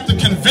you have to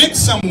convince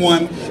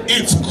someone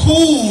it's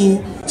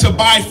cool to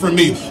buy from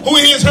me. Who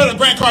here has heard of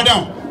Grant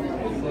Cardone?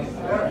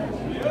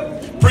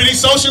 Pretty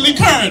socially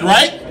current,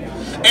 right?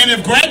 And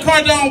if Grant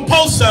Cardone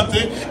posts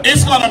something,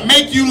 it's going to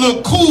make you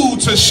look cool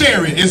to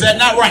share it. Is that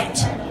not right?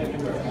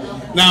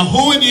 Now,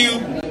 who of you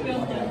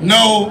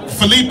know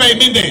Felipe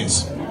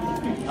Mendez?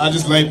 I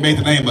just made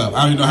the name up.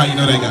 I don't even know how you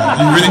know that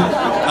guy. You really?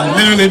 I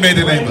literally made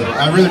the name up.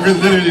 I really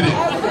literally did.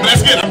 But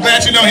that's good. I'm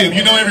glad you know him.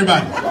 You know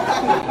everybody.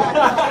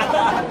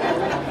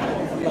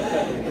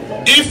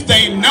 If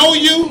they know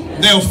you,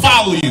 they'll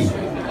follow you.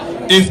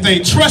 If they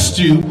trust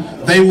you,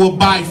 they will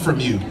buy from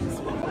you.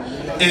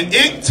 And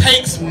it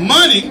takes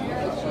money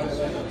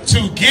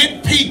to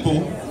get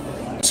people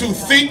to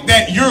think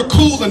that you're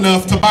cool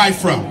enough to buy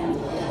from.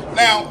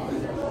 Now,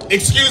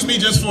 excuse me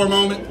just for a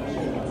moment.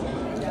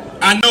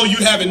 I know you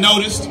haven't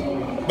noticed,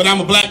 but I'm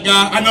a black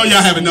guy. I know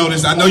y'all haven't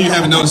noticed. I know you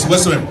haven't noticed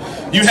whatsoever.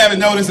 You haven't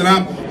noticed that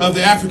I'm of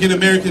the African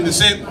American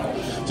descent.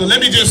 So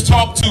let me just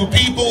talk to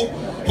people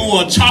who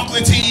are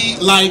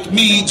chocolatey like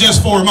me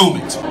just for a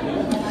moment.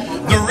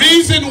 The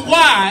reason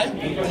why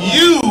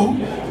you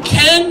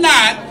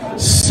cannot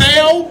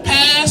sail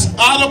past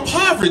out of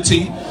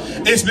poverty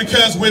is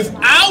because with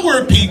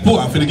our people,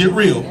 I'm finna get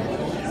real,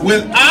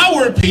 with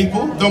our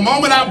people, the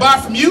moment I buy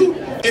from you,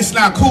 it's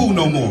not cool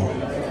no more.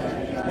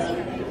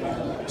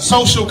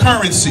 Social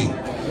currency.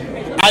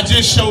 I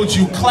just showed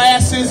you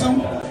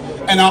classism,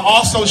 and I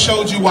also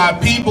showed you why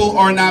people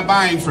are not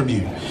buying from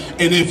you.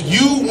 And if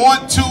you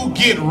want to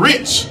get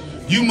rich,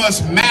 you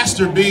must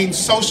master being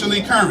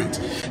socially current.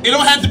 It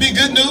don't have to be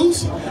good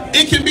news.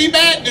 It can be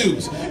bad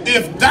news.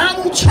 If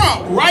Donald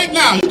Trump, right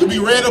now, you can be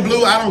red or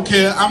blue, I don't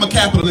care. I'm a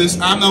capitalist.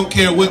 I don't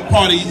care what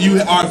party you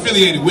are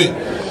affiliated with.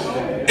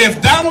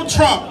 If Donald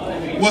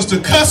Trump was to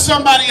cuss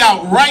somebody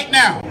out right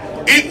now,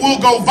 it will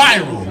go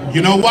viral.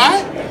 You know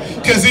why?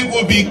 Because it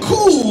will be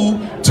cool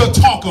to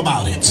talk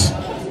about it.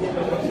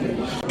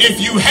 If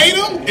you hate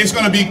him, it's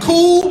going to be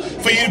cool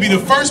for you to be the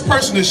first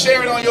person to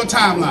share it on your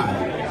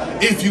timeline.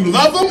 If you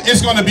love them,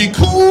 it's going to be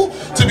cool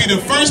to be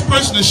the first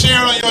person to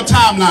share it on your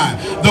timeline.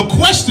 The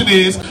question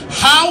is,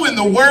 how in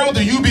the world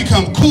do you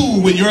become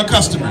cool with your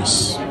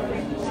customers?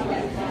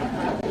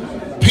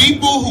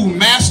 People who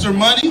master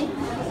money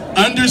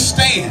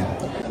understand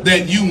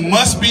that you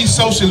must be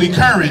socially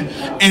current,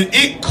 and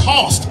it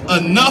costs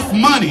enough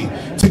money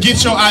to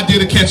get your idea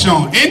to catch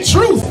on. In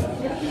truth,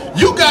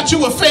 you got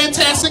you a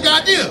fantastic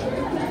idea.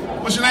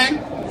 What's your name?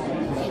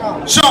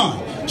 Sean.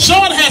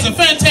 Sean has a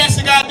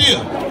fantastic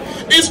idea.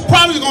 It's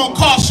probably going to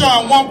cost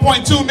Sean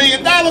 $1.2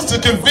 million to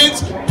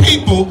convince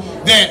people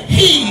that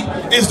he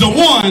is the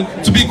one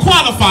to be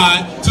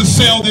qualified to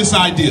sell this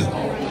idea.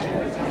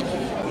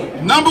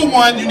 Number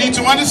one, you need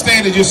to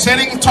understand that you're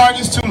setting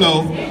targets too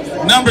low.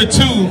 Number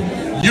two,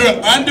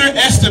 you're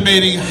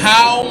underestimating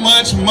how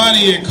much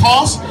money it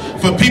costs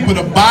for people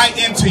to buy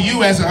into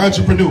you as an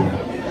entrepreneur.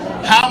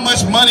 How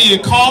much money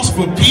it costs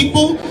for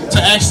people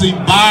to actually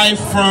buy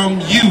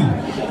from you.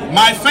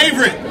 My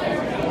favorite,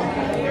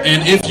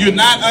 and if you're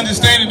not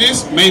understanding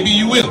this, maybe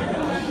you will.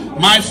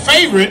 My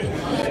favorite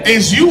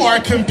is you are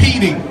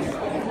competing.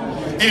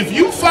 If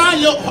you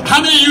find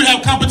how many of you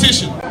have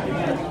competition?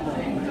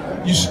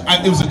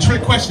 It was a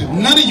trick question.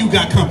 None of you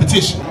got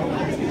competition.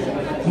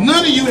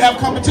 None of you have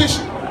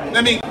competition.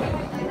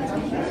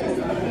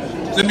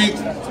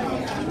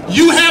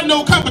 You have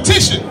no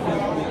competition.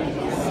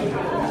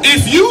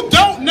 If you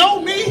don't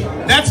know me,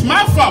 that's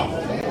my fault.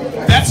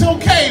 That's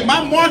okay.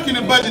 My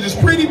marketing budget is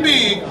pretty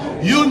big.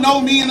 You'll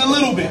know me in a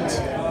little bit.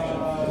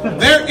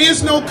 There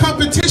is no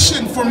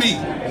competition for me.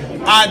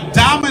 I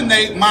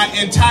dominate my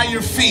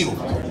entire field.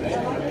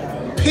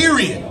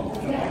 Period.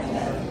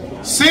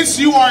 Since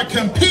you are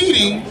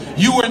competing,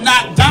 you are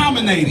not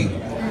dominating.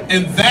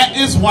 And that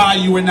is why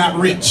you are not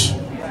rich.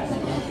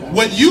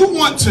 What you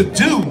want to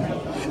do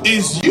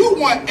is you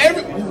want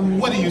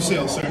what do you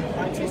sell, sir?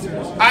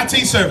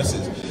 IT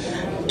services.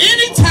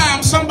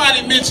 Anytime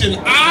somebody mentions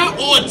I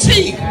or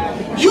T,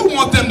 you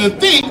want them to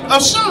think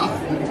of Sean.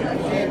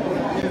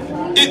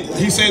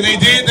 He said they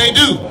did, they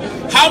do.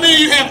 How many of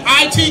you have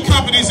IT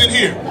companies in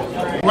here?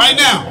 Right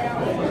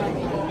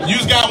now.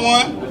 You've got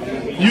one.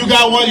 You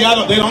got one.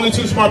 Y'all they're the only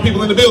two smart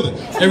people in the building.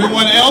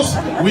 Everyone else,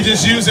 we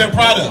just use their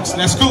products.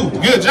 That's cool.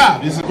 Good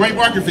job. It's a great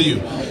market for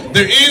you.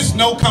 There is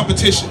no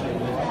competition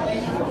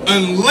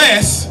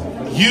unless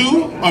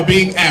you are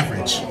being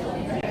average.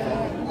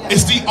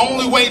 It's the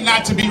only way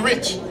not to be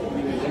rich.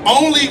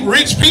 Only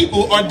rich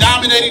people are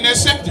dominating their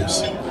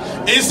sectors.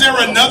 Is there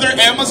another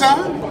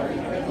Amazon?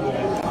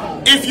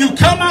 If you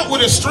come out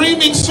with a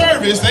streaming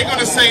service, they're going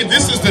to say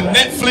this is the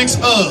Netflix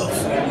of.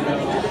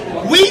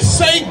 We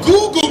say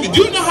Google.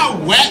 Do you know how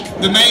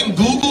whack the name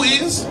Google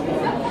is?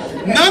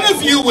 None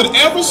of you would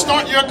ever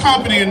start your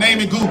company and name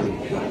it Google.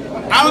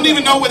 I don't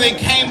even know where they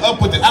came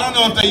up with it. I don't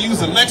know if they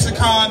used a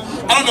lexicon.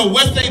 I don't know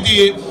what they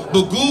did,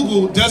 but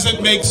Google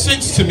doesn't make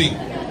sense to me.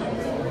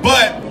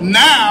 But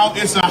now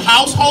it's a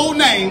household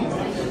name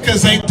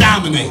because they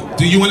dominate.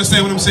 Do you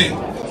understand what I'm saying?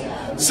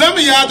 Some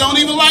of y'all don't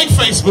even like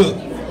Facebook,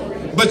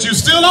 but you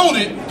still own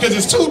it because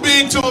it's too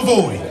big to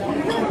avoid.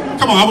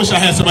 Come on, I wish I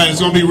had somebody that's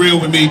going to be real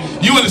with me.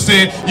 You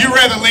understand? You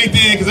rather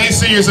LinkedIn because they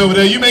serious over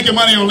there. You making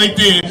money on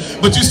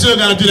LinkedIn, but you still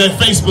got to do that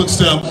Facebook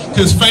stuff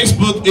because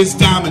Facebook is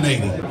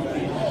dominating.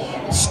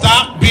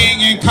 Stop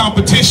being in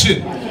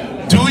competition.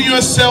 Do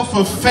yourself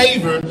a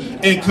favor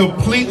and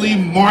completely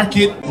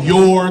market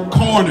your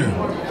corner.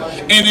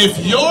 And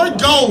if your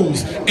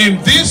goals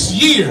in this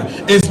year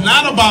is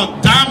not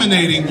about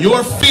dominating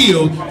your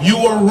field, you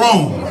are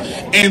wrong.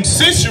 And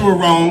since you were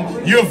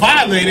wrong, you're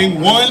violating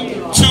 1,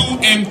 2,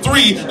 and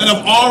 3 that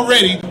I've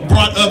already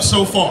brought up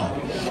so far.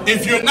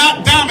 If you're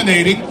not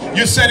dominating,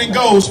 you're setting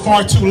goals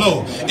far too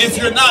low. If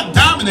you're not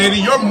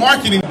dominating, your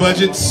marketing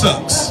budget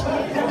sucks.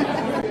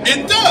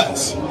 It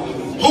does.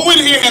 Who in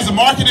here has a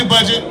marketing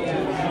budget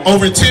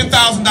over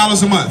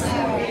 $10,000 a month?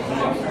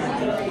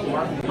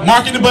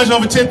 Marketing budget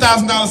over $10,000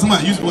 a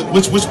month.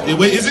 Which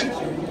wait, is it?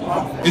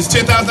 It's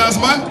 $10,000 a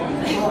month?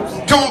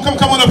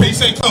 Come on up here. You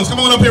say close. Come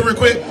on up here real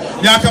quick.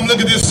 Y'all come look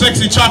at this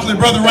sexy chocolate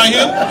brother right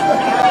here.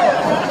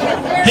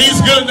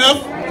 He's good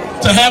enough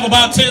to have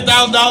about $10,000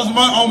 a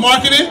month on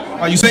marketing.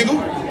 Are you single?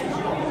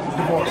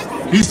 Divorced.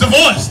 He's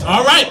divorced.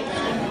 All right.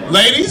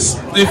 Ladies,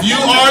 if you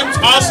are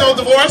also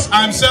divorced,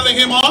 I'm selling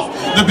him off.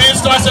 The bid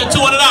starts at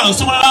 $200.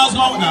 $200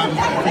 going. No.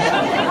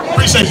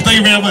 Appreciate you. Thank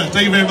you very much.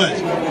 Thank you very much.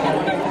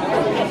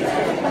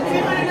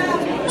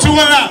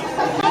 $200.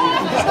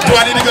 Do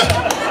I need to go?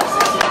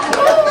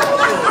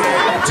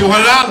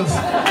 $200.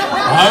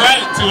 All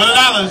right,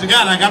 $200. You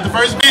got it. I got the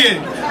first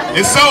bid.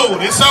 It's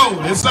sold. It's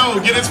sold. It's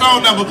sold. Get his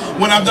phone number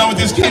when I'm done with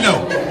this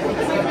keynote.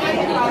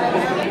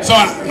 So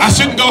I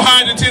shouldn't go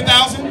higher than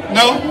 10,000?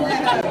 No?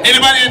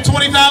 Anybody at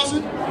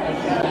 20,000?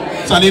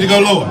 So I need to go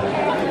lower.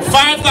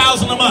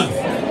 5,000 a month.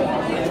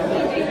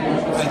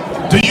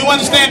 Do you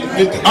understand?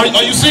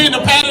 Are you seeing the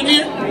pattern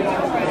here?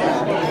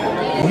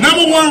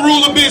 Number one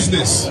rule of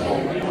business.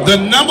 The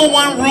number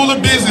one rule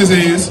of business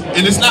is,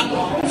 and it's not,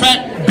 in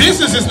fact,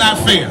 business is not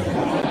fair.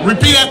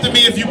 Repeat after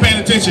me if you're paying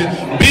attention.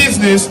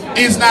 Business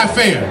is not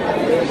fair.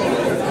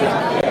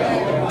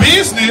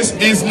 Business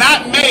is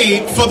not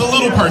made for the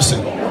little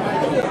person.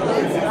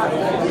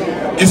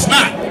 It's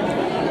not.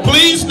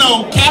 Please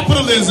know,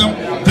 capitalism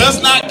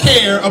does not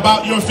care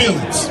about your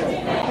feelings.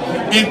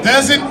 It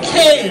doesn't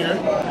care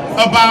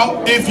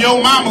about if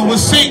your mama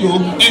was single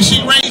and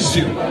she raised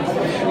you.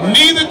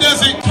 Neither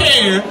does it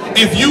care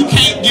if you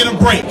can't get a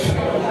break.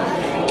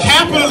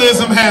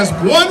 Capitalism has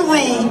one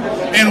rule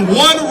and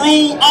one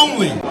rule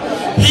only.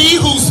 He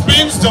who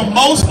spends the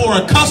most for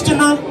a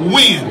customer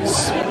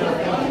wins.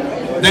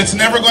 That's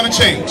never going to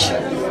change.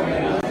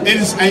 It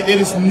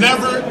is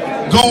never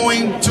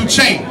going to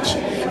change.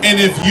 And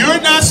if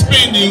you're not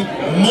spending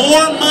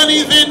more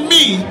money than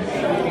me,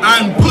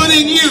 I'm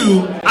putting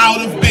you out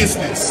of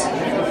business.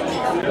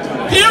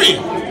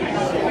 Period.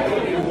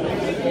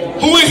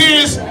 Who in here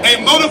is a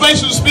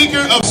motivational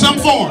speaker of some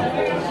form?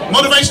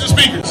 Motivational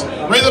speakers.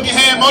 Raise up your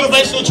hand.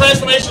 Motivational,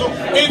 transformational,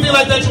 anything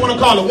like that you want to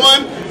call it.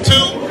 1,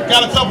 2,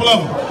 got a couple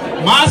of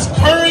them. My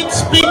current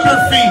speaker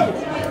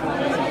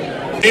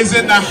fee is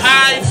in the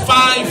high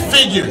 5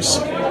 figures.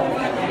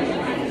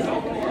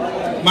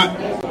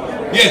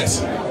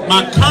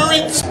 My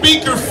current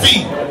speaker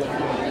fee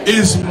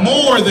is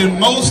more than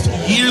most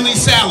yearly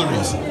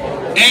salaries,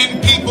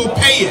 and people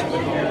pay it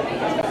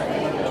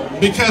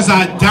because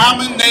I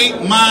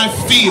dominate my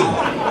field.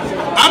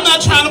 I'm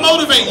not trying to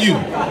motivate you.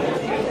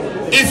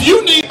 If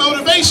you need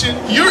motivation,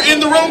 you're in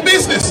the wrong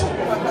business.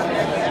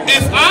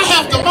 If I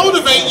have to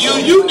motivate you,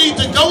 you need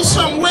to go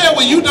somewhere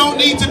where you don't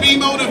need to be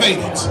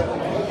motivated.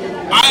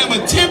 I am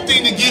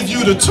attempting to give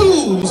you the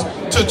tools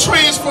to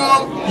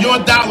transform your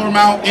dollar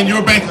amount in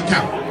your bank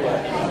account.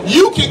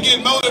 You can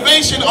get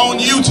motivation on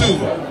YouTube.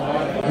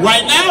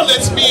 Right now,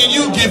 let's me and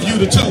you give you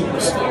the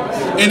tools.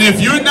 And if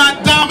you're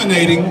not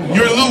dominating,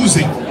 you're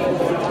losing.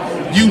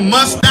 You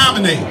must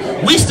dominate.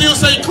 We still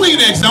say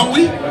Kleenex, don't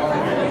we?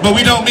 But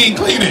we don't mean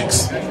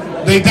Kleenex.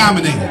 They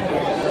dominate.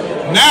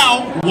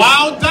 Now,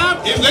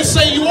 let's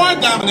say you are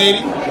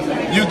dominating,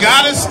 you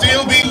gotta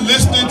still be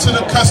listening to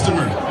the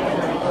customer.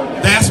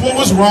 That's what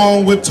was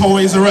wrong with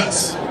Toys R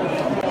Us.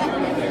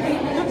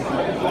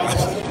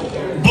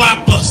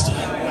 Blockbuster.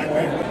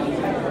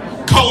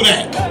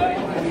 Kodak.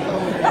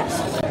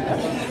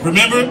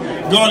 Remember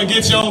going to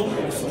get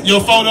your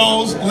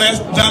photos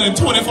done in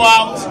 24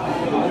 hours?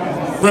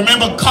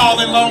 Remember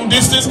calling long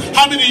distance?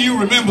 How many of you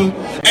remember,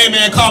 hey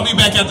man, call me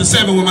back after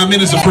 7 when my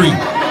minutes are free?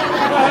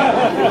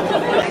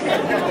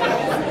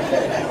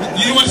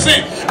 You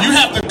understand? You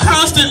have to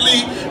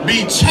constantly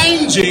be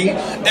changing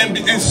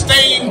and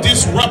staying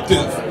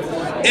disruptive.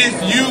 If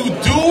you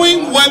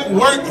doing what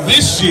worked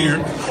this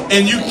year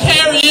and you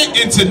carry it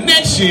into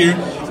next year,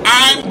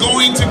 I'm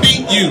going to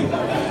beat you.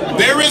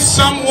 There is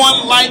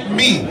someone like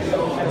me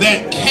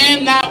that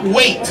cannot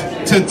wait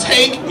to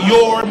take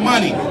your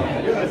money.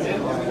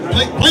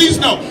 Please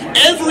know,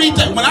 every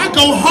day when I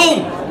go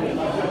home,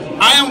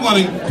 I am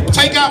going to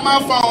take out my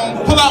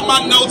phone, pull out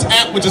my Notes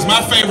app, which is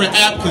my favorite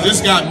app because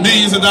it's got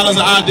millions of dollars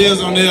of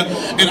ideas on there,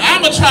 and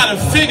I'm going to try to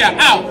figure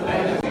out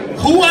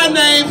who I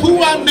named,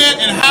 who I met,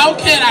 and how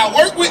can I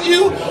work with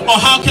you, or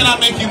how can I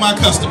make you my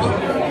customer?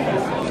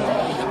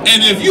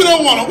 And if you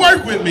don't want to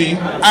work with me,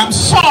 I'm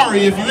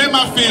sorry, if you're in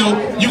my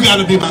field, you got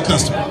to be my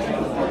customer.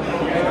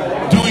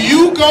 Do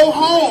you go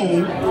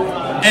home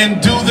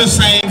and do the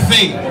same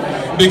thing?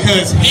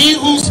 Because he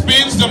who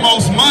spends the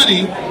most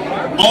money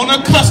on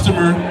a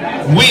customer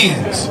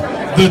wins.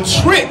 The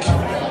trick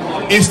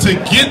is to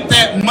get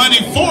that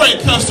money for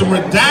a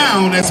customer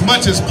down as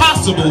much as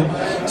possible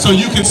so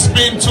you can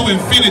spend to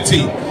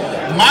infinity.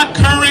 My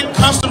current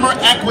customer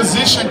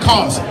acquisition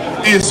cost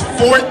is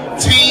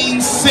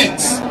 14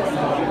 cents.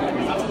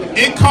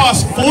 It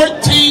costs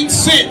 14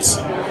 cents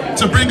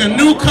to bring a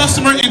new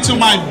customer into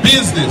my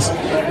business.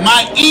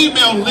 My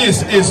email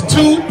list is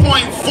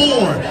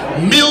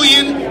 2.4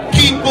 million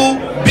people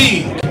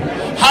big.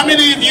 How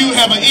many of you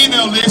have an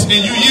email list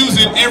and you use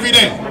it every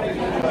day?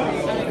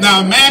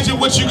 Now imagine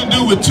what you can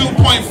do with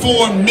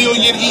 2.4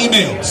 million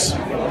emails.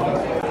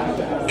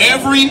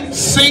 Every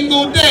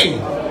single day,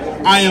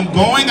 I am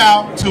going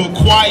out to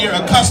acquire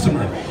a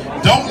customer.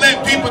 Don't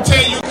let people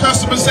tell you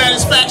customer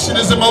satisfaction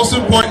is the most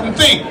important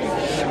thing.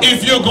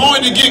 If you're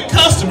going to get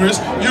customers,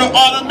 you're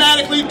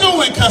automatically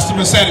doing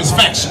customer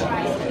satisfaction.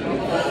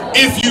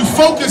 If you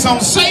focus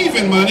on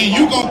saving money,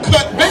 you're going to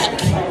cut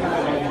back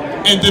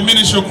and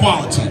diminish your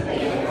quality.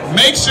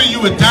 Make sure you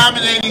are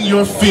dominating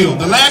your field.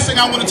 The last thing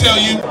I want to tell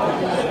you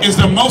is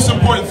the most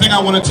important thing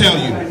I want to tell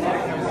you.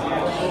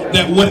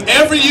 That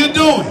whatever you're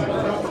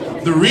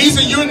doing, the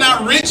reason you're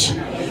not rich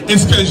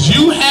is because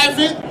you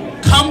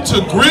haven't come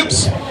to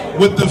grips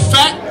with the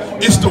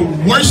fact it's the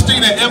worst thing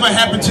that ever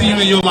happened to you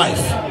in your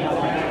life.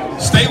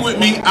 Stay with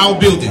me, I'll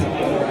build it.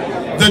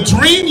 The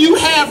dream you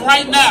have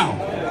right now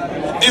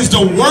is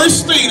the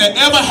worst thing that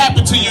ever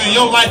happened to you in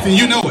your life, and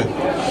you know it.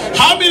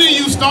 How many of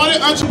you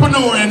started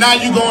entrepreneur and now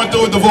you're going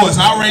through a divorce?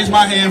 I'll raise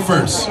my hand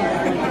first.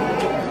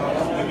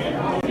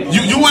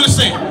 You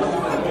understand?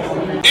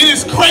 It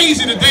is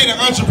crazy to date an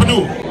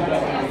entrepreneur.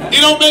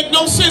 It don't make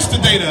no sense to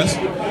date us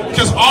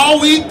because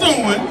all we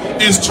doing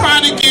is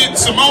trying to get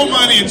some more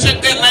money and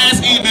check that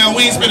last email.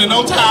 We ain't spending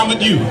no time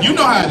with you. You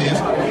know how it is.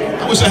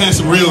 I wish I had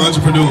some real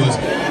entrepreneurs.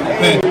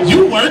 Man,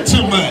 you work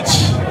too much.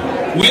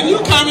 When you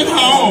coming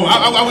home,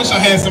 I wish I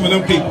had some of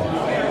them people.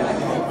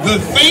 The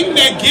thing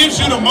that gives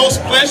you the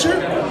most pleasure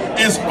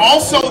is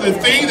also the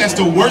thing that's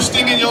the worst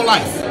thing in your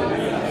life.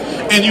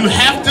 And you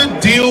have to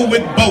deal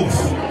with both.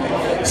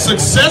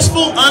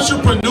 Successful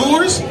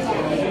entrepreneurs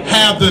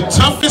have the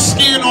toughest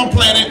skin on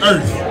planet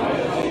Earth.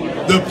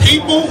 The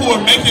people who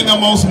are making the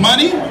most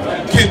money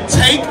can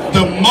take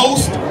the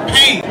most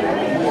pain.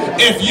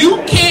 If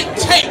you can't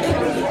take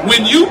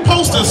when you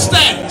post a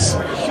status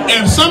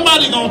and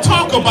somebody gonna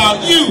talk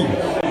about you,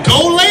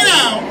 go lay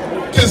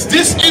down because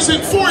this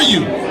isn't for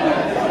you.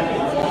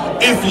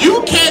 If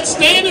you can't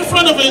stand in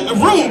front of a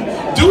room,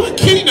 do a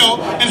keynote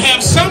and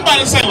have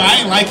somebody say, well,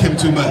 I ain't like him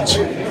too much.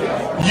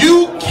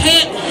 You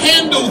can't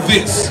handle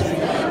this.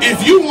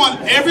 If you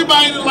want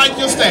everybody to like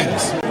your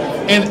status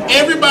and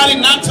everybody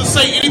not to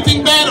say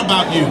anything bad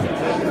about you,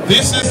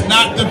 this is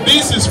not the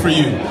business for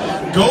you.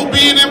 Go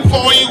be an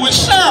employee with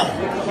Cheryl.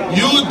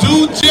 You'll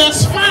do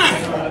just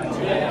fine.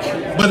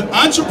 But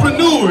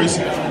entrepreneurs,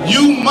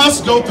 you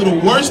must go through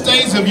the worst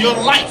days of your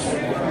life.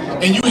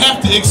 And you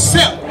have to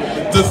accept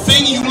the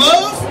thing you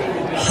love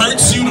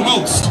hurts you the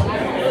most.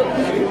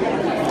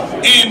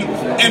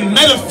 In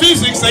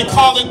metaphysics, they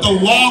call it the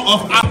law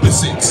of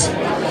opposites.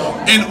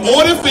 In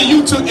order for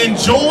you to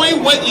enjoy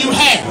what you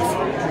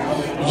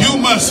have, you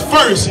must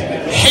first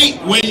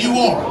hate where you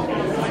are.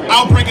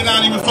 I'll break it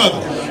down even further.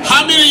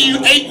 How many of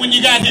you ate when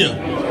you got here?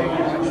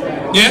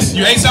 Yes,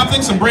 you ate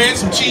something, some bread,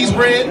 some cheese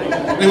bread.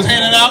 They was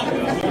handing out.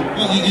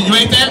 You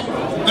ate that?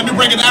 Let me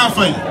break it down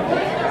for you.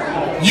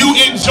 You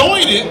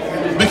enjoyed it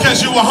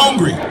because you were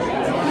hungry.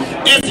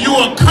 If you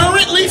are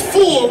currently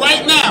full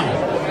right now,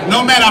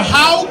 no matter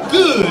how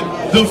good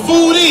the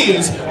food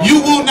is,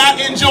 you will not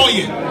enjoy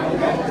it.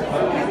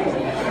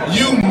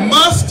 You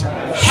must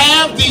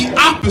have the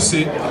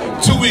opposite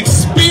to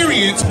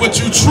experience what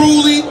you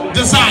truly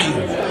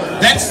desire.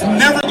 That's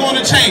never going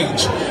to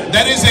change.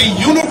 That is a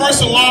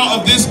universal law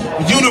of this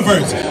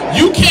universe.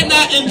 You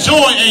cannot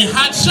enjoy a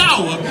hot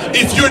shower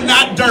if you're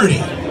not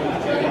dirty.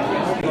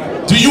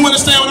 Do you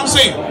understand what I'm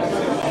saying?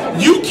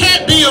 You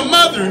can't be a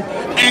mother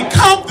and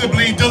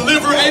comfortably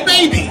deliver a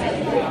baby.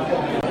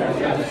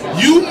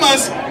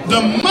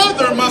 The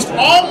mother must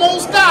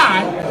almost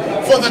die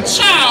for the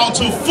child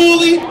to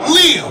fully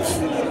live.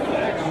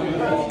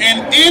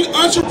 And in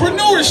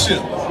entrepreneurship,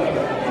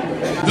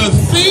 the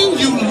thing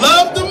you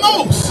love the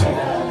most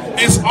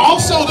is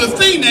also the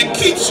thing that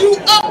keeps you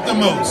up the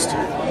most.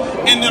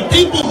 And the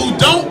people who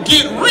don't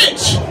get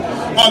rich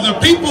are the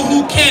people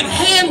who can't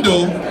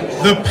handle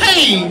the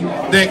pain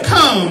that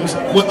comes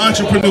with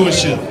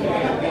entrepreneurship.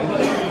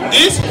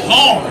 It's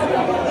hard.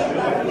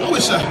 I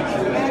wish I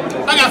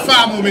got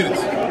 5 more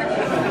minutes.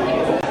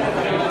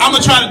 I'm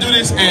gonna try to do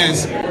this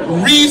as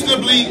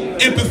reasonably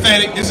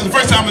empathetic. This is the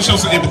first time I'm gonna show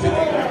some empathy.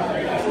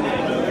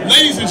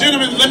 Ladies and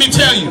gentlemen, let me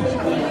tell you,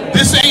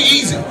 this ain't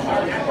easy.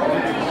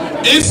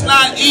 It's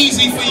not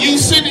easy for you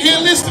sitting here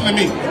listening to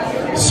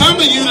me. Some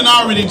of you done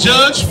already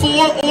judged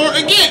for or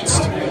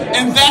against,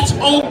 and that's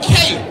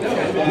okay.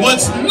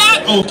 What's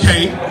not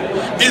okay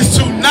is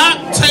to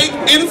not take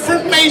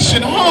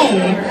information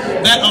home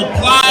that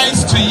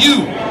applies to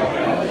you.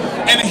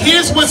 And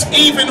here's what's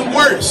even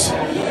worse.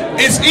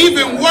 It's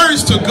even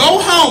worse to go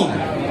home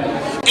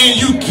and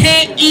you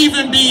can't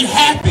even be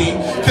happy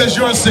because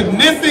your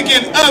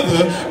significant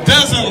other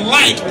doesn't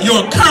like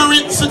your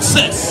current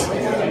success.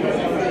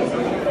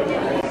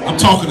 I'm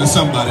talking to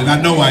somebody, and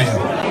I know I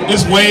am.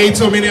 There's way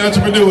too many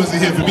entrepreneurs in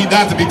here for me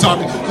not to be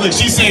talking. Look,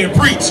 she's saying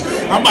preach.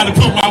 I'm about to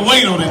put my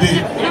weight on it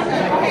then.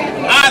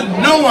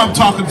 I know I'm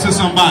talking to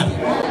somebody.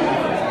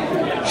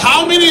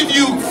 How many of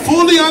you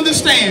fully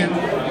understand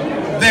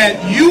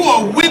that you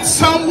are with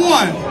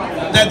someone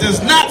that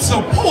does not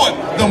support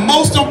the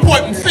most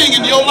important thing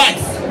in your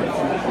life?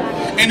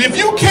 And if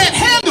you can't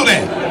handle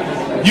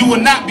that, you will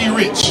not be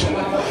rich.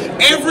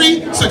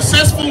 Every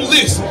successful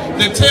list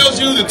that tells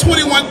you the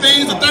 21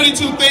 things, the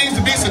 32 things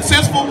to be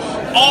successful,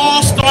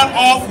 all start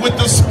off with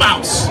the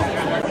spouse.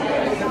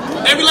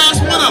 Every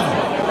last one of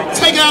them.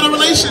 Take out of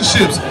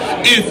relationships.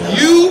 If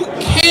you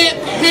can't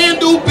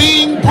handle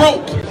being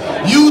broke,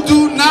 you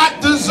do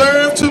not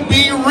deserve to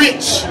be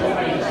rich.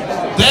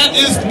 That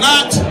is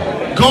not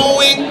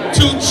going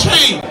to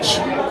change.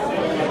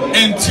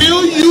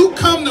 Until you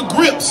come to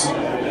grips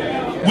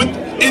with,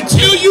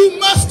 until you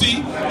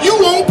musty, you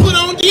won't put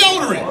on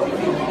deodorant.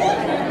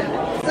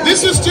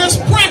 This is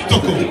just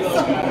practical.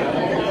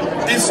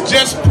 It's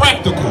just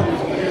practical.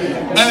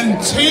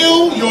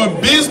 Until your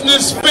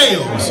business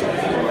fails,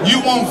 you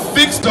won't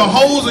fix the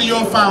holes in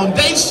your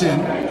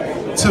foundation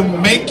to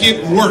make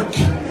it work.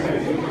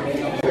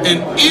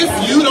 And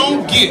if you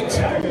don't get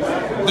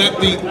that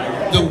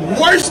the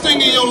worst thing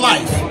in your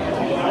life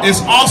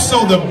is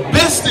also the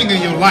best thing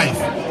in your life,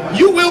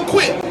 you will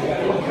quit.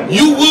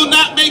 You will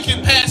not make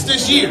it past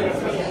this year.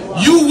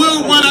 You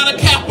will run out of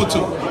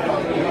capital.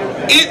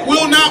 It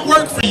will not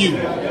work for you.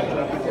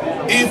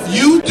 If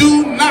you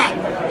do not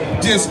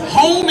just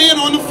hone in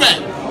on the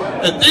fact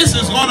that this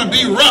is going to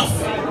be rough,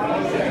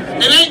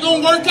 it ain't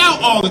going to work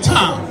out all the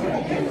time.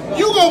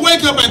 You're going to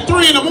wake up at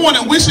 3 in the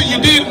morning wishing you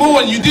did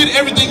more and you did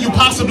everything you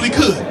possibly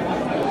could.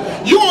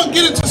 You're going to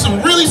get into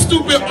some really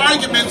stupid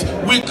arguments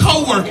with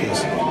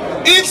coworkers.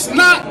 It's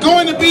not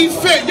going to be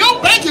fair.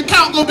 Your bank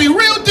account going to be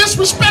real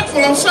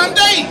disrespectful on some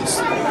days.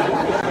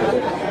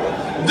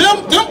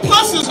 Them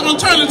pluses going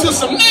to turn into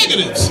some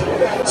negatives.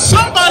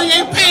 Somebody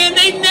ain't paying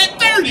their net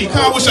 30.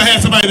 I wish I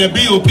had somebody that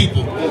bill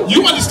people.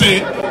 You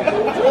understand?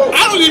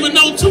 I don't even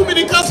know too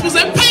many customers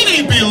that pay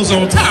their bills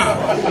on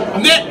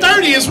time. Net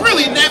 30 is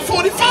really net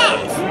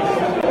 45.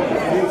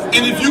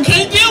 And if you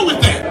can't deal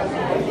with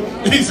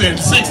that, he said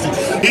 60.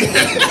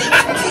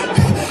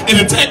 In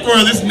the tech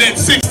world, it's net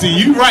 60.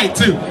 You right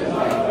too.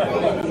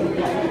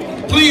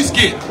 Please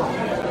get.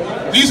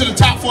 These are the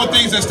top 4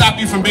 things that stop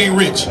you from being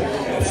rich.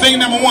 Thing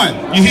number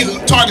 1, you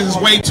hit targets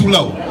is way too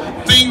low.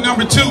 Thing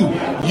number 2,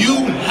 you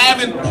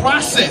haven't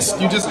processed.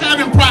 You just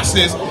haven't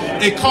processed.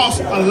 It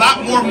costs a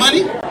lot more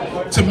money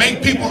to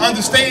make people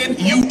understand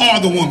you are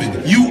the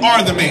woman, you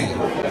are the man.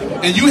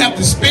 And you have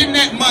to spend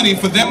that money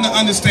for them to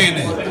understand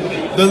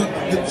that.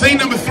 The thing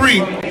number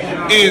 3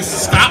 is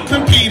stop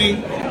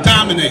competing,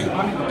 dominate.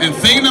 And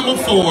thing number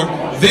 4,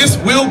 this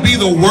will be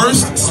the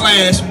worst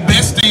 /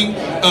 best thing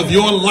of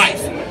your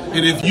life.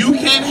 And if you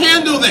can't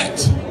handle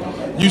that,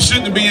 you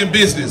shouldn't be in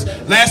business.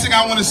 Last thing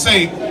I want to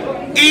say,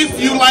 if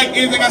you like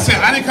anything I said,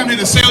 I didn't come here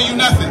to sell you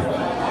nothing.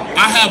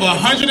 I have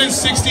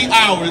 160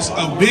 hours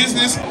of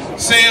business,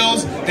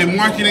 sales, and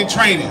marketing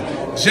training.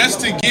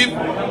 Just to give,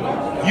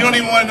 you don't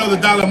even want to know the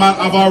dollar amount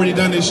I've already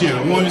done this year.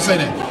 I won't even say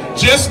that.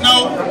 Just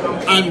know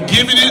I'm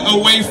giving it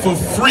away for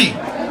free.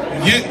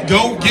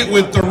 Go get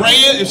with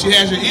Thoraya if she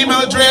has your email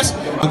address,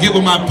 or get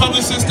with my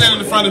publicist standing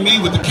in front of me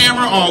with the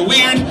camera all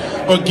weird,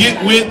 or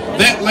get with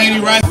that lady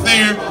right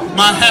there,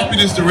 my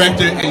happiness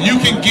director, and you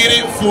can get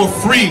it for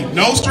free.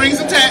 No strings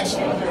attached.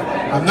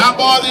 I'm not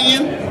bothering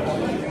you.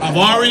 I've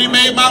already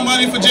made my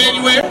money for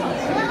January.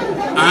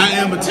 I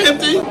am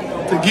attempting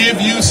to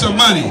give you some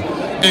money.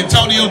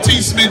 Antonio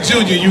T. Smith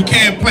Jr., you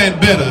can plan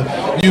better.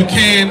 You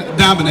can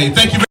dominate.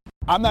 Thank you very much.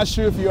 I'm not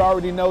sure if you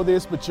already know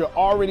this, but you're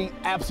already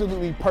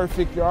absolutely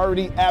perfect. You're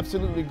already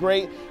absolutely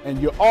great, and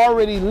you're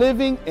already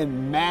living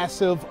in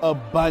massive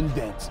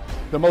abundance.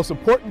 The most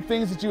important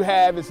things that you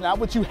have is not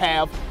what you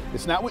have,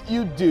 it's not what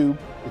you do,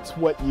 it's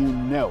what you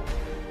know.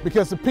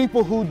 Because the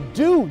people who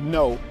do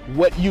know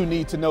what you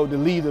need to know to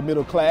lead the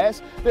middle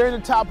class, they're in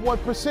the top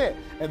 1%,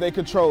 and they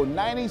control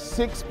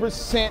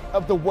 96%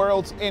 of the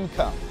world's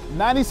income.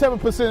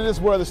 97% of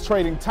this world is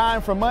trading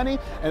time for money,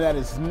 and that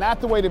is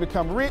not the way to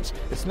become rich,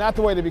 it's not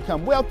the way to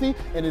become wealthy,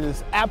 and it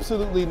is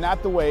absolutely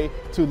not the way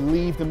to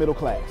leave the middle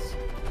class.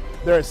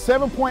 There are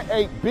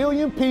 7.8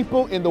 billion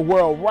people in the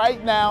world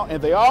right now,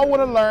 and they all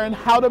want to learn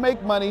how to make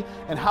money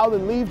and how to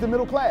leave the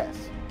middle class.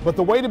 But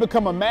the way to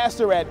become a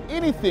master at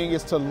anything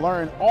is to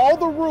learn all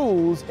the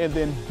rules and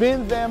then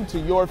bend them to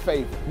your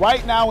favor.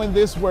 Right now in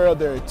this world,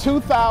 there are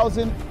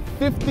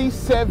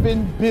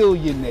 2,057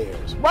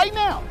 billionaires. Right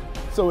now.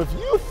 So if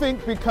you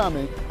think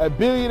becoming a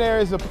billionaire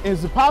is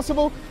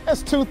impossible,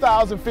 that's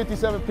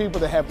 2,057 people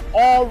that have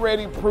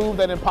already proved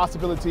that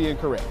impossibility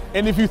incorrect.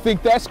 And if you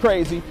think that's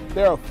crazy,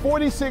 there are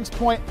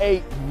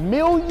 46.8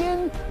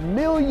 million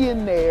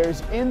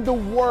millionaires in the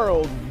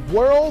world,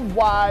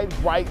 worldwide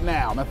right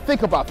now. Now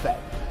think about that.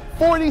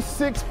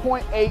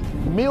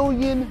 46.8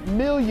 million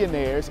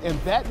millionaires, and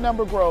that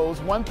number grows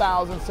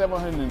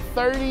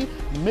 1,730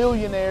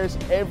 millionaires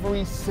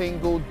every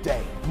single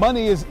day.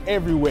 Money is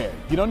everywhere.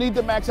 You don't need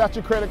to max out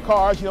your credit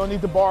cards. You don't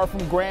need to borrow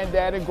from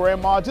granddad and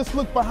grandma. Just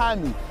look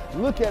behind me.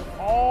 Look at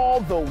all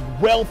the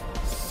wealth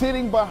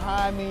sitting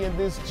behind me in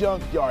this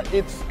junkyard.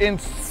 It's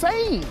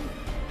insane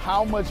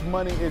how much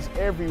money is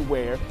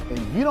everywhere, and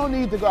you don't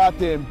need to go out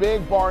there and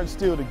beg, borrow, and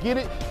steal to get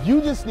it.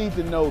 You just need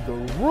to know the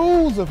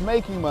rules of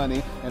making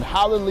money and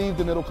how to leave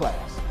the middle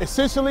class.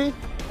 Essentially,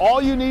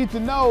 all you need to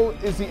know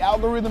is the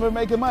algorithm of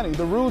making money,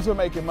 the rules of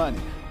making money.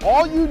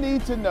 All you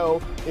need to know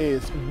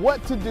is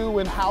what to do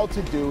and how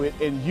to do it,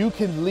 and you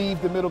can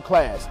leave the middle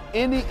class.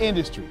 Any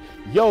industry,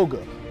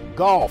 yoga,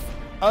 golf,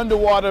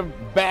 underwater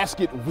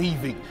basket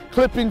weaving,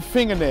 clipping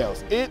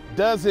fingernails, it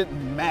doesn't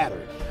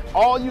matter.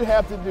 All you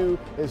have to do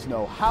is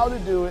know how to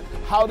do it,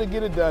 how to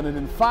get it done, and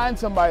then find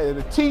somebody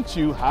to teach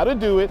you how to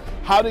do it,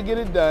 how to get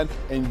it done,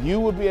 and you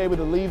will be able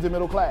to leave the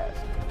middle class.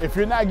 If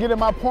you're not getting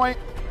my point,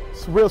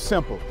 it's real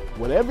simple.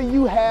 Whatever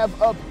you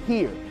have up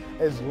here,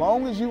 as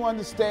long as you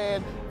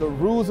understand the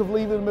rules of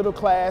leaving the middle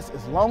class,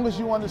 as long as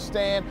you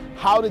understand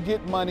how to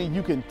get money,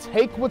 you can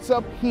take what's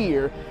up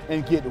here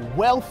and get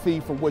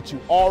wealthy from what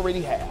you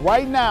already have.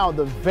 Right now,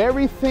 the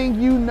very thing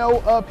you know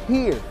up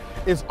here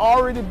is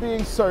already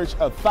being searched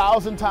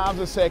 1,000 times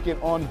a second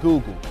on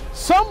Google.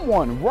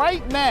 Someone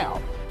right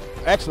now,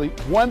 actually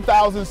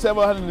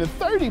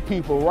 1,730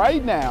 people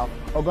right now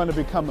are going to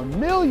become a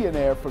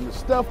millionaire from the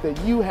stuff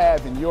that you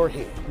have in your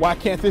head. Why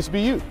can't this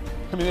be you?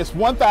 I mean, it's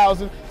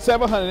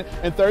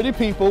 1,730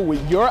 people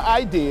with your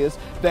ideas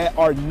that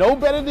are no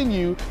better than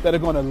you, that are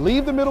going to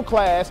leave the middle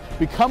class,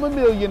 become a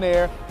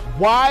millionaire.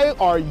 Why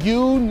are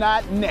you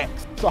not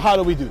next? So how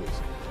do we do this?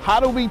 How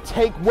do we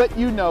take what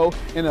you know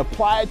and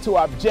apply it to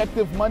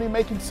objective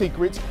money-making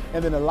secrets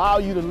and then allow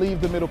you to leave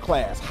the middle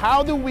class?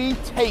 How do we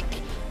take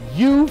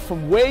you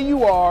from where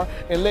you are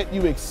and let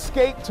you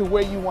escape to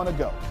where you want to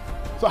go?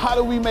 So how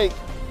do we make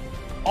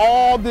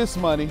all this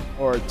money,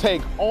 or take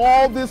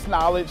all this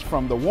knowledge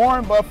from the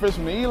Warren Buffetts,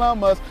 from the Elon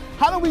Musk?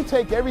 How do we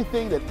take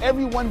everything that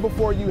everyone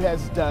before you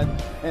has done,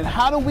 and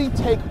how do we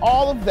take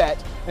all of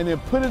that and then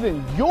put it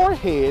in your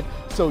head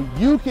so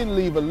you can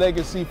leave a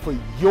legacy for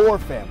your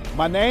family?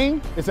 My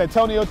name is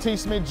Antonio T.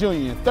 Smith Jr.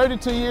 And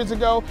 32 years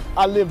ago,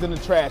 I lived in a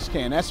trash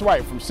can. That's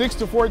right, from 6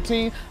 to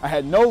 14, I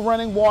had no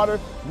running water,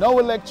 no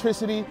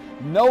electricity,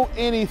 no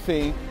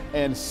anything,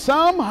 and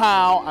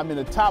somehow I'm in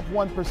the top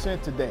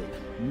 1% today.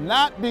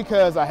 Not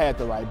because I had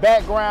the right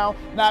background,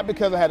 not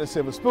because I had a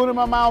silver spoon in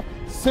my mouth,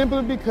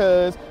 simply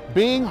because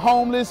being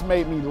homeless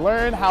made me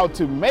learn how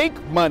to make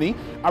money.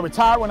 I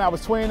retired when I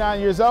was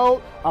 29 years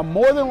old. I'm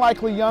more than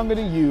likely younger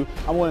than you.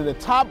 I'm one of the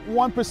top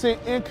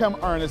 1% income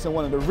earners in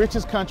one of the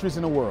richest countries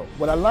in the world.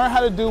 What I learned how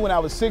to do when I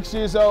was 6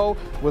 years old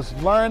was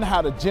learn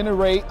how to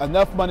generate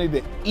enough money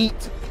to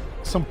eat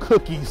some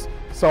cookies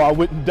so I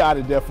wouldn't die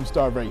to death from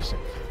starvation.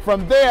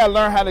 From there, I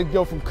learned how to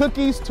go from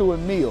cookies to a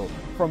meal.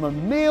 From a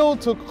meal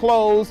to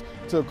clothes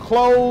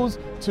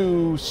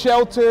to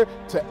shelter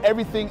to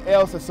everything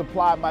else that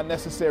supplied my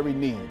necessary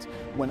needs.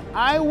 When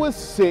I was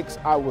 6,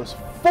 I was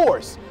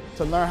forced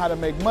to learn how to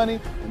make money,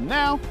 and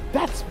now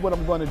that's what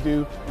I'm going to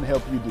do and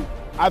help you do.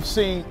 I've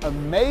seen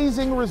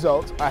amazing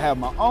results. I have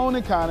my own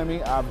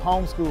economy, I've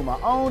homeschooled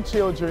my own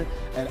children,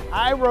 and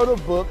I wrote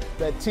a book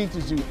that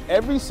teaches you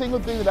every single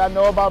thing that I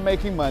know about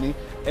making money,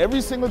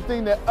 every single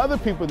thing that other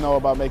people know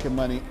about making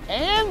money,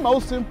 and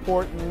most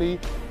importantly,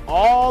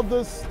 all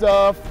the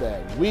stuff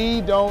that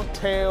we don't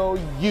tell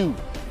you.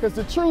 Because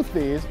the truth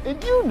is,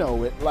 and you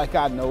know it like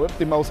I know it,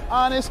 the most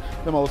honest,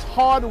 the most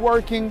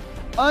hardworking,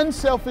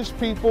 unselfish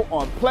people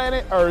on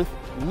planet Earth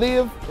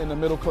live in the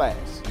middle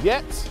class.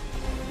 Yet,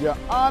 your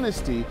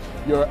honesty,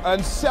 your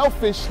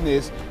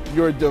unselfishness,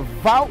 your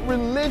devout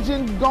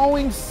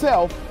religion-going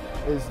self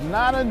is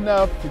not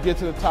enough to get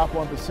to the top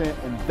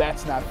 1%, and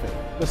that's not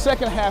fair. The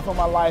second half of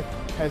my life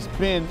has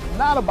been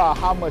not about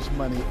how much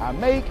money I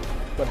make,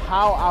 but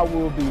how I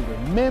will be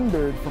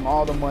remembered from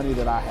all the money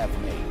that I have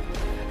made.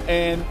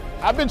 And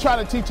I've been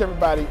trying to teach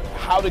everybody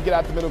how to get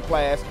out the middle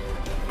class.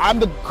 I'm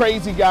the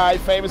crazy guy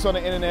famous on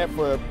the internet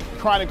for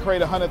trying to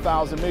create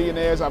 100,000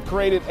 millionaires. I've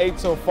created 8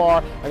 so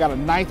far. I got a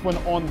 9th one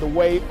on the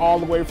way, all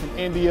the way from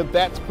India.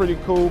 That's pretty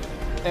cool.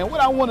 And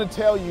what I want to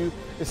tell you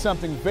is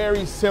something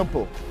very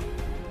simple.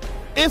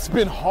 It's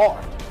been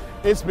hard.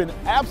 It's been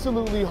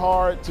absolutely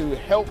hard to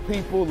help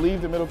people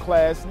leave the middle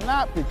class,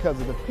 not because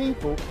of the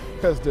people,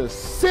 because the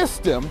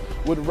system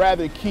would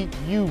rather keep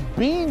you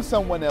being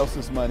someone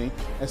else's money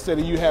instead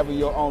of you having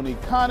your own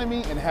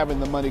economy and having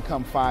the money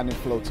come find and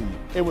flow to you.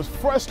 It was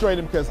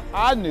frustrating because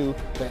I knew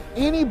that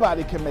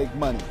anybody can make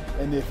money.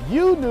 And if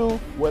you knew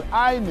what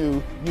I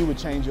knew, you would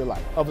change your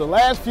life. Over the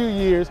last few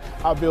years,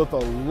 I've built a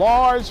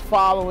large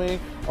following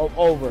of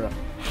over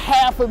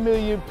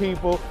 500,000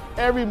 people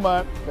every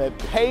month that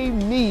pay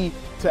me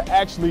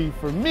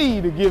for me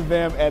to give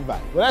them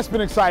advice. Well, that's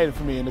been exciting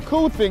for me. And the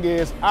cool thing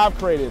is I've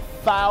created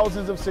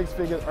thousands of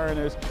six-figure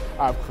earners.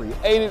 I've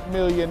created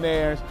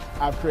millionaires.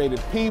 I've created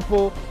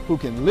people who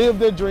can live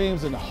their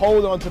dreams and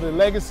hold on to their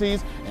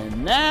legacies.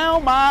 And now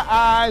my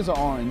eyes are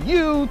on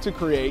you to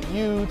create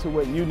you to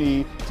what you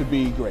need to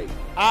be great.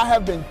 I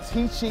have been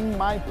teaching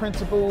my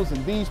principles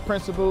and these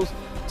principles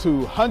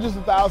to hundreds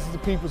of thousands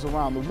of people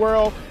around the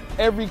world,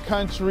 every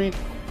country,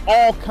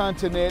 all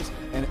continents,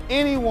 and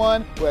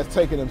anyone who has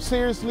taken them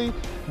seriously,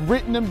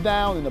 written them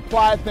down, and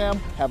applied them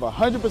have a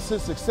 100%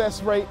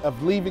 success rate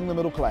of leaving the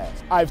middle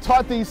class. I've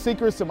taught these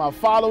secrets to my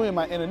following and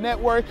my inner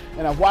network,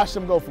 and I've watched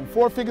them go from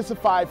 4 figures to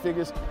 5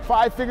 figures,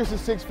 5 figures to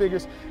 6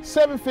 figures,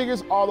 7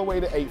 figures, all the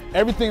way to 8.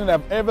 Everything that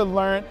I've ever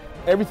learned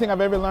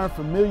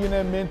from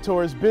millionaire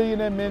mentors,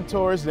 billionaire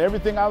mentors, and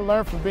everything I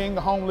learned from being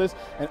homeless,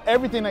 and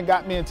everything that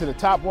got me into the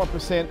top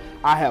 1%,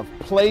 I have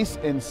placed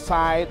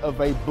inside of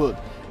a book.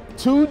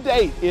 To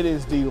date, it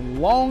is the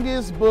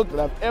longest book that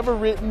I've ever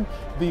written,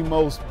 the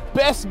most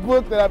best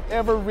book that I've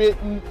ever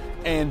written,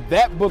 and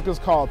that book is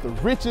called The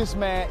Richest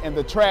Man in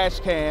the Trash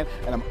Can,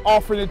 and I'm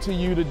offering it to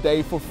you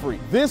today for free.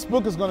 This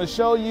book is going to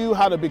show you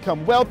how to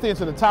become wealthy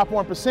into the top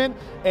 1%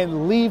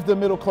 and leave the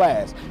middle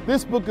class.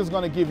 This book is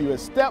going to give you a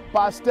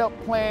step-by-step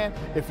plan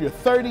if you're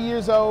 30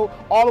 years old,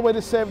 all the way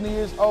to 70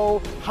 years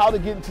old, how to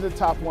get into the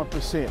top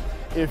 1%.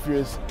 If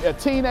you're a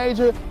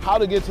teenager, how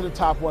to get to the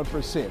top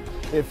 1%.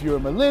 If you're a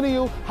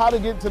millennial, how to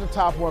get to the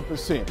top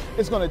 1%.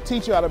 It's going to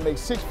teach you how to make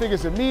 6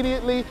 figures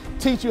immediately,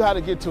 teach you how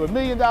to get to $1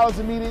 million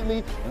immediately,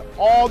 and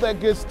all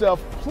that good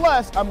stuff.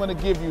 Plus, I'm going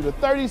to give you the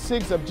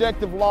 36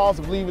 objective laws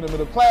of leaving the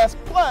middle class.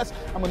 Plus,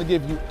 I'm going to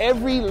give you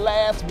every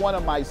last one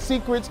of my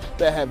secrets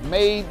that have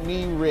made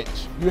me rich.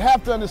 You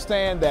have to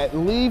understand that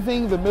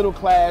leaving the middle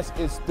class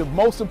is the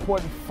most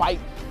important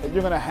fight that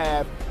you're going to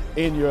have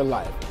in your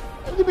life.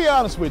 And to be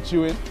honest with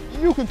you, and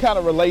you can kind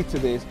of relate to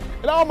this,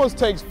 it almost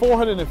takes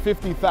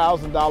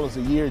 $450,000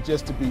 a year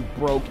just to be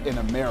broke in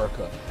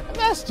America. And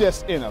that's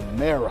just in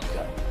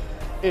America.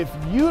 If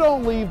you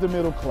don't leave the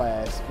middle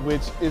class,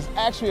 which is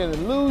actually an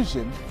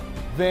illusion,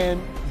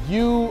 then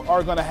you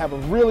are going to have a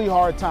really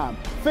hard time.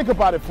 Think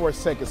about it for a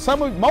second.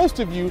 Most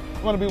of you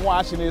are going to be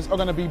watching this are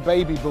going to be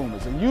baby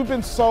boomers, and you've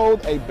been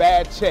sold a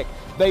bad check.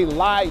 They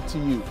lied to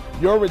you.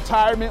 Your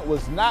retirement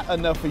was not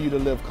enough for you to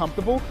live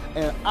comfortable,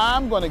 and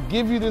I'm going to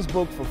give you this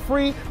book for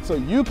free so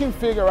you can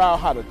figure out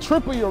how to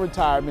triple your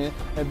retirement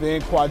and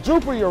then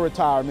quadruple your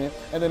retirement,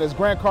 and then as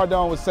Grant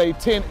Cardone would say,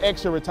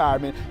 10x your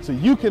retirement so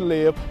you can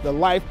live the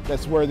life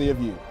that's worthy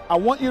of you. I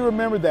want you to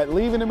remember that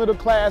leaving the middle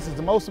class is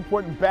the most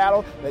important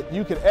battle that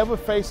you could ever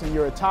face in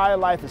your entire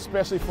life,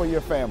 especially for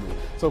your family.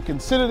 So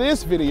consider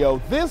this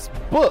video, this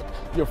book,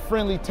 your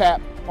friendly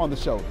tap on the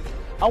shoulder.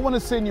 I want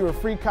to send you a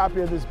free copy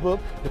of this book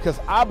because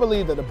I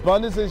believe that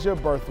abundance is your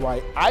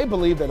birthright. I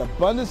believe that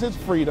abundance is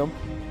freedom,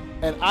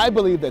 and I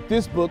believe that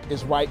this book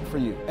is right for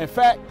you. In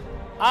fact,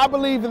 I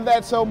believe in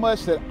that so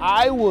much that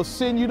I will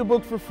send you the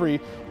book for free.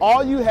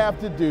 All you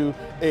have to do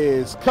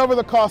is cover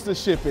the cost of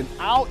shipping.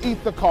 I'll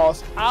eat the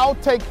cost. I'll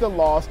take the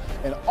loss.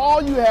 And all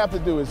you have to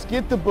do is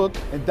get the book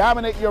and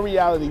dominate your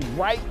reality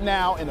right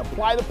now and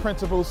apply the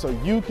principles so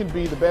you can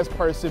be the best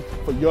person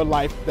for your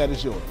life that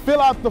is yours. Fill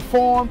out the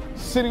form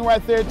sitting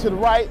right there to the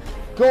right.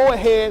 Go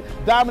ahead,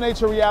 dominate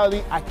your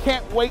reality. I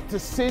can't wait to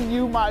send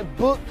you my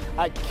book.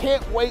 I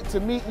can't wait to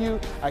meet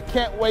you. I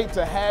can't wait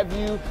to have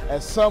you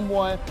as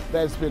someone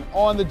that's been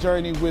on the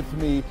journey with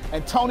me.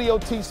 Antonio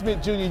T.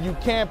 Smith Jr., you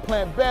can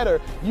plan better.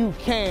 You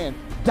can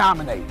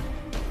dominate.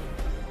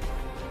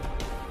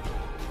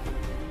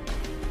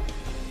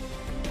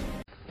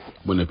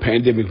 When the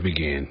pandemic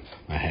began,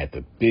 I had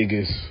the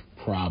biggest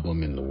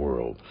problem in the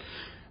world.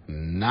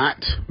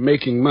 Not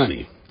making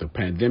money. The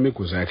pandemic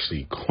was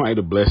actually quite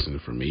a blessing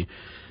for me,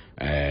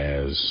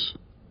 as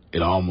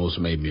it almost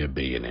made me a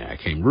billionaire. I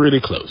came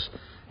really close.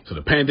 So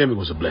the pandemic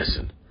was a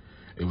blessing.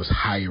 It was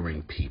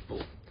hiring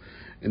people.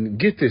 And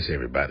get this,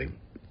 everybody.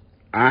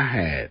 I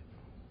had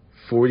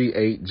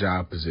 48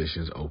 job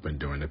positions open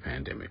during the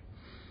pandemic.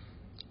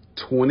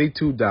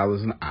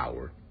 $22 an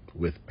hour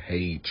with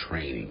paid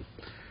training.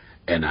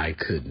 And I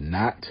could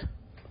not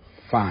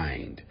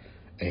find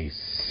a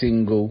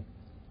single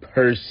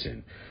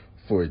person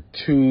for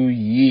 2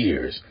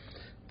 years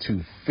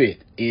to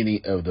fit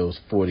any of those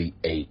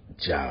 48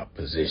 job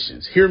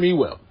positions. Hear me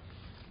well.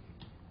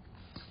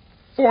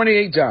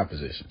 48 job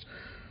positions,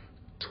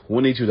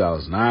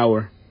 $22 an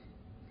hour,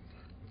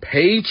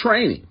 paid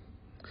training,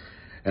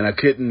 and I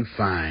couldn't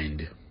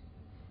find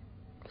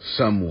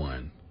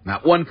someone,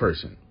 not one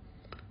person,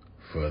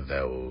 for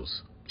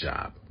those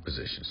job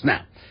positions.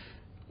 Now,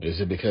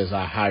 is it because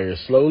I hire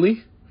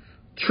slowly?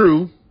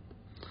 True.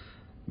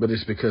 but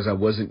it's because I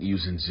wasn't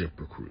using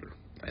ZipRecruiter,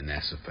 and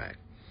that's a fact.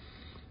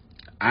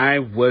 I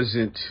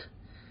wasn't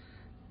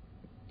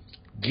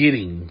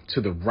getting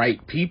to the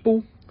right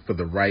people for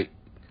the right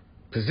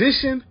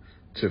position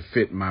to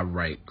fit my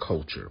right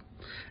culture.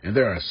 And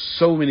there are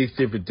so many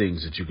different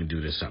things that you can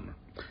do this summer.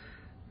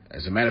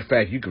 As a matter of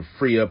fact, you can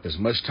free up as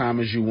much time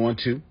as you want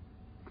to.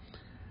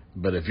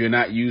 But if you're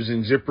not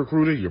using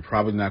ZipRecruiter, you're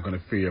probably not going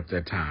to free up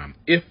that time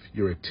if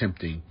you're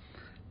attempting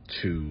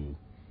to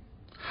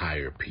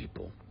hire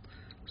people.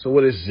 So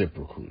what is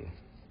ZipRecruiter?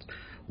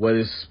 What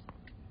is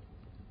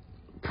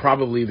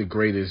probably the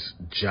greatest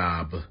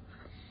job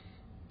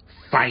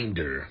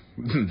finder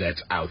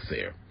that's out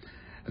there.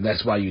 And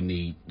that's why you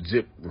need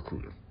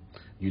ZipRecruiter.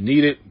 You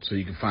need it so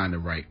you can find the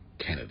right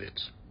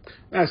candidates.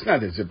 Now, it's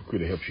not that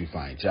ZipRecruiter helps you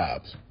find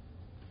jobs.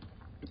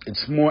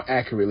 It's more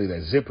accurately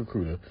that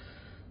ZipRecruiter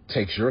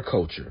takes your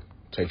culture,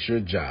 takes your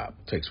job,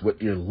 takes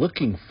what you're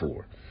looking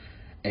for,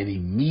 and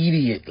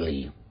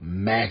immediately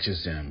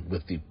matches them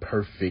with the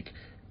perfect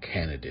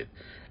candidate.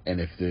 And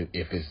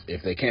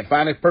if they can't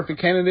find a perfect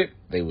candidate,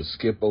 they will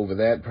skip over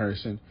that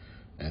person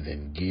and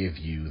then give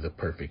you the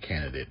perfect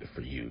candidate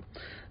for you.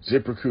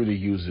 ZipRecruiter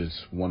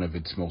uses one of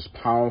its most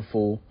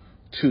powerful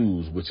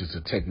tools, which is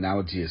the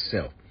technology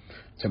itself,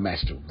 to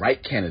match the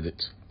right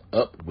candidates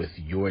up with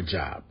your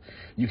job.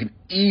 You can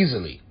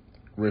easily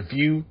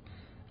review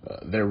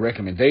their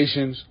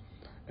recommendations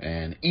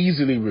and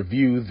easily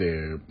review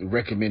their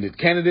recommended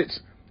candidates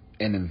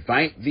and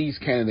invite these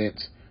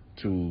candidates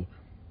to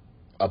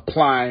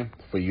apply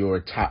for your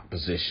top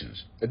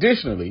positions.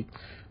 Additionally,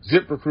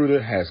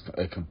 ZipRecruiter has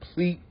a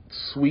complete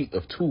suite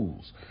of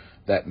tools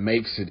that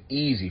makes it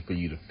easy for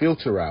you to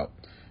filter out,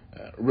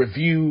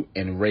 review,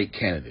 and rate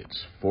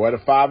candidates. 4 out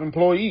of 5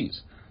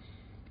 employees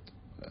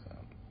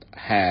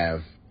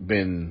have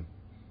been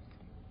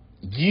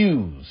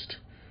used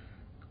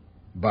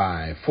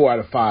by 4 out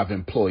of 5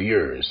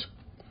 employers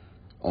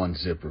on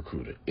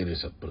ZipRecruiter. It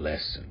is a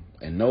blessing.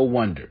 And no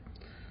wonder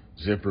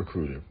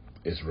ZipRecruiter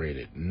is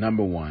rated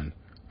 #1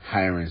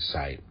 hiring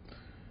site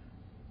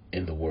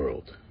in the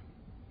world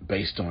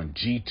based on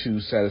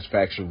G2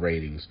 satisfaction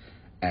ratings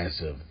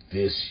as of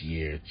this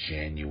year,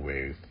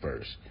 January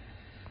 1st.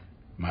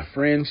 My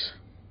friends,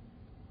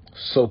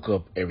 soak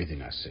up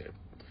everything I said.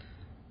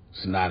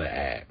 It's not an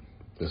ad.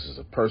 This is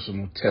a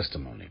personal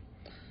testimony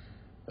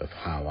of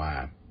how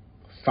I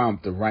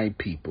found the right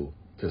people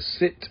to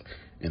sit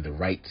in the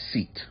right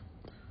seat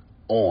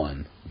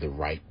on the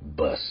right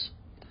bus.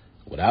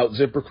 Without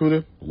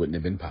ZipRecruiter, it wouldn't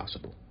have been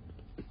possible.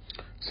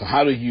 So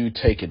how do you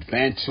take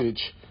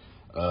advantage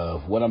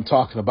of what I'm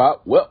talking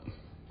about? Well,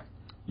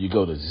 you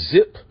go to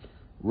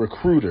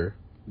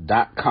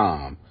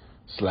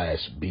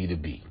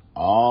ZipRecruiter.com/B2B.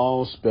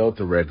 All spelled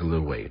the regular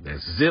way.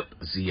 That's Zip,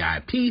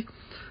 Z-I-P,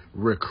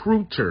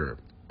 Recruiter,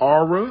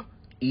 Aura,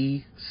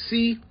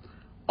 E-C,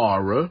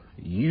 Aura,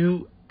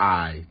 U-I-T-E-R,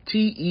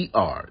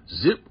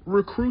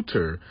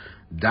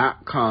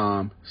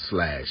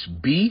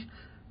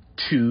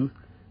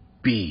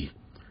 ZipRecruiter.com/B2B.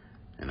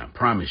 And I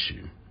promise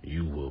you,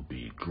 you will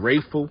be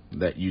grateful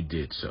that you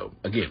did so.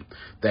 Again,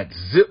 that's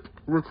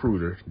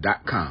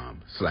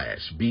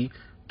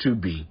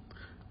ZipRecruiter.com/B2B.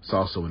 It's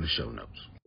also in the show notes.